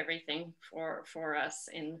top of everything for us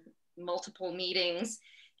in multiple meetings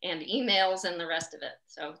and emails and the rest of it.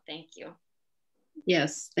 So thank you.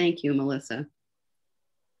 Yes, thank you, Melissa.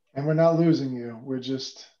 And we're not losing you. We're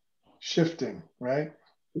just shifting, right?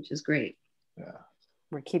 Which is great. Yeah.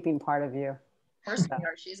 We're keeping part of you. Of course we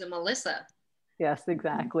are. She's a Melissa. Yes,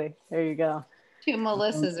 exactly. There you go. 2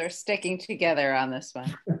 Melissas are sticking together on this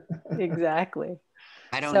one. Exactly.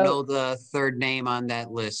 I don't know the third name on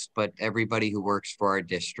that list, but everybody who works for our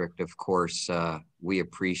district, of course, we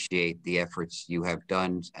appreciate the efforts you have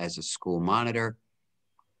done as a school monitor.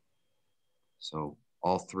 So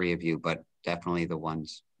all 3 of you, but definitely the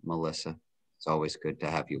ones, Melissa. It's always good to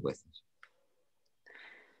have you with us.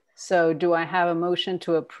 So do I have a motion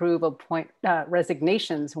to approve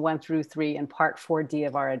resignations 1 through 3 in part 4D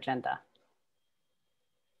of our agenda?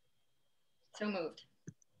 So moved.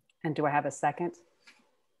 And do I have a second?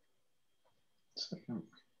 Second.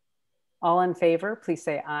 All in favor, please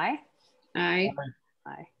say aye. Aye.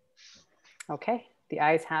 Aye. Okay, the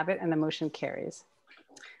ayes have it and the motion carries.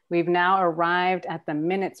 We've now arrived at the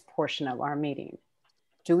minutes portion of our meeting.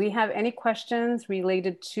 Do we have any questions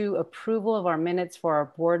related to approval of our minutes for our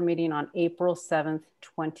board meeting on April 7th,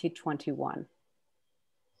 2021?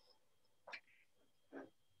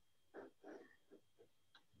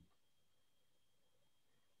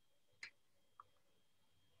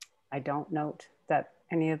 I don't note that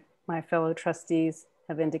any of my fellow trustees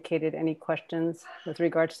have indicated any questions with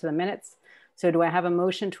regards to the minutes. So do I have a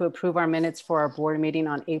motion to approve our minutes for our board meeting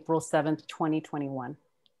on April 7th, 2021?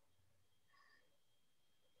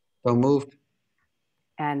 So moved.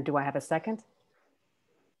 And do I have a second?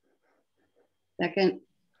 Second.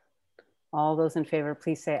 All those in favor,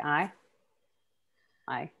 please say aye.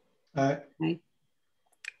 Aye. Aye. Aye.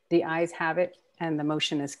 The ayes have it and the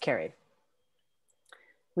motion is carried.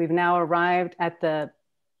 We've now arrived at the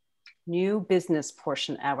new business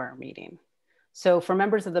portion of our meeting. So for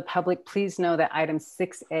members of the public, please know that items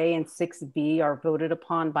 6A and 6B are voted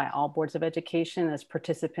upon by all boards of education as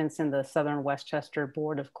participants in the Southern Westchester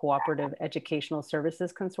Board of Cooperative Educational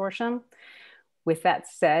Services Consortium. With that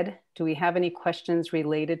said, do we have any questions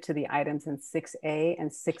related to the items in 6A and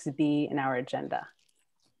 6B in our agenda?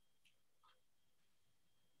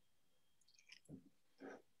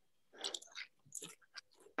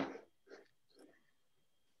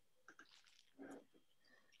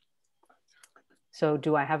 So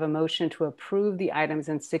do I have a motion to approve the items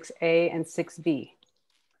in 6A and 6B?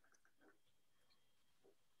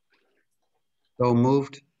 So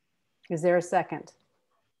moved. Is there a second?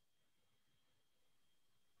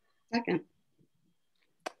 Second.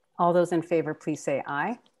 All those in favor, please say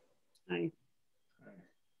aye. Aye.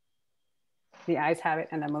 The ayes have it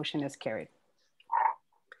and the motion is carried.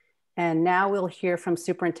 And now we'll hear from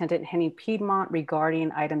Superintendent Henny Piedmont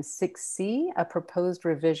regarding item 6C, a proposed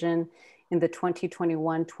revision in the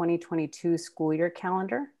 2021-2022 school year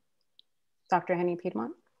calendar. Dr. Henny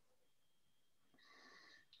Piedmont.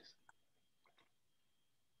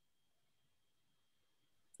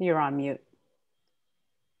 You're on mute.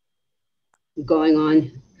 Going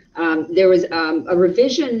on. There was a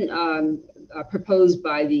revision proposed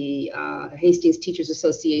by the Hastings Teachers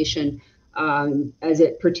Association as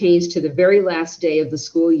it pertains to the very last day of the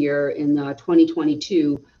school year in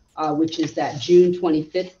 2022, which is that June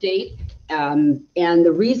 25th date. And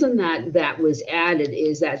the reason that that was added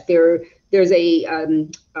is that there's a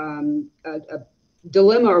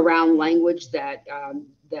dilemma around language that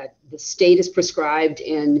that the state is prescribed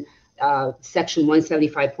in section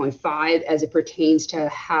 175.5 as it pertains to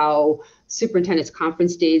how superintendent's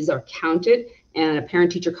conference days are counted, and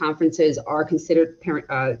parent-teacher conferences are considered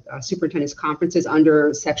superintendent's conferences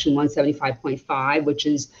under section 175.5, which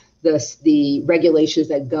is the regulations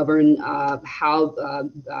that govern how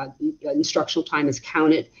instructional time is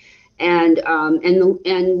counted. And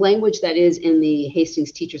language that is in the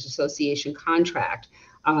Hastings Teachers Association contract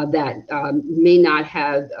that may not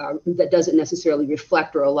have, that doesn't necessarily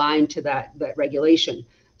reflect or align to that regulation.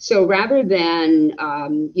 So rather than,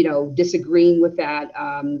 disagreeing with that,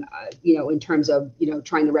 in terms of,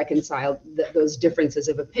 trying to reconcile those differences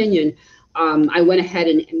of opinion, I went ahead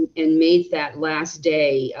and made that last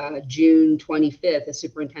day, June 25th, a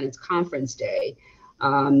superintendent's conference day.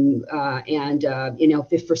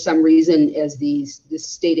 If for some reason, as the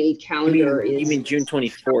state aid calendar you mean June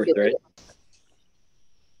 24th, right?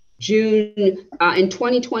 June, in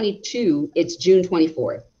 2022, it's June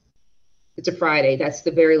 24th. It's a Friday. That's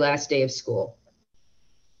the very last day of school.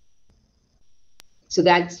 So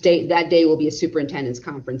that day will be a superintendent's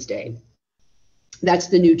conference day. That's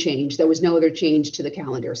the new change. There was no other change to the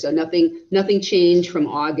calendar. So nothing changed from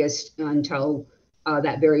August until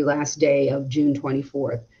that very last day of June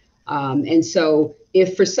 24th. And so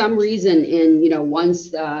if for some reason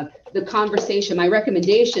once the conversation, my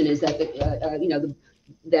recommendation is that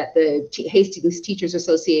that the Hastings Teachers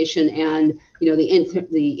Association and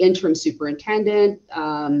the interim superintendent,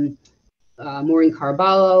 Maureen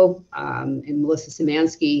Caraballo and Melissa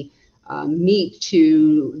Szymanski, meet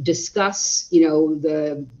to discuss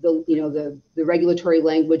the regulatory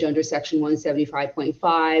language under section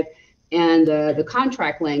 175.5 and the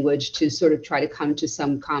contract language to sort of try to come to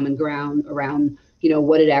some common ground around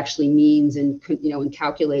what it actually means and in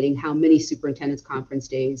calculating how many superintendent's conference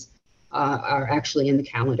days are actually in the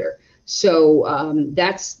calendar. So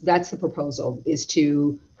that's the proposal, is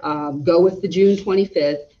to go with the June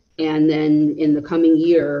 25th, and then in the coming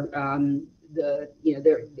year, the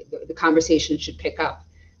conversation should pick up,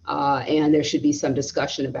 and there should be some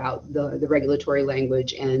discussion about the regulatory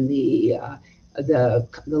language and the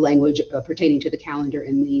language pertaining to the calendar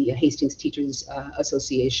in the Hastings Teachers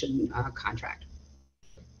Association contract.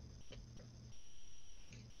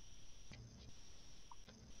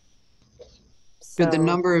 Could the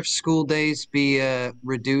number of school days be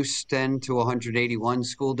reduced then to 181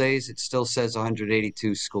 school days? It still says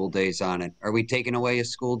 182 school days on it. Are we taking away a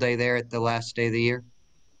school day there at the last day of the year?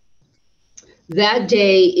 That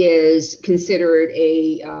day is considered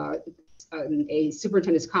a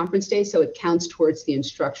superintendent's conference day, so it counts towards the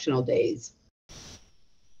instructional days.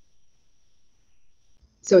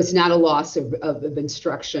 So it's not a loss of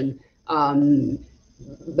instruction.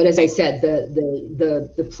 But as I said,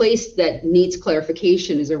 the place that needs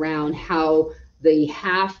clarification is around how the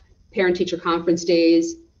half parent-teacher conference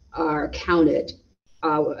days are counted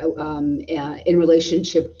in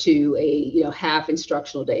relationship to a half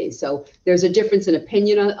instructional days. So there's a difference in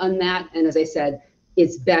opinion on that, and as I said,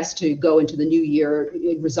 it's best to go into the new year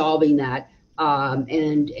resolving that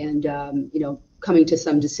and coming to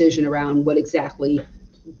some decision around what exactly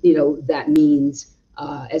that means.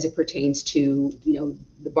 As it pertains to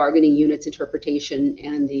the bargaining unit's interpretation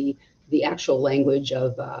and the actual language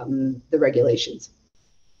of the regulations.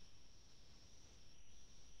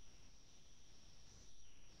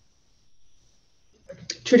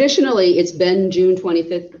 Traditionally, it's been June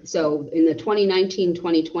 25th. So in the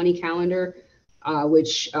 2019-2020 calendar,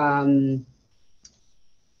 which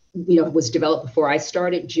was developed before I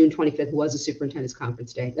started, June 25th was a superintendent's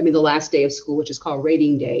conference day. I mean, the last day of school, which is called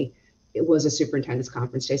rating day, it was a superintendent's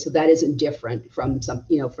conference day. So that isn't different from some,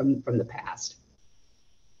 from the past.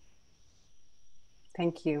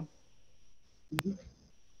 Thank you.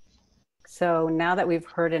 So now that we've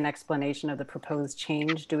heard an explanation of the proposed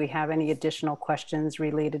change, do we have any additional questions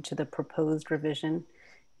related to the proposed revision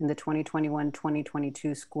in the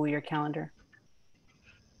 2021-2022 school year calendar?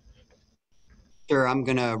 Sure, I'm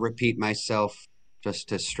gonna repeat myself just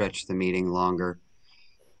to stretch the meeting longer.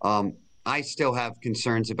 I still have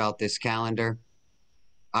concerns about this calendar.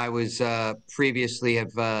 I was previously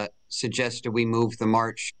have suggested we move the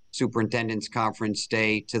March Superintendent's Conference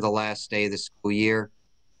Day to the last day of the school year.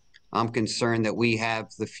 I'm concerned that we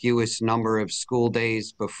have the fewest number of school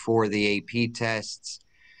days before the AP tests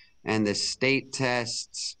and the state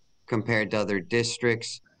tests compared to other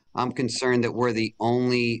districts. I'm concerned that we're the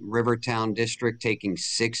only Rivertown district taking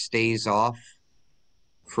 6 days off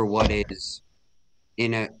for what is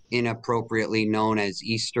inappropriately known as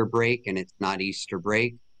Easter break, and it's not Easter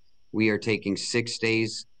break. We are taking 6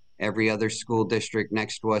 days. Every other school district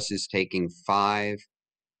next to us is taking 5.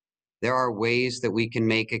 There are ways that we can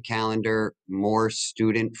make a calendar more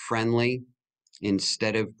student friendly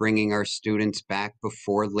instead of bringing our students back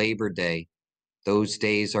before Labor Day. Those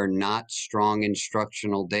days are not strong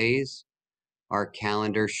instructional days. Our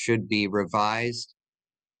calendar should be revised.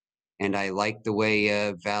 And I like the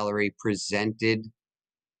way Valerie presented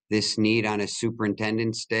this need on a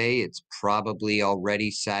superintendent's day. It's probably already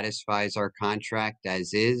satisfies our contract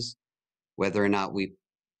as is. Whether or not we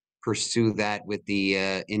pursue that with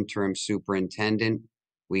the interim superintendent,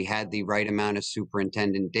 we had the right amount of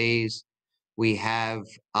superintendent days. We have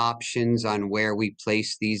options on where we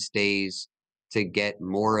place these days to get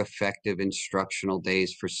more effective instructional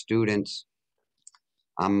days for students.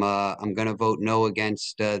 I'm going to vote no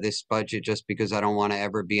against this budget just because I don't want to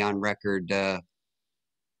ever be on record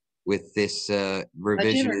with this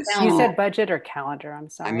revision. You said budget or calendar? I'm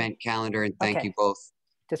sorry. I meant calendar, and thank Okay. you both.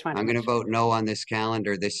 Just wanted I'm to going to vote no on this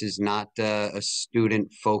calendar. This is not a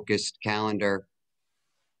student-focused calendar.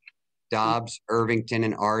 Dobbs, Irvington,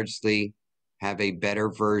 and Ardsley have a better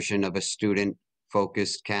version of a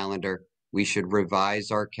student-focused calendar. We should revise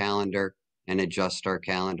our calendar and adjust our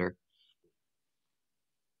calendar.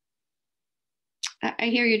 I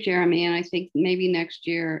hear you, Jeremy, and I think maybe next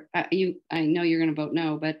year, I know you're going to vote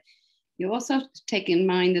no, but you also have to take in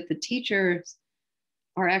mind that the teachers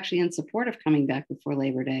are actually in support of coming back before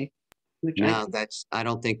Labor Day. No, I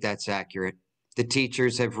don't think that's accurate. The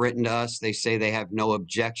teachers have written to us. They say they have no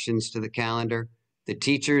objections to the calendar. The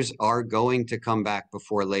teachers are going to come back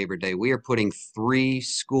before Labor Day. We are putting 3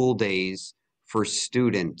 school days for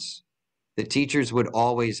students. The teachers would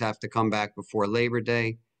always have to come back before Labor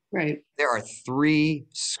Day. Right. There are 3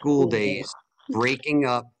 school days breaking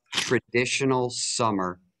up traditional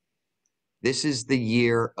summer. This is the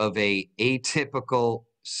year of a atypical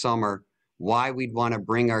summer. Why we'd want to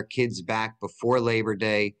bring our kids back before Labor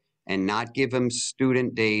Day and not give them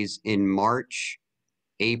student days in March,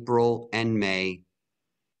 April, and May.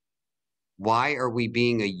 Why are we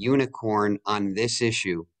being a unicorn on this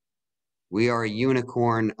issue? We are a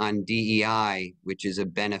unicorn on DEI, which is a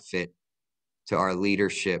benefit to our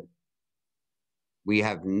leadership. We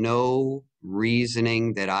have no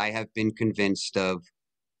reasoning that I have been convinced of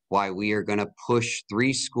why we are going to push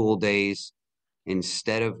 3 school days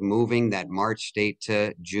instead of moving that March date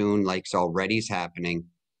to June like already is happening.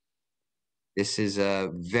 This is a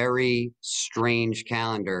very strange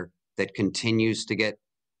calendar that continues to get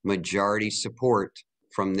majority support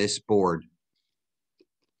from this board.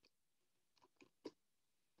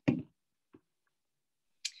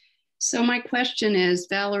 So my question is,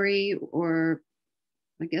 Valerie, or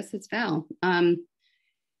I guess it's Val,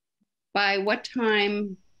 by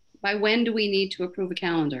when do we need to approve a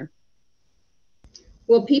calendar?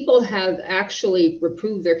 Well, people have actually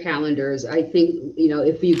approved their calendars. I think,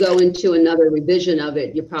 if you go into another revision of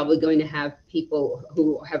it, you're probably going to have people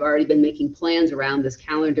who have already been making plans around this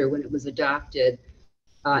calendar when it was adopted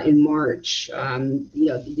in March.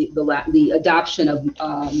 The adoption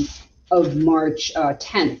of March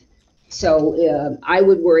 10th. So I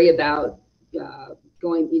would worry about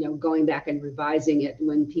going back and revising it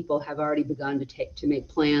when people have already begun to make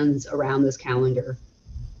plans around this calendar.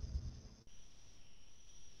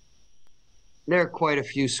 There are quite a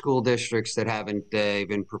few school districts that haven't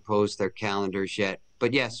even proposed their calendars yet.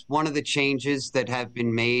 But yes, one of the changes that have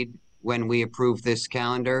been made when we approve this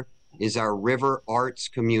calendar is our River Arts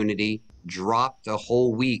community dropped a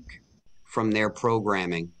whole week from their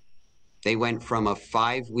programming. They went from a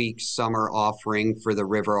 5-week summer offering for the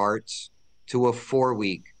River Arts to a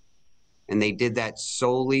 4-week. And they did that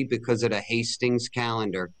solely because of the Hastings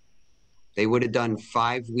calendar. They would have done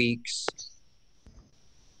 5 weeks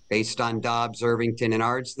based on Dobbs, Irvington, and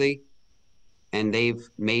Ardsley, and they've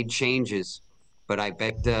made changes. But I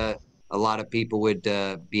bet a lot of people would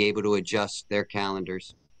be able to adjust their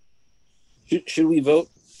calendars. Should we vote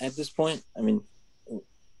at this point? I mean,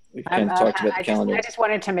 we've kind of talked about the calendar. I just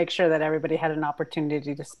wanted to make sure that everybody had an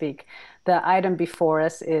opportunity to speak. The item before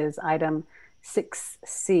us is item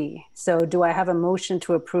 6C. So do I have a motion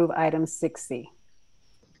to approve item 6C?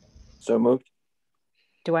 So moved.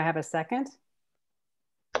 Do I have a second?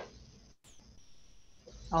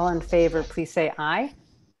 All in favor, please say aye.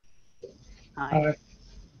 Aye.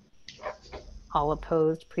 All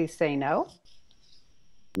opposed, please say no.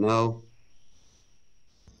 No.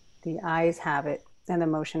 The ayes have it, and the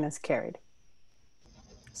motion is carried.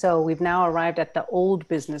 So we've now arrived at the old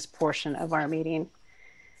business portion of our meeting.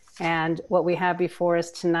 And what we have before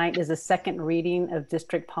us tonight is a second reading of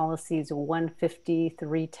District Policies 150,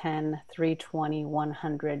 310, 320,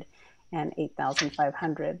 100, and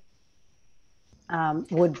 8,500.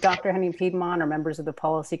 Would Dr. Henning Piedmont or members of the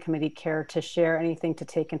policy committee care to share anything to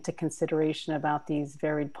take into consideration about these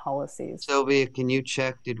varied policies? Sylvia, can you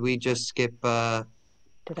check? Did we just skip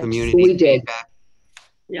community We did. feedback?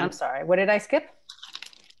 Yeah. I'm sorry. What did I skip?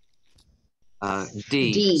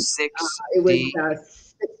 D. 6D. It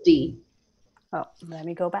was 6D. Oh, let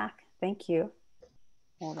me go back. Thank you.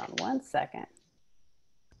 Hold on one second.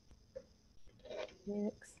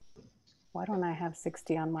 6. Why don't I have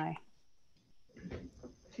 60 on my...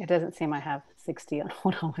 It doesn't seem I have 60 on.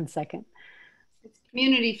 Hold on one second. It's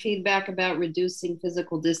community feedback about reducing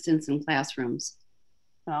physical distance in classrooms.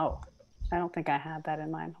 Oh, I don't think I had that in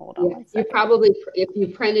mind. Hold on one second. You probably, if you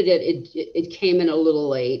printed it, it came in a little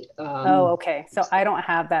late. Oh, okay. So I don't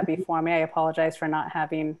have that before me. I apologize for not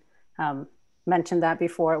having mentioned that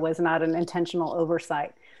before. It was not an intentional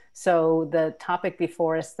oversight. So the topic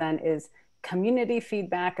before us then is community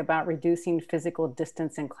feedback about reducing physical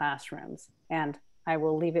distance in classrooms. And I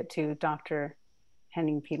will leave it to Dr.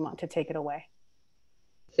 Henning Piedmont to take it away.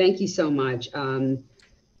 Thank you so much.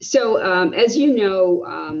 As you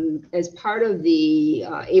know, as part of the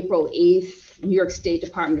April 8th New York State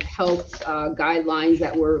Department of Health guidelines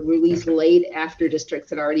that were released late after districts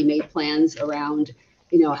had already made plans around,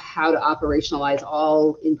 how to operationalize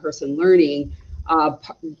all in-person learning,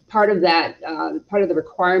 part of the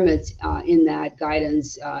requirements in that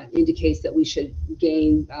guidance indicates that we should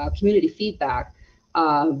gain community feedback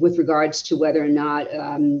with regards to whether or not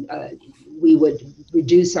we would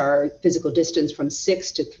reduce our physical distance from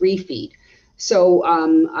 6 to 3 feet. So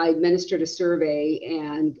I administered a survey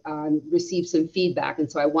and received some feedback.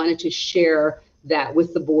 And so I wanted to share that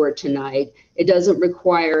with the board tonight. It doesn't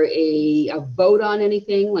require a vote on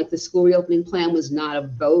anything, like the school reopening plan was not a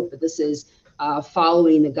vote, but this is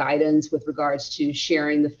following the guidance with regards to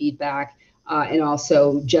sharing the feedback and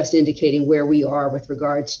also just indicating where we are with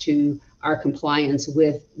regards to our compliance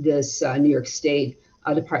with this New York State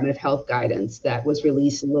Department of Health guidance that was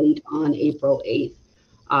released late on April 8th.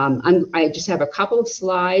 I just have a couple of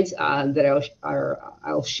slides that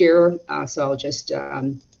I'll share, so I'll just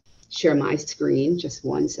share my screen, just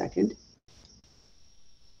one second.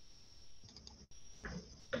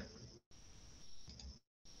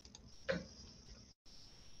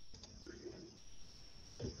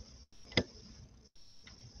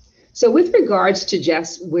 So with regards to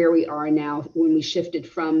just where we are now, when we shifted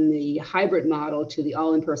from the hybrid model to the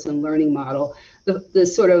all in-person learning model, the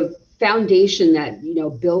sort of foundation that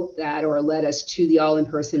built that or led us to the all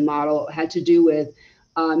in-person model had to do with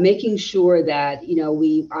making sure that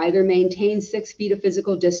we either maintain 6 feet of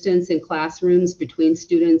physical distance in classrooms between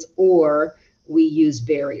students or we use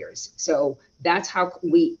barriers. So that's how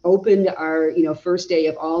we opened our first day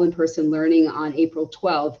of all in-person learning on April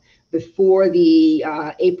 12th. Before the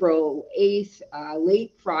April 8th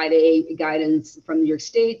late Friday guidance from New York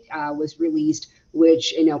State was released,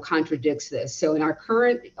 which contradicts this. So in our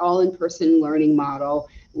current all-in-person learning model,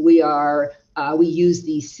 we use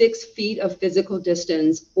the 6 feet of physical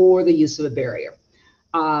distance or the use of a barrier.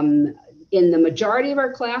 In the majority of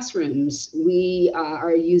our classrooms, we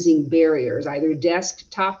are using barriers, either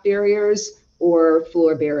desktop barriers or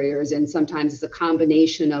floor barriers, and sometimes it's a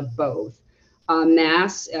combination of both.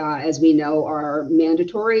 Masks, as we know, are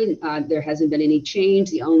mandatory. There hasn't been any change.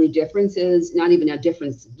 The only difference is, not even a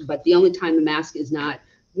difference, but the only time the mask is not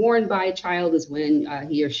worn by a child is when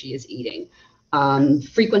he or she is eating.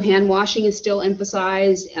 Frequent hand washing is still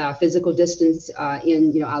emphasized. Physical distance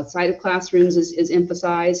in outside of classrooms is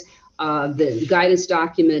emphasized. The guidance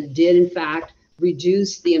document did, in fact,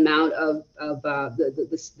 reduce the amount of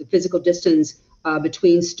the physical distance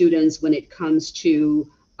between students when it comes to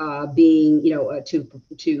being,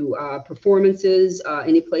 to performances,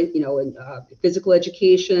 any place, in physical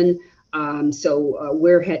education.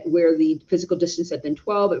 Where the physical distance had been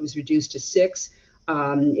 12, it was reduced to 6.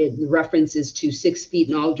 It references to 6 feet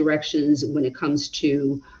in all directions when it comes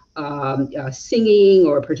to singing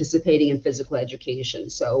or participating in physical education.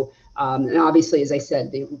 So, and obviously, as I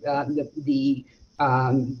said,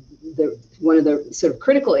 one of the sort of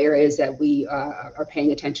critical areas that we are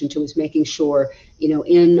paying attention to is making sure,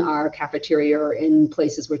 in our cafeteria or in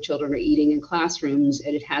places where children are eating in classrooms,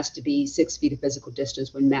 and it has to be 6 feet of physical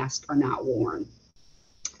distance when masks are not worn.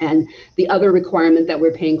 And the other requirement that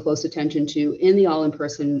we're paying close attention to in the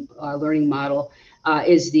all-in-person learning model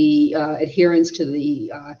is the adherence to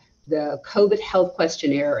the COVID health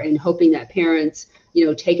questionnaire, and hoping that parents,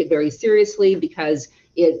 take it very seriously, because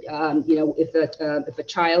it, if a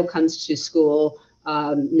child comes to school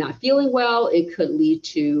not feeling well, it could lead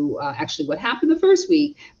to actually what happened the first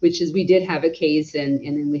week, which is we did have a case, and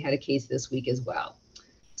then we had a case this week as well.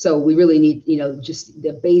 So we really need, just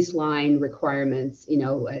the baseline requirements, and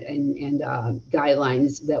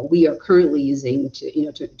guidelines that we are currently using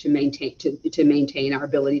to maintain our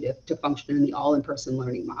ability to function in the all-in-person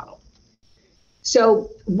learning model. So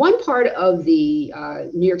one part of the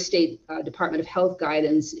New York State Department of Health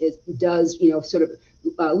guidance does, sort of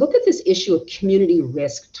look at this issue of community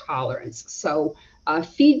risk tolerance. So the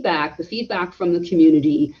feedback from the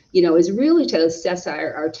community, is really to assess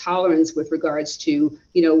our tolerance with regards to,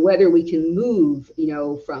 whether we can move,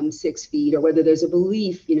 from 6 feet, or whether there's a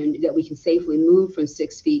belief, that we can safely move from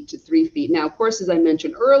 6 feet to 3 feet. Now, of course, as I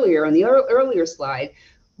mentioned earlier on the earlier slide,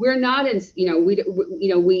 we're not in,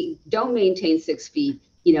 we don't maintain 6 feet,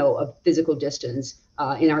 of physical distance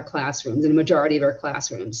in our classrooms, in a majority of our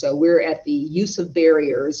classrooms. So we're at the use of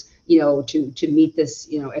barriers, to meet this,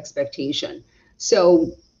 expectation.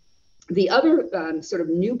 So the other sort of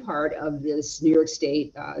new part of this New York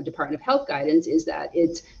State Department of Health guidance is that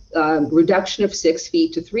it's reduction of 6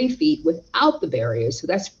 feet to 3 feet without the barriers. So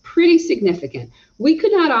that's pretty significant. We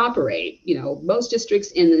could not operate, most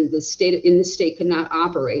districts in the state could not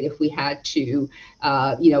operate if we had to,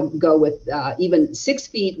 go with even 6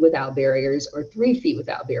 feet without barriers or 3 feet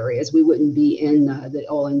without barriers. We wouldn't be in the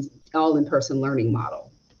all-in-person learning model.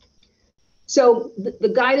 So the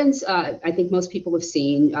guidance, I think most people have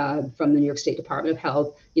seen from the New York State Department of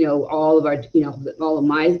Health, all of our, all of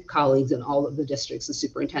my colleagues in all of the districts and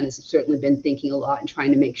superintendents have certainly been thinking a lot and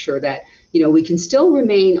trying to make sure that, we can still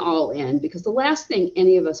remain all in, because the last thing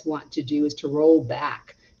any of us want to do is to roll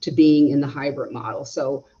back to being in the hybrid model.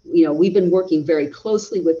 So, we've been working very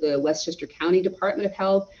closely with the Westchester County Department of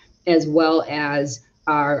Health, as well as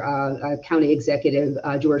our county executive,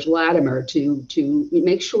 George Latimer, to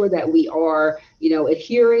make sure that we are,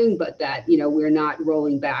 adhering, but that, we're not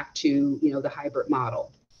rolling back to, the hybrid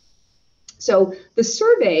model. So the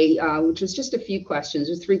survey, which was just a few questions,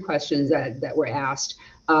 there's 3 questions that were asked,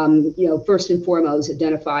 first and foremost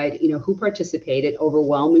identified, who participated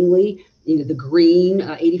overwhelmingly. The green,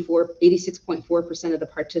 86.4% of the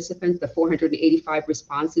participants, the 485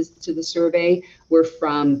 responses to the survey were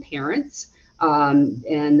from parents.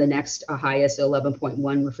 And the next highest,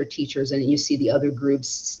 11.1, were for teachers. And you see the other groups: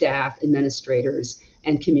 staff, administrators,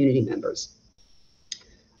 and community members.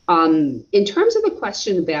 In terms of the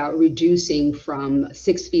question about reducing from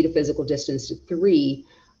 6 feet of physical distance to 3,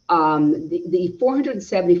 the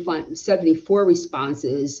 474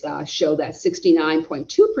 responses show that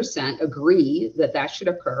 69.2% agree that should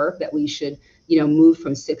occur, that we should, move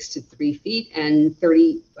from 6 to 3 feet, and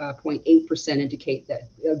 30.8% indicate that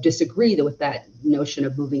disagree with that notion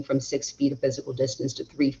of moving from 6 feet of physical distance to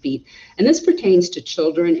 3 feet. And this pertains to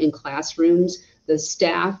children in classrooms. The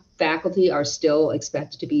staff, faculty are still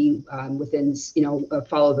expected to be within,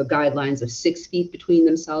 follow the guidelines of 6 feet between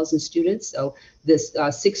themselves and students. So this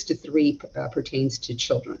 6 to 3 pertains to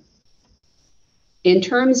children. In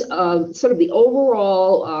terms of sort of the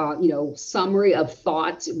overall, summary of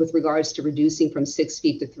thoughts with regards to reducing from 6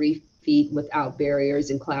 feet to 3 feet without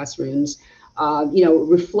barriers in classrooms,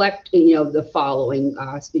 reflect, the following,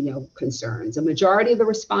 concerns. A majority of the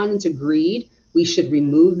respondents agreed we should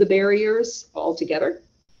remove the barriers altogether.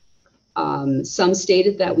 Some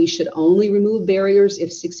stated that we should only remove barriers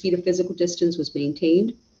if 6 feet of physical distance was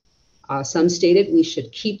maintained. Some stated we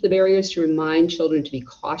should keep the barriers to remind children to be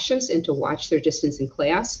cautious and to watch their distance in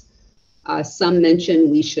class. Some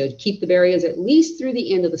mentioned we should keep the barriers at least through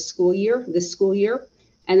the end of the school year, this school year.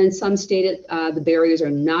 And then some stated the barriers are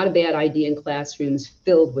not a bad idea in classrooms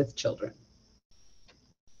filled with children.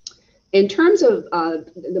 In terms of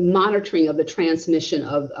the monitoring of the transmission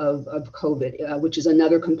of COVID, which is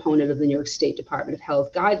another component of the New York State Department of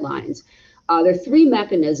Health guidelines, There are three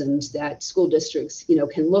mechanisms that school districts,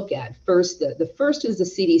 can look at. First, the first is the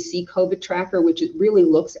CDC COVID tracker, which it really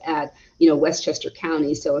looks at, Westchester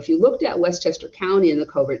County. So if you looked at Westchester County in the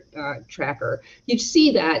COVID tracker, you'd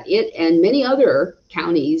see that it and many other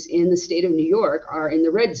counties in the state of New York are in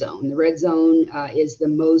the red zone. The red zone is the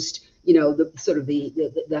most, the sort of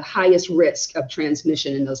the highest risk of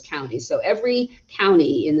transmission in those counties. So every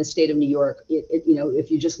county in the state of New York,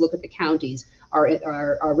 if you just look at the counties,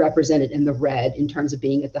 are represented in the red in terms of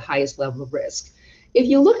being at the highest level of risk. If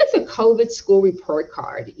you look at the COVID school report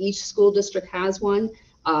card, each school district has one.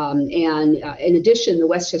 And in addition, the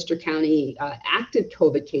Westchester County active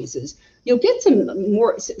COVID cases, you'll get some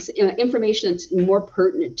more information that's more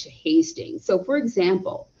pertinent to Hastings. So for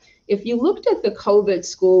example, if you looked at the COVID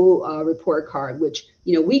school report card, which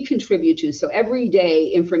we contribute to, so every day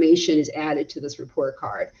information is added to this report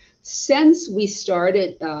card. Since we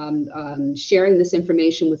started sharing this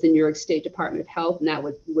information with the New York State Department of Health, and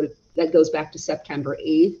that goes back to September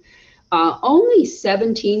 8th, only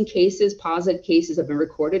 17 positive cases have been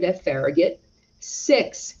recorded at Farragut,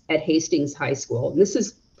 6 at Hastings High School. And this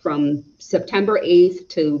is from September 8th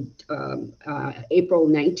to April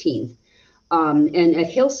 19th. And at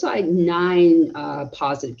Hillside, 9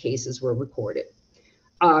 positive cases were recorded.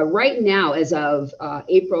 Right now, as of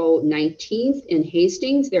April 19th in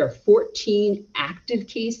Hastings, there are 14 active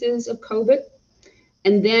cases of COVID.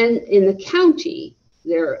 And then in the county,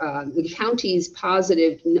 the county's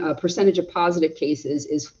positive percentage of positive cases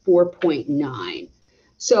is 4.9.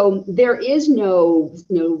 So there is no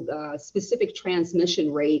specific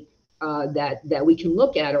transmission rate that we can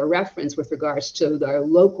look at or reference with regards to the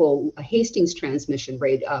local Hastings transmission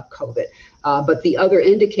rate of COVID. But the other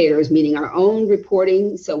indicators, meaning our own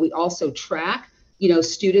reporting, so we also track,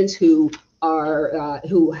 students who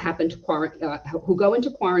happen to who go into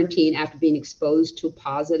quarantine after being exposed to a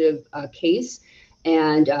positive case,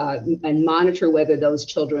 and monitor whether those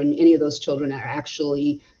children, any of those children, are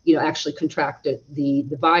actually contracted the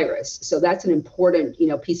virus. So that's an important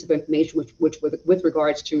piece of information which with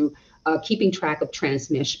regards to keeping track of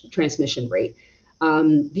transmission rate.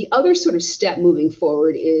 The other sort of step moving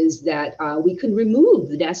forward is that we can remove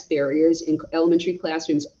the desk barriers in elementary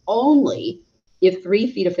classrooms only if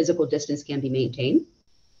 3 feet of physical distance can be maintained.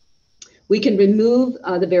 We can remove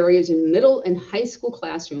the barriers in middle and high school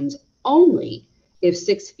classrooms only if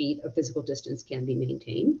 6 feet of physical distance can be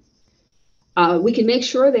maintained. We can make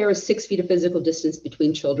sure there is 6 feet of physical distance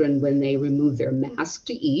between children when they remove their mask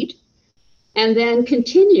to eat. And then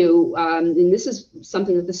continue, and this is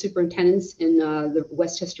something that the superintendents in the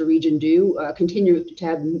Westchester region do, continue to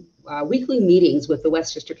have weekly meetings with the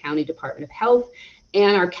Westchester County Department of Health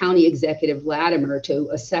and our county executive Latimer to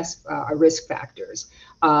assess our risk factors.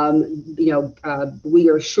 We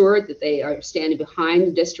are assured that they are standing behind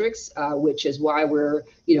the districts, which is why we're,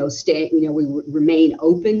 we remain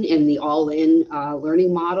open in the all-in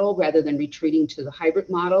learning model rather than retreating to the hybrid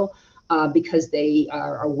model. Because they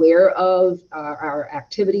are aware of our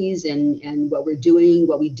activities and what we're doing,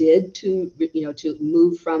 what we did to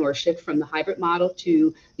move from or shift from the hybrid model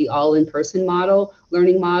to the all-in-person model,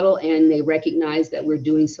 learning model, and they recognize that we're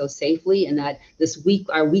doing so safely, and that this week,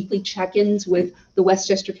 our weekly check-ins with the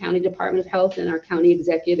Westchester County Department of Health and our county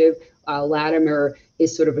executive, Latimer,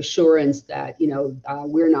 is sort of assurance that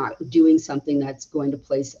we're not doing something that's going to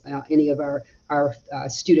place any of our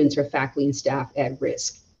students or faculty and staff at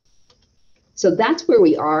risk. So that's where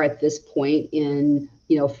we are at this point in,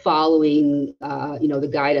 following, the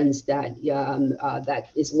guidance that that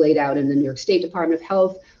is laid out in the New York State Department of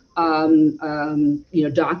Health,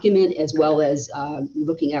 document, as well as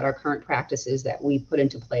looking at our current practices that we put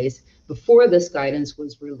into place before this guidance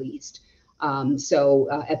was released.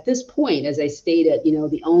 At this point, as I stated,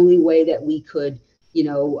 the only way that we could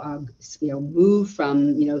move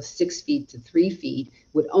from 6 feet to 3 feet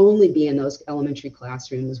would only be in those elementary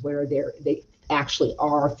classrooms where they actually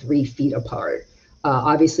are 3 feet apart.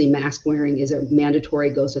 Obviously, mask wearing is a mandatory,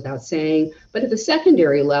 goes without saying. But at the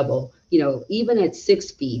secondary level, even at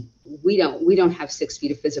 6 feet, we don't have 6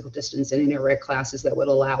 feet of physical distance in inter-ed classes that would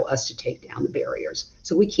allow us to take down the barriers.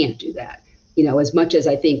 So we can't do that. As much as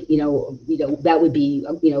I think that would be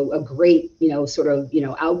a great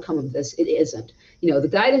outcome of this, it isn't. The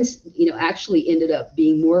guidance actually ended up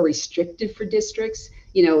being more restrictive for districts.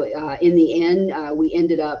 In the end, we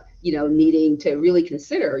ended up needing to really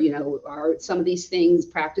consider are some of these things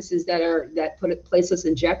practices that place us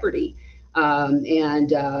in jeopardy.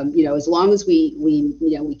 As long as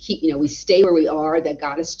we keep we stay where we are, that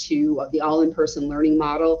got us to the all-in-person learning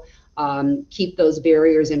model. Keep those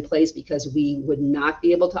barriers in place because we would not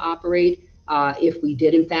be able to operate If we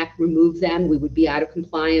did in fact remove them, we would be out of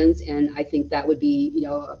compliance, and I think that would be,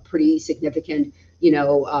 a pretty significant,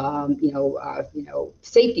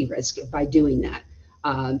 safety risk by doing that.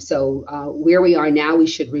 So where we are now, we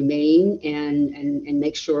should remain and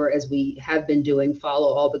make sure, as we have been doing,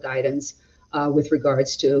 follow all the guidance with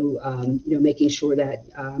regards to making sure that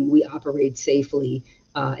we operate safely,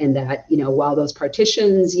 and that while those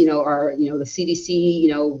partitions are the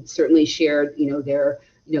CDC certainly shared their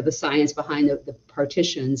the science behind the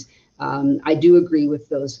partitions. I do agree with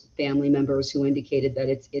those family members who indicated that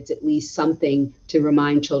it's at least something to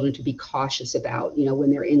remind children to be cautious about when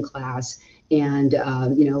they're in class. And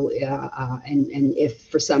and if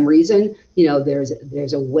for some reason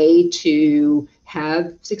there's a way to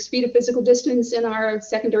have 6 feet of physical distance in our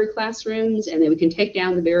secondary classrooms, and then we can take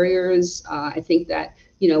down the barriers, I think that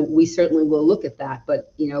we certainly will look at that.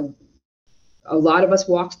 But a lot of us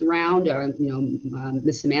walked around.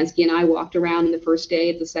 Ms. Szymanski and I walked around in the first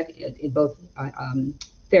day at the second in both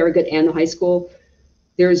Farragut and the high school.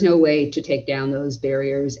 There is no way to take down those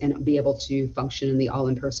barriers and be able to function in the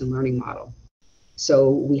all-in-person learning model.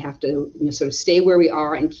 So we have to sort of stay where we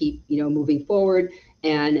are and keep moving forward.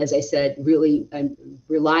 And as I said, really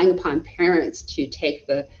relying upon parents to take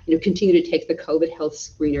the continue to take the COVID health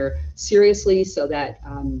screener seriously, so that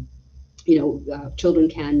children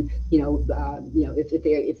can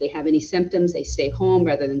if they have any symptoms, they stay home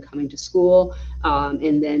rather than coming to school,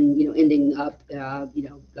 and then ending up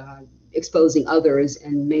exposing others,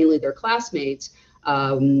 and mainly their classmates.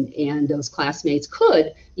 And those classmates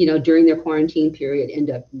could, during their quarantine period,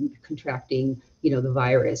 end up contracting, the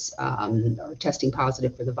virus, or testing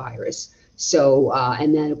positive for the virus. So,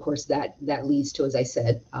 and then of course that leads to, as I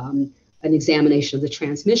said, an examination of the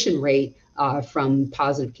transmission rate from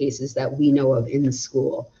positive cases that we know of in the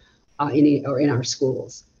school, in our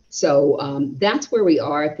schools. So that's where we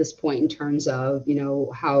are at this point in terms of,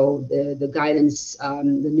 how the guidance,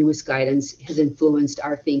 the newest guidance has influenced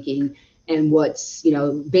our thinking, and what's,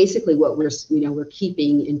 basically what we're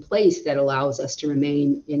keeping in place that allows us to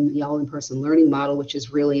remain in the all-in-person learning model, which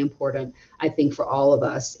is really important, I think, for all of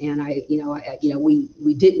us. And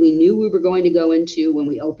we knew we were going to go into, when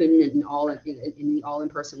we opened in the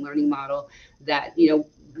all-in-person learning model, that,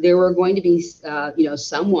 there were going to be,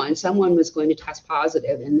 someone was going to test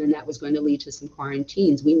positive, and then that was going to lead to some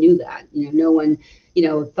quarantines. We knew that. No one,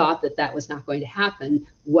 thought that was not going to happen.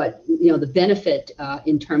 What the benefit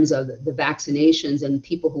in terms of the vaccinations and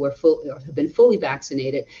people who are have been fully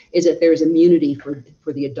vaccinated is that there's immunity for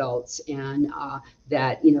the adults, and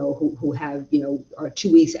that who have are 2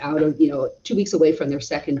 weeks out of 2 weeks away from their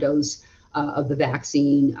second dose of the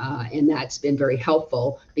vaccine, and that's been very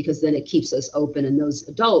helpful, because then it keeps us open, and those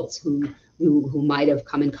adults who might have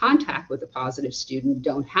come in contact with a positive student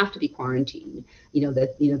don't have to be quarantined.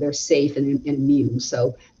 They're safe and immune.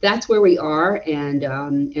 So that's where we are, and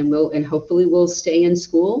hopefully we'll stay in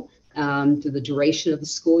school through the duration of the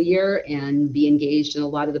school year, and be engaged in a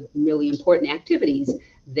lot of the really important activities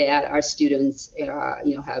that our students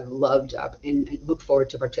have loved and look forward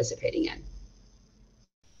to participating in.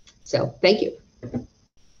 So thank you.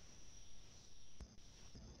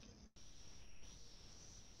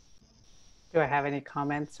 Do I have any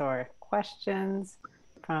comments or questions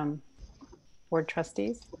from board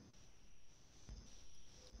trustees?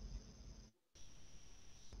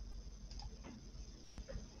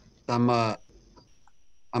 I'm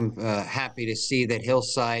happy to see that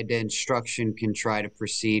Hillside Instruction can try to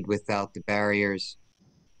proceed without the barriers.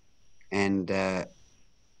 And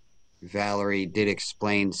Valerie did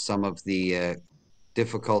explain some of the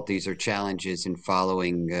difficulties or challenges in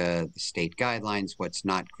following the state guidelines, what's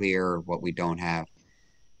not clear, or what we don't have.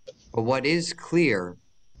 But what is clear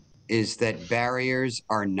is that barriers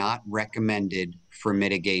are not recommended for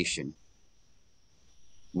mitigation.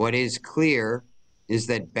 What is clear is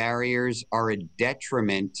that barriers are a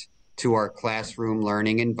detriment to our classroom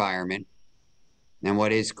learning environment. And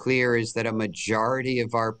what is clear is that a majority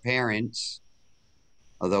of our parents,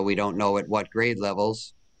 although we don't know at what grade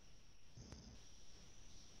levels,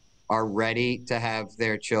 are ready to have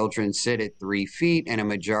their children sit at 3 feet, and a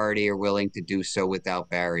majority are willing to do so without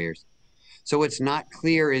barriers. So what's not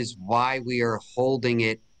clear is why we are holding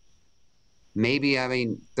it. Maybe,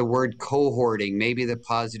 the word cohorting, maybe the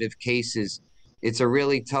positive cases, it's a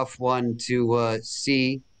really tough one to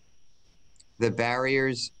see. The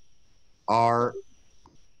barriers are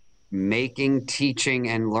making teaching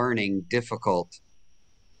and learning difficult.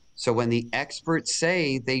 So when the experts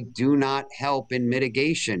say they do not help in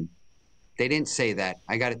mitigation, they didn't say that.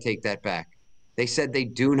 I got to take that back. They said they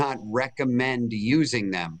do not recommend using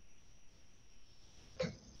them.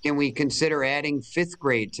 Can we consider adding 5th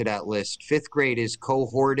grade to that list? 5th grade is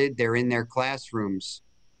cohorted. They're in their classrooms.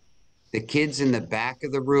 The kids in the back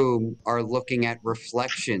of the room are looking at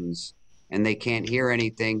reflections and they can't hear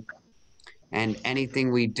anything. And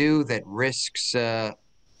anything we do that risks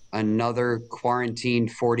another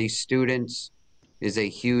quarantined 40 students is a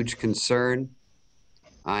huge concern.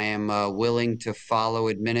 I am willing to follow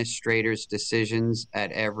administrators' decisions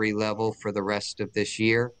at every level for the rest of this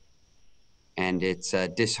year. And it's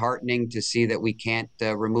disheartening to see that we can't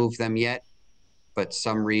remove them yet, but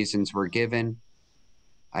some reasons were given.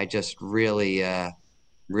 I just really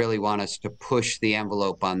want us to push the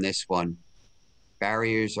envelope on this one.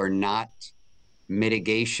 Barriers are not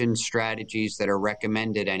mitigation strategies that are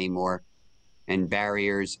recommended anymore, and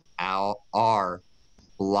barriers are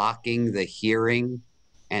blocking the hearing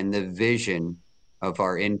and the vision of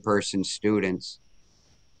our in-person students.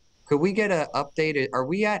 Could we get an update? Are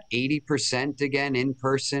we at 80% again in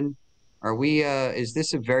person? Are we, is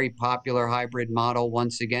this a very popular hybrid model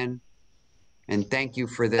once again? And thank you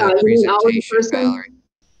for the presentation, Valerie.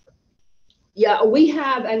 Yeah, we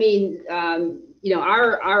have, I mean, you know,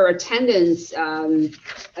 our attendance has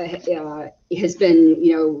been,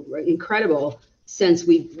 you know, incredible since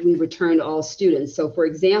we returned all students. So for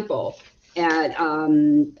example, at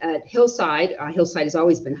Hillside, Hillside has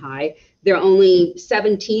always been high. There are only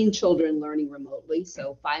 17 children learning remotely,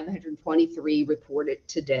 so 523 reported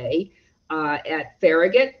today. At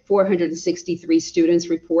Farragut, 463 students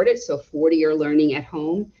reported, so 40 are learning at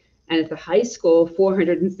home. And at the high school,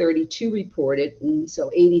 432 reported, and so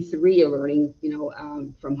 83 are learning, you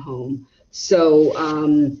know, from home. So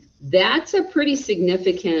that's a pretty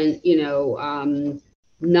significant, you know,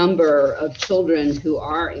 number of children who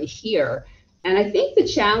are here. And I think the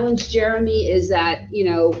challenge, Jeremy, is that, you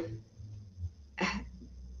know,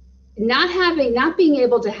 not being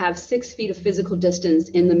able to have 6 feet of physical distance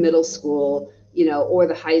in the middle school, you know, or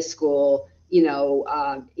the high school, you know,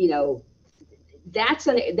 that's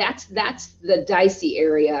the dicey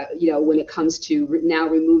area, you know, when it comes to now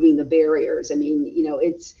removing the barriers. I mean, you know,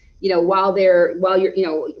 it's, you know, while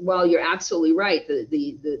you're absolutely right,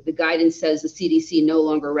 the guidance says the CDC no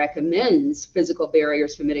longer recommends physical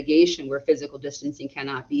barriers for mitigation where physical distancing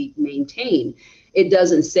cannot be maintained. It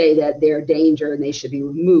doesn't say that they're a danger and they should be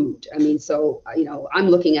removed. I mean, so, you know, I'm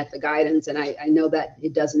looking at the guidance and I know that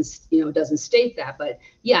it doesn't, you know, it doesn't state that, but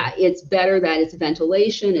yeah, it's better that it's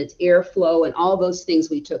ventilation, it's airflow, and all those things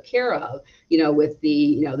we took care of, you know, with the,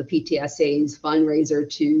 you know, the PTSA's fundraiser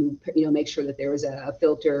to, you know, make sure that there was a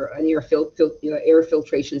filter, an air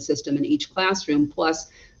filtration system in each classroom, plus,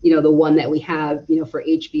 you know, the one that we have, you know, for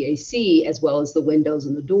HVAC, as well as the windows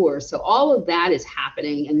and the doors. So all of that is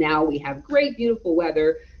happening. And now we have great, beautiful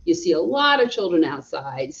weather. You see a lot of children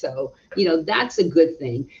outside. So, you know, that's a good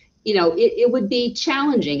thing. You know, it would be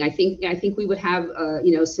challenging. I think we would have,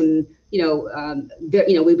 you know, some, you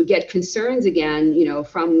know, we would get concerns again, you know,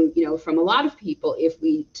 from a lot of people if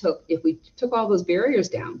we took all those barriers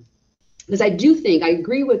down. Because I do think, I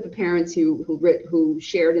agree with the parents who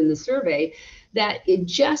shared in the survey that it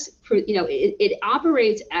just, you know, it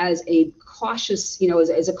operates as a cautious, you know,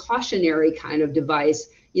 as a cautionary kind of device,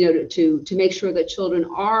 you know, to make sure that children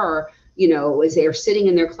are, you know, as they are sitting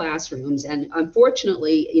in their classrooms. And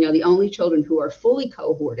unfortunately, you know, the only children who are fully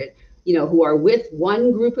cohorted, you know, who are with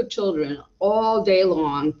one group of children all day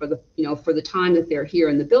long for the, you know, for the time that they're here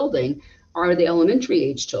in the building, are the elementary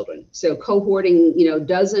age children. So cohorting, you know,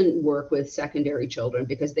 doesn't work with secondary children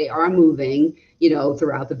because they are moving, you know,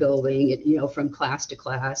 throughout the building, you know, from class to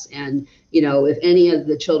class. And, you know, if any of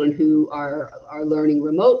the children who are learning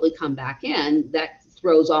remotely come back in, that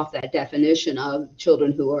throws off that definition of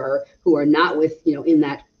children who are not with, you know, in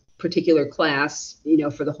that particular class, you know,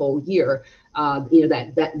 for the whole year. You know,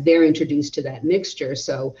 that they're introduced to that mixture.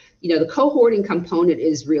 So, you know, the cohorting component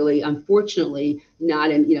is really, unfortunately,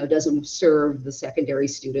 not in, you know, doesn't serve the secondary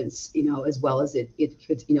students, you know, as well as it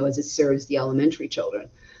could, you know, as it serves the elementary children.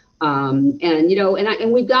 And, you know,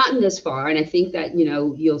 and we've gotten this far, and I think that, you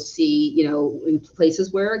know, you'll see, you know, in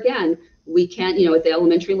places where, again, we can't, you know, at the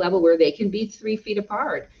elementary level where they can be 3 feet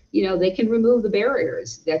apart, you know, they can remove the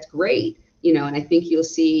barriers. That's great. You know, and I think you'll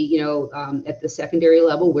see, you know, at the secondary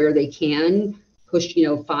level where they can push, you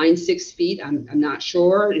know, find 6 feet. I'm not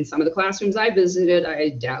sure. In some of the classrooms I visited, I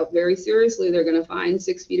doubt very seriously they're going to find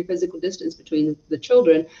 6 feet of physical distance between the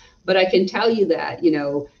children. But I can tell you that, you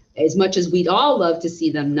know, as much as we'd all love to see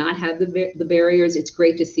them not have the barriers, it's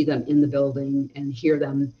great to see them in the building and hear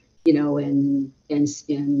them, you know, and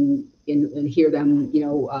hear them, you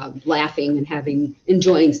know, laughing and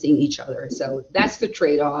enjoying seeing each other. So that's the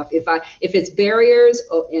trade-off. If it's barriers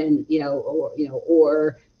or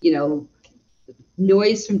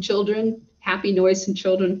noise from children, happy noise from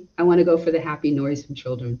children, I want to go for the happy noise from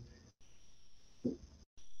children.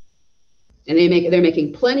 And they're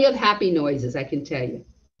making plenty of happy noises, I can tell you.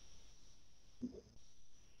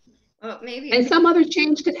 Well, maybe. And some other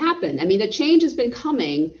change could happen. I mean, the change has been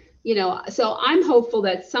coming, you know, so I'm hopeful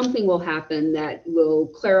that something will happen that will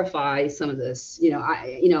clarify some of this.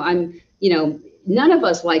 None of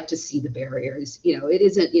us like to see the barriers. It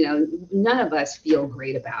isn't, none of us feel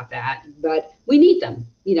great about that, but we need them.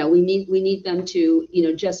 We need them to,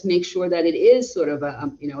 just make sure that it is sort of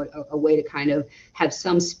a way to kind of have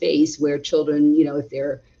some space where children, if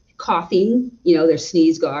they're coughing, their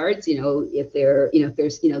sneeze guards, if they're, if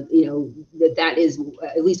there's, that is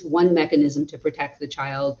at least one mechanism to protect the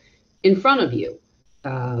child in front of you,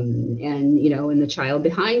 and the child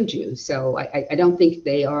behind you. So I don't think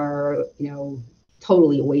they are,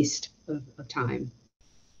 totally a waste of time.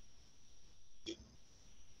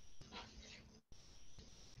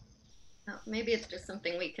 Maybe it's just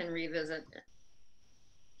something we can revisit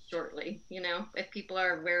shortly. If people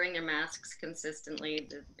are wearing their masks consistently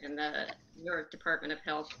and the New York Department of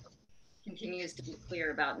Health continues to be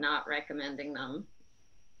clear about not recommending them,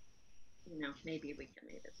 maybe we can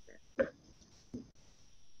revisit it.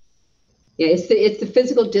 Yeah, it's the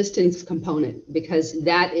physical distance component, because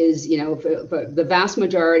that is, for the vast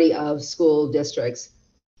majority of school districts,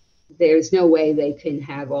 there's no way they can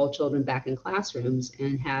have all children back in classrooms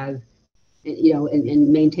and have, and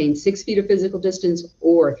maintain 6 feet of physical distance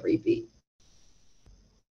or 3 feet.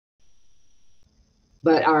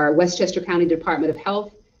 But our Westchester County Department of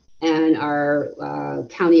Health and our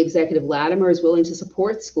County Executive Latimer is willing to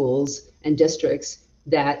support schools and districts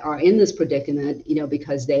that are in this predicament,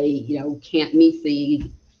 because they, can't meet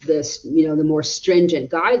the more stringent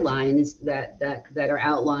guidelines that are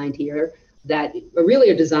outlined here, that really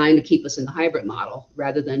are designed to keep us in the hybrid model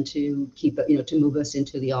rather than to keep, to move us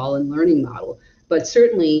into the all-in learning model. But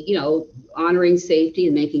certainly, honoring safety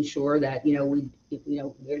and making sure that,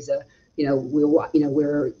 there's a,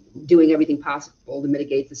 we're doing everything possible to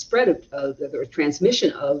mitigate the spread of the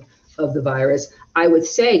transmission of the virus. I would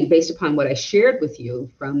say, based upon what I shared with you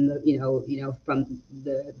from the, from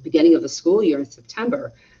the beginning of the school year in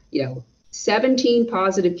September, 17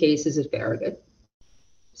 positive cases at Farragut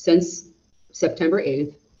since September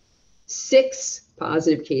 8th, 6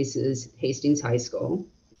 positive cases Hastings High School,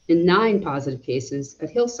 and 9 positive cases at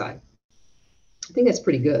Hillside. I think that's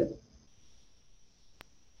pretty good.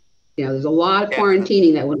 There's a lot of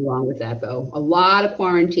quarantining that went along with that, though. A lot of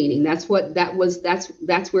quarantining. That's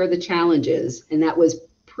where the challenge is, and that was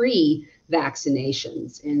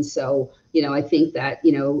pre-vaccinations. And so, I think that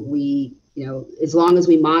we, as long as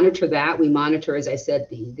we monitor, as I said,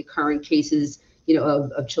 the current cases,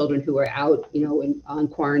 of children who are out, on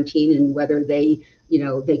quarantine, and whether they,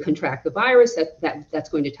 they contract the virus. That's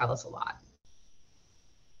going to tell us a lot.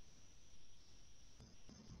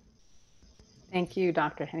 Thank you,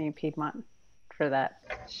 Dr. Henning-Piedmont, for that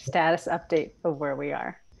status update of where we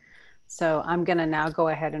are. So I'm going to now go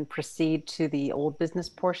ahead and proceed to the old business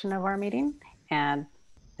portion of our meeting, and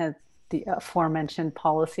the aforementioned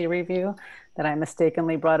policy review that I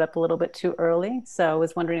mistakenly brought up a little bit too early. So I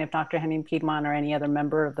was wondering if Dr. Henning-Piedmont or any other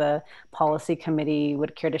member of the policy committee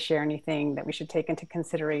would care to share anything that we should take into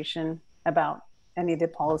consideration about any of the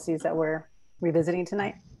policies that we're revisiting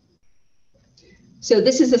tonight. So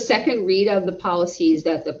this is the second read of the policies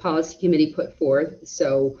that the policy committee put forth.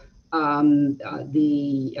 So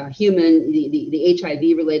the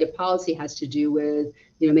HIV related policy has to do with,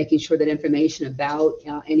 making sure that information about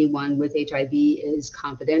anyone with HIV is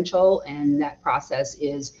confidential, and that process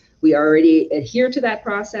is, we already adhere to that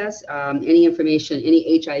process. Any information,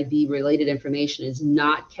 any HIV related information is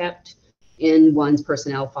not kept in one's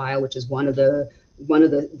personnel file, which is one of the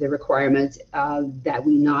requirements that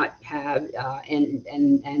we not have,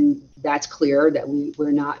 and that's clear that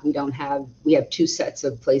we have 2 sets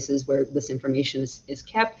of places where this information is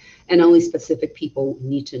kept, and only specific people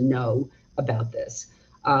need to know about this.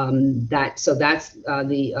 That's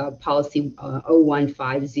the policy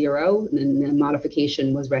 0150, and the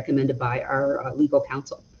modification was recommended by our legal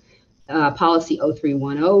counsel. Policy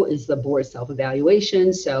 0310 is the board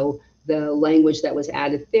self-evaluation. So the language that was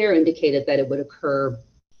added there indicated that it would occur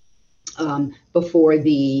before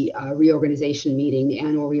the reorganization meeting, the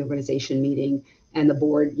annual reorganization meeting, and the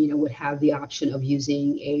board, would have the option of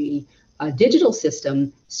using a digital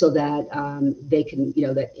system so that they can,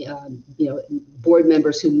 board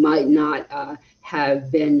members who might not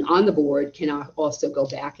have been on the board can also go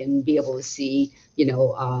back and be able to see,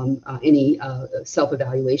 any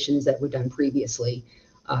self-evaluations that were done previously.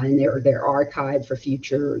 And they're archived for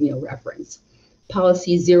future, reference.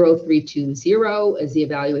 Policy 0320 is the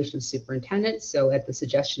evaluation of superintendent. So at the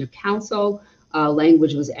suggestion of council,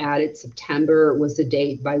 language was added. September was the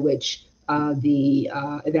date by which the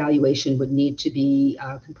evaluation would need to be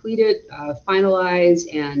completed,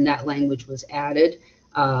 finalized, and that language was added.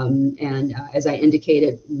 As I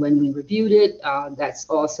indicated when we reviewed it, that's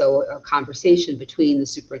also a conversation between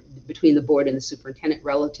the board and the superintendent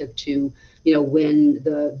relative to, when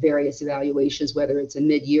the various evaluations, whether it's a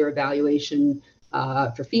mid-year evaluation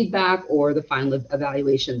for feedback or the final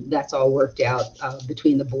evaluation, that's all worked out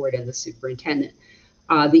between the board and the superintendent.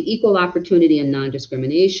 The equal opportunity and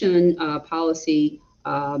non-discrimination policy,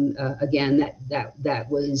 again, that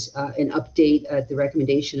was an update at the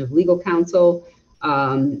recommendation of legal counsel.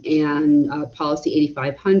 Policy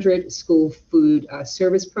 8500, school food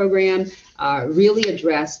service program, really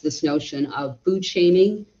addressed this notion of food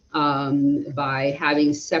shaming by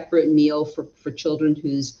having separate meal for children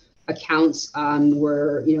whose accounts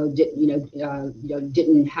were,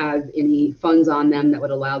 didn't have any funds on them that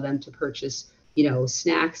would allow them to purchase,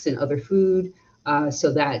 snacks and other food.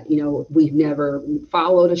 So that, we've never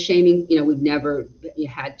followed a shaming, we've never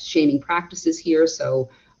had shaming practices here.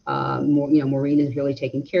 So Maureen is really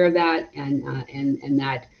taking care of that, and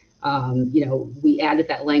that we added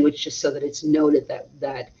that language just so that it's noted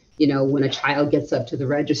that when a child gets up to the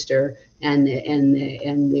register and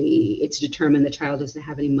it's determined the child doesn't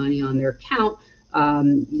have any money on their account,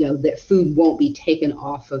 that food won't be taken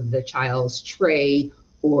off of the child's tray,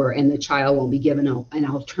 and the child won't be given an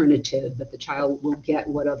alternative, but the child will get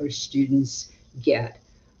what other students get.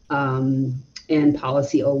 And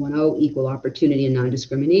policy 010, equal opportunity and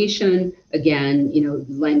non-discrimination. Again,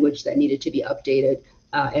 language that needed to be updated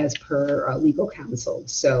as per legal counsel.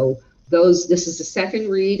 So this is the second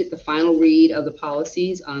read, the final read of the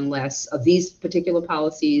policies, of these particular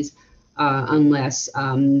policies, unless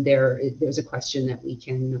there's a question that we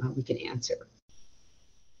can answer.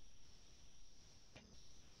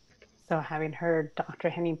 So having heard Dr.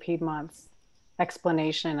 Henning Piedmont's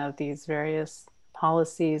explanation of these various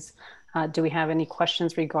policies, do we have any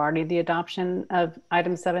questions regarding the adoption of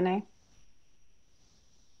item 7A?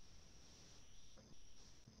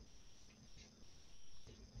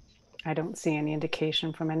 I don't see any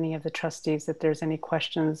indication from any of the trustees that there's any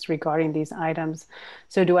questions regarding these items.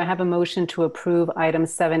 So do I have a motion to approve item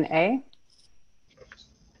 7A?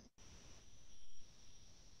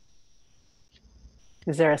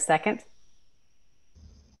 Is there a second?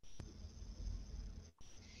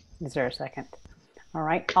 Is there a second? All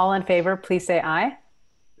right, all in favor, please say aye.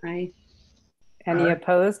 Aye. Any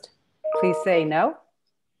opposed? Please say no.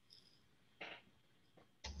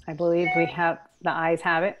 I believe we have the ayes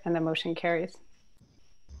have it and the motion carries.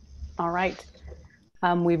 All right.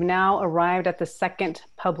 We've now arrived at the second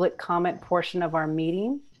public comment portion of our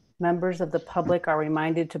meeting. Members of the public are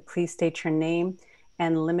reminded to please state your name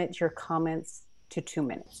and limit your comments to 2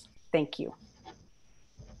 minutes. Thank you.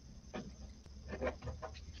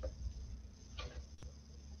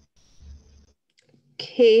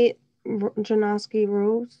 Kate Janoski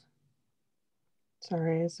Rose.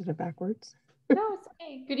 Sorry, is it backwards? No, it's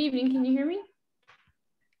okay. Good evening. Can you hear me?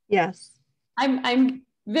 Yes. I'm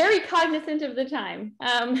very cognizant of the time.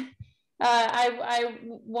 I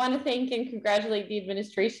want to thank and congratulate the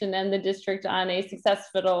administration and the district on a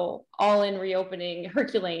successful all-in reopening,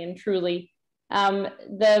 Herculean, truly.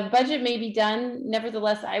 The budget may be done.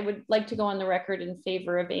 Nevertheless, I would like to go on the record in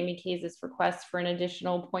favor of Amy Kaye's request for an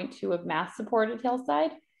additional 0.2 of math support at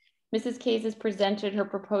Hillside. Mrs. Kaye has presented her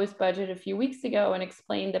proposed budget a few weeks ago and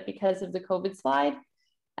explained that because of the COVID slide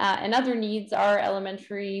and other needs, our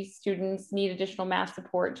elementary students need additional math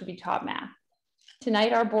support to be taught math.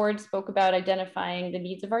 Tonight, our board spoke about identifying the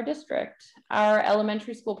needs of our district. Our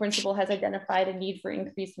elementary school principal has identified a need for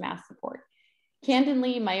increased math support.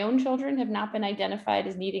 Candidly, my own children have not been identified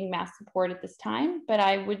as needing math support at this time, but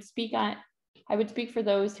I would speak for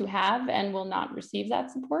those who have and will not receive that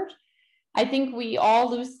support. I think we all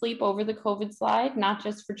lose sleep over the COVID slide, not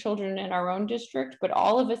just for children in our own district, but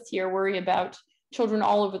all of us here worry about children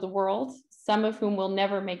all over the world, some of whom will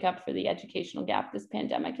never make up for the educational gap this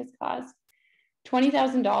pandemic has caused.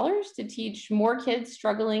 $20,000 to teach more kids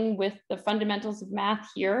struggling with the fundamentals of math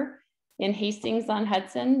here in Hastings on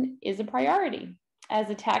Hudson is a priority. As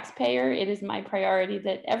a taxpayer, it is my priority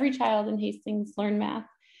that every child in Hastings learn math.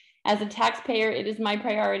 As a taxpayer, it is my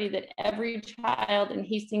priority that every child in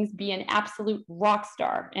Hastings be an absolute rock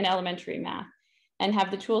star in elementary math and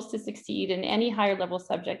have the tools to succeed in any higher level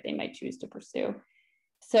subject they might choose to pursue.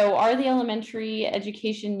 So are the elementary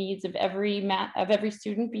education needs of every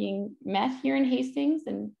student being met here in Hastings?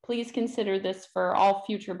 And please consider this for all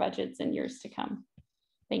future budgets in years to come.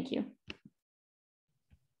 Thank you.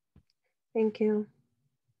 Thank you.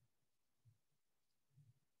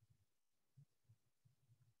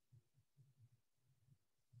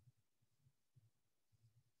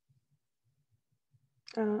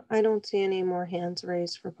 I don't see any more hands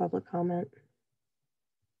raised for public comment.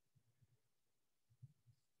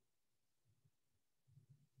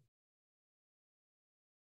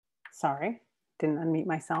 Sorry, didn't unmute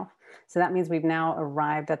myself. So that means we've now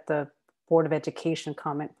arrived at the Board of Education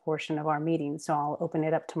comment portion of our meeting. So I'll open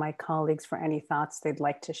it up to my colleagues for any thoughts they'd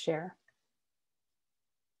like to share.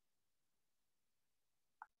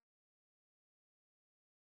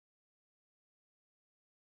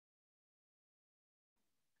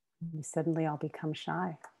 Suddenly I'll become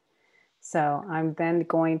shy. So I'm then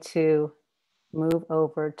going to move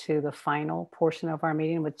over to the final portion of our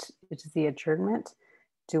meeting, which is the adjournment.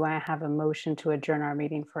 Do I have a motion to adjourn our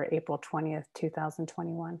meeting for April 20th,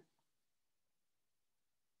 2021?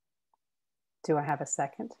 Do I have a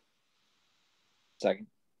second? Second.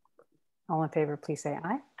 All in favor, please say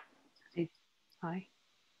aye. Aye. Aye.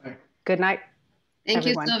 Aye. Good night, Thank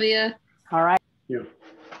everyone. you, Sylvia. All right. You.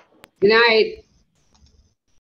 Good night.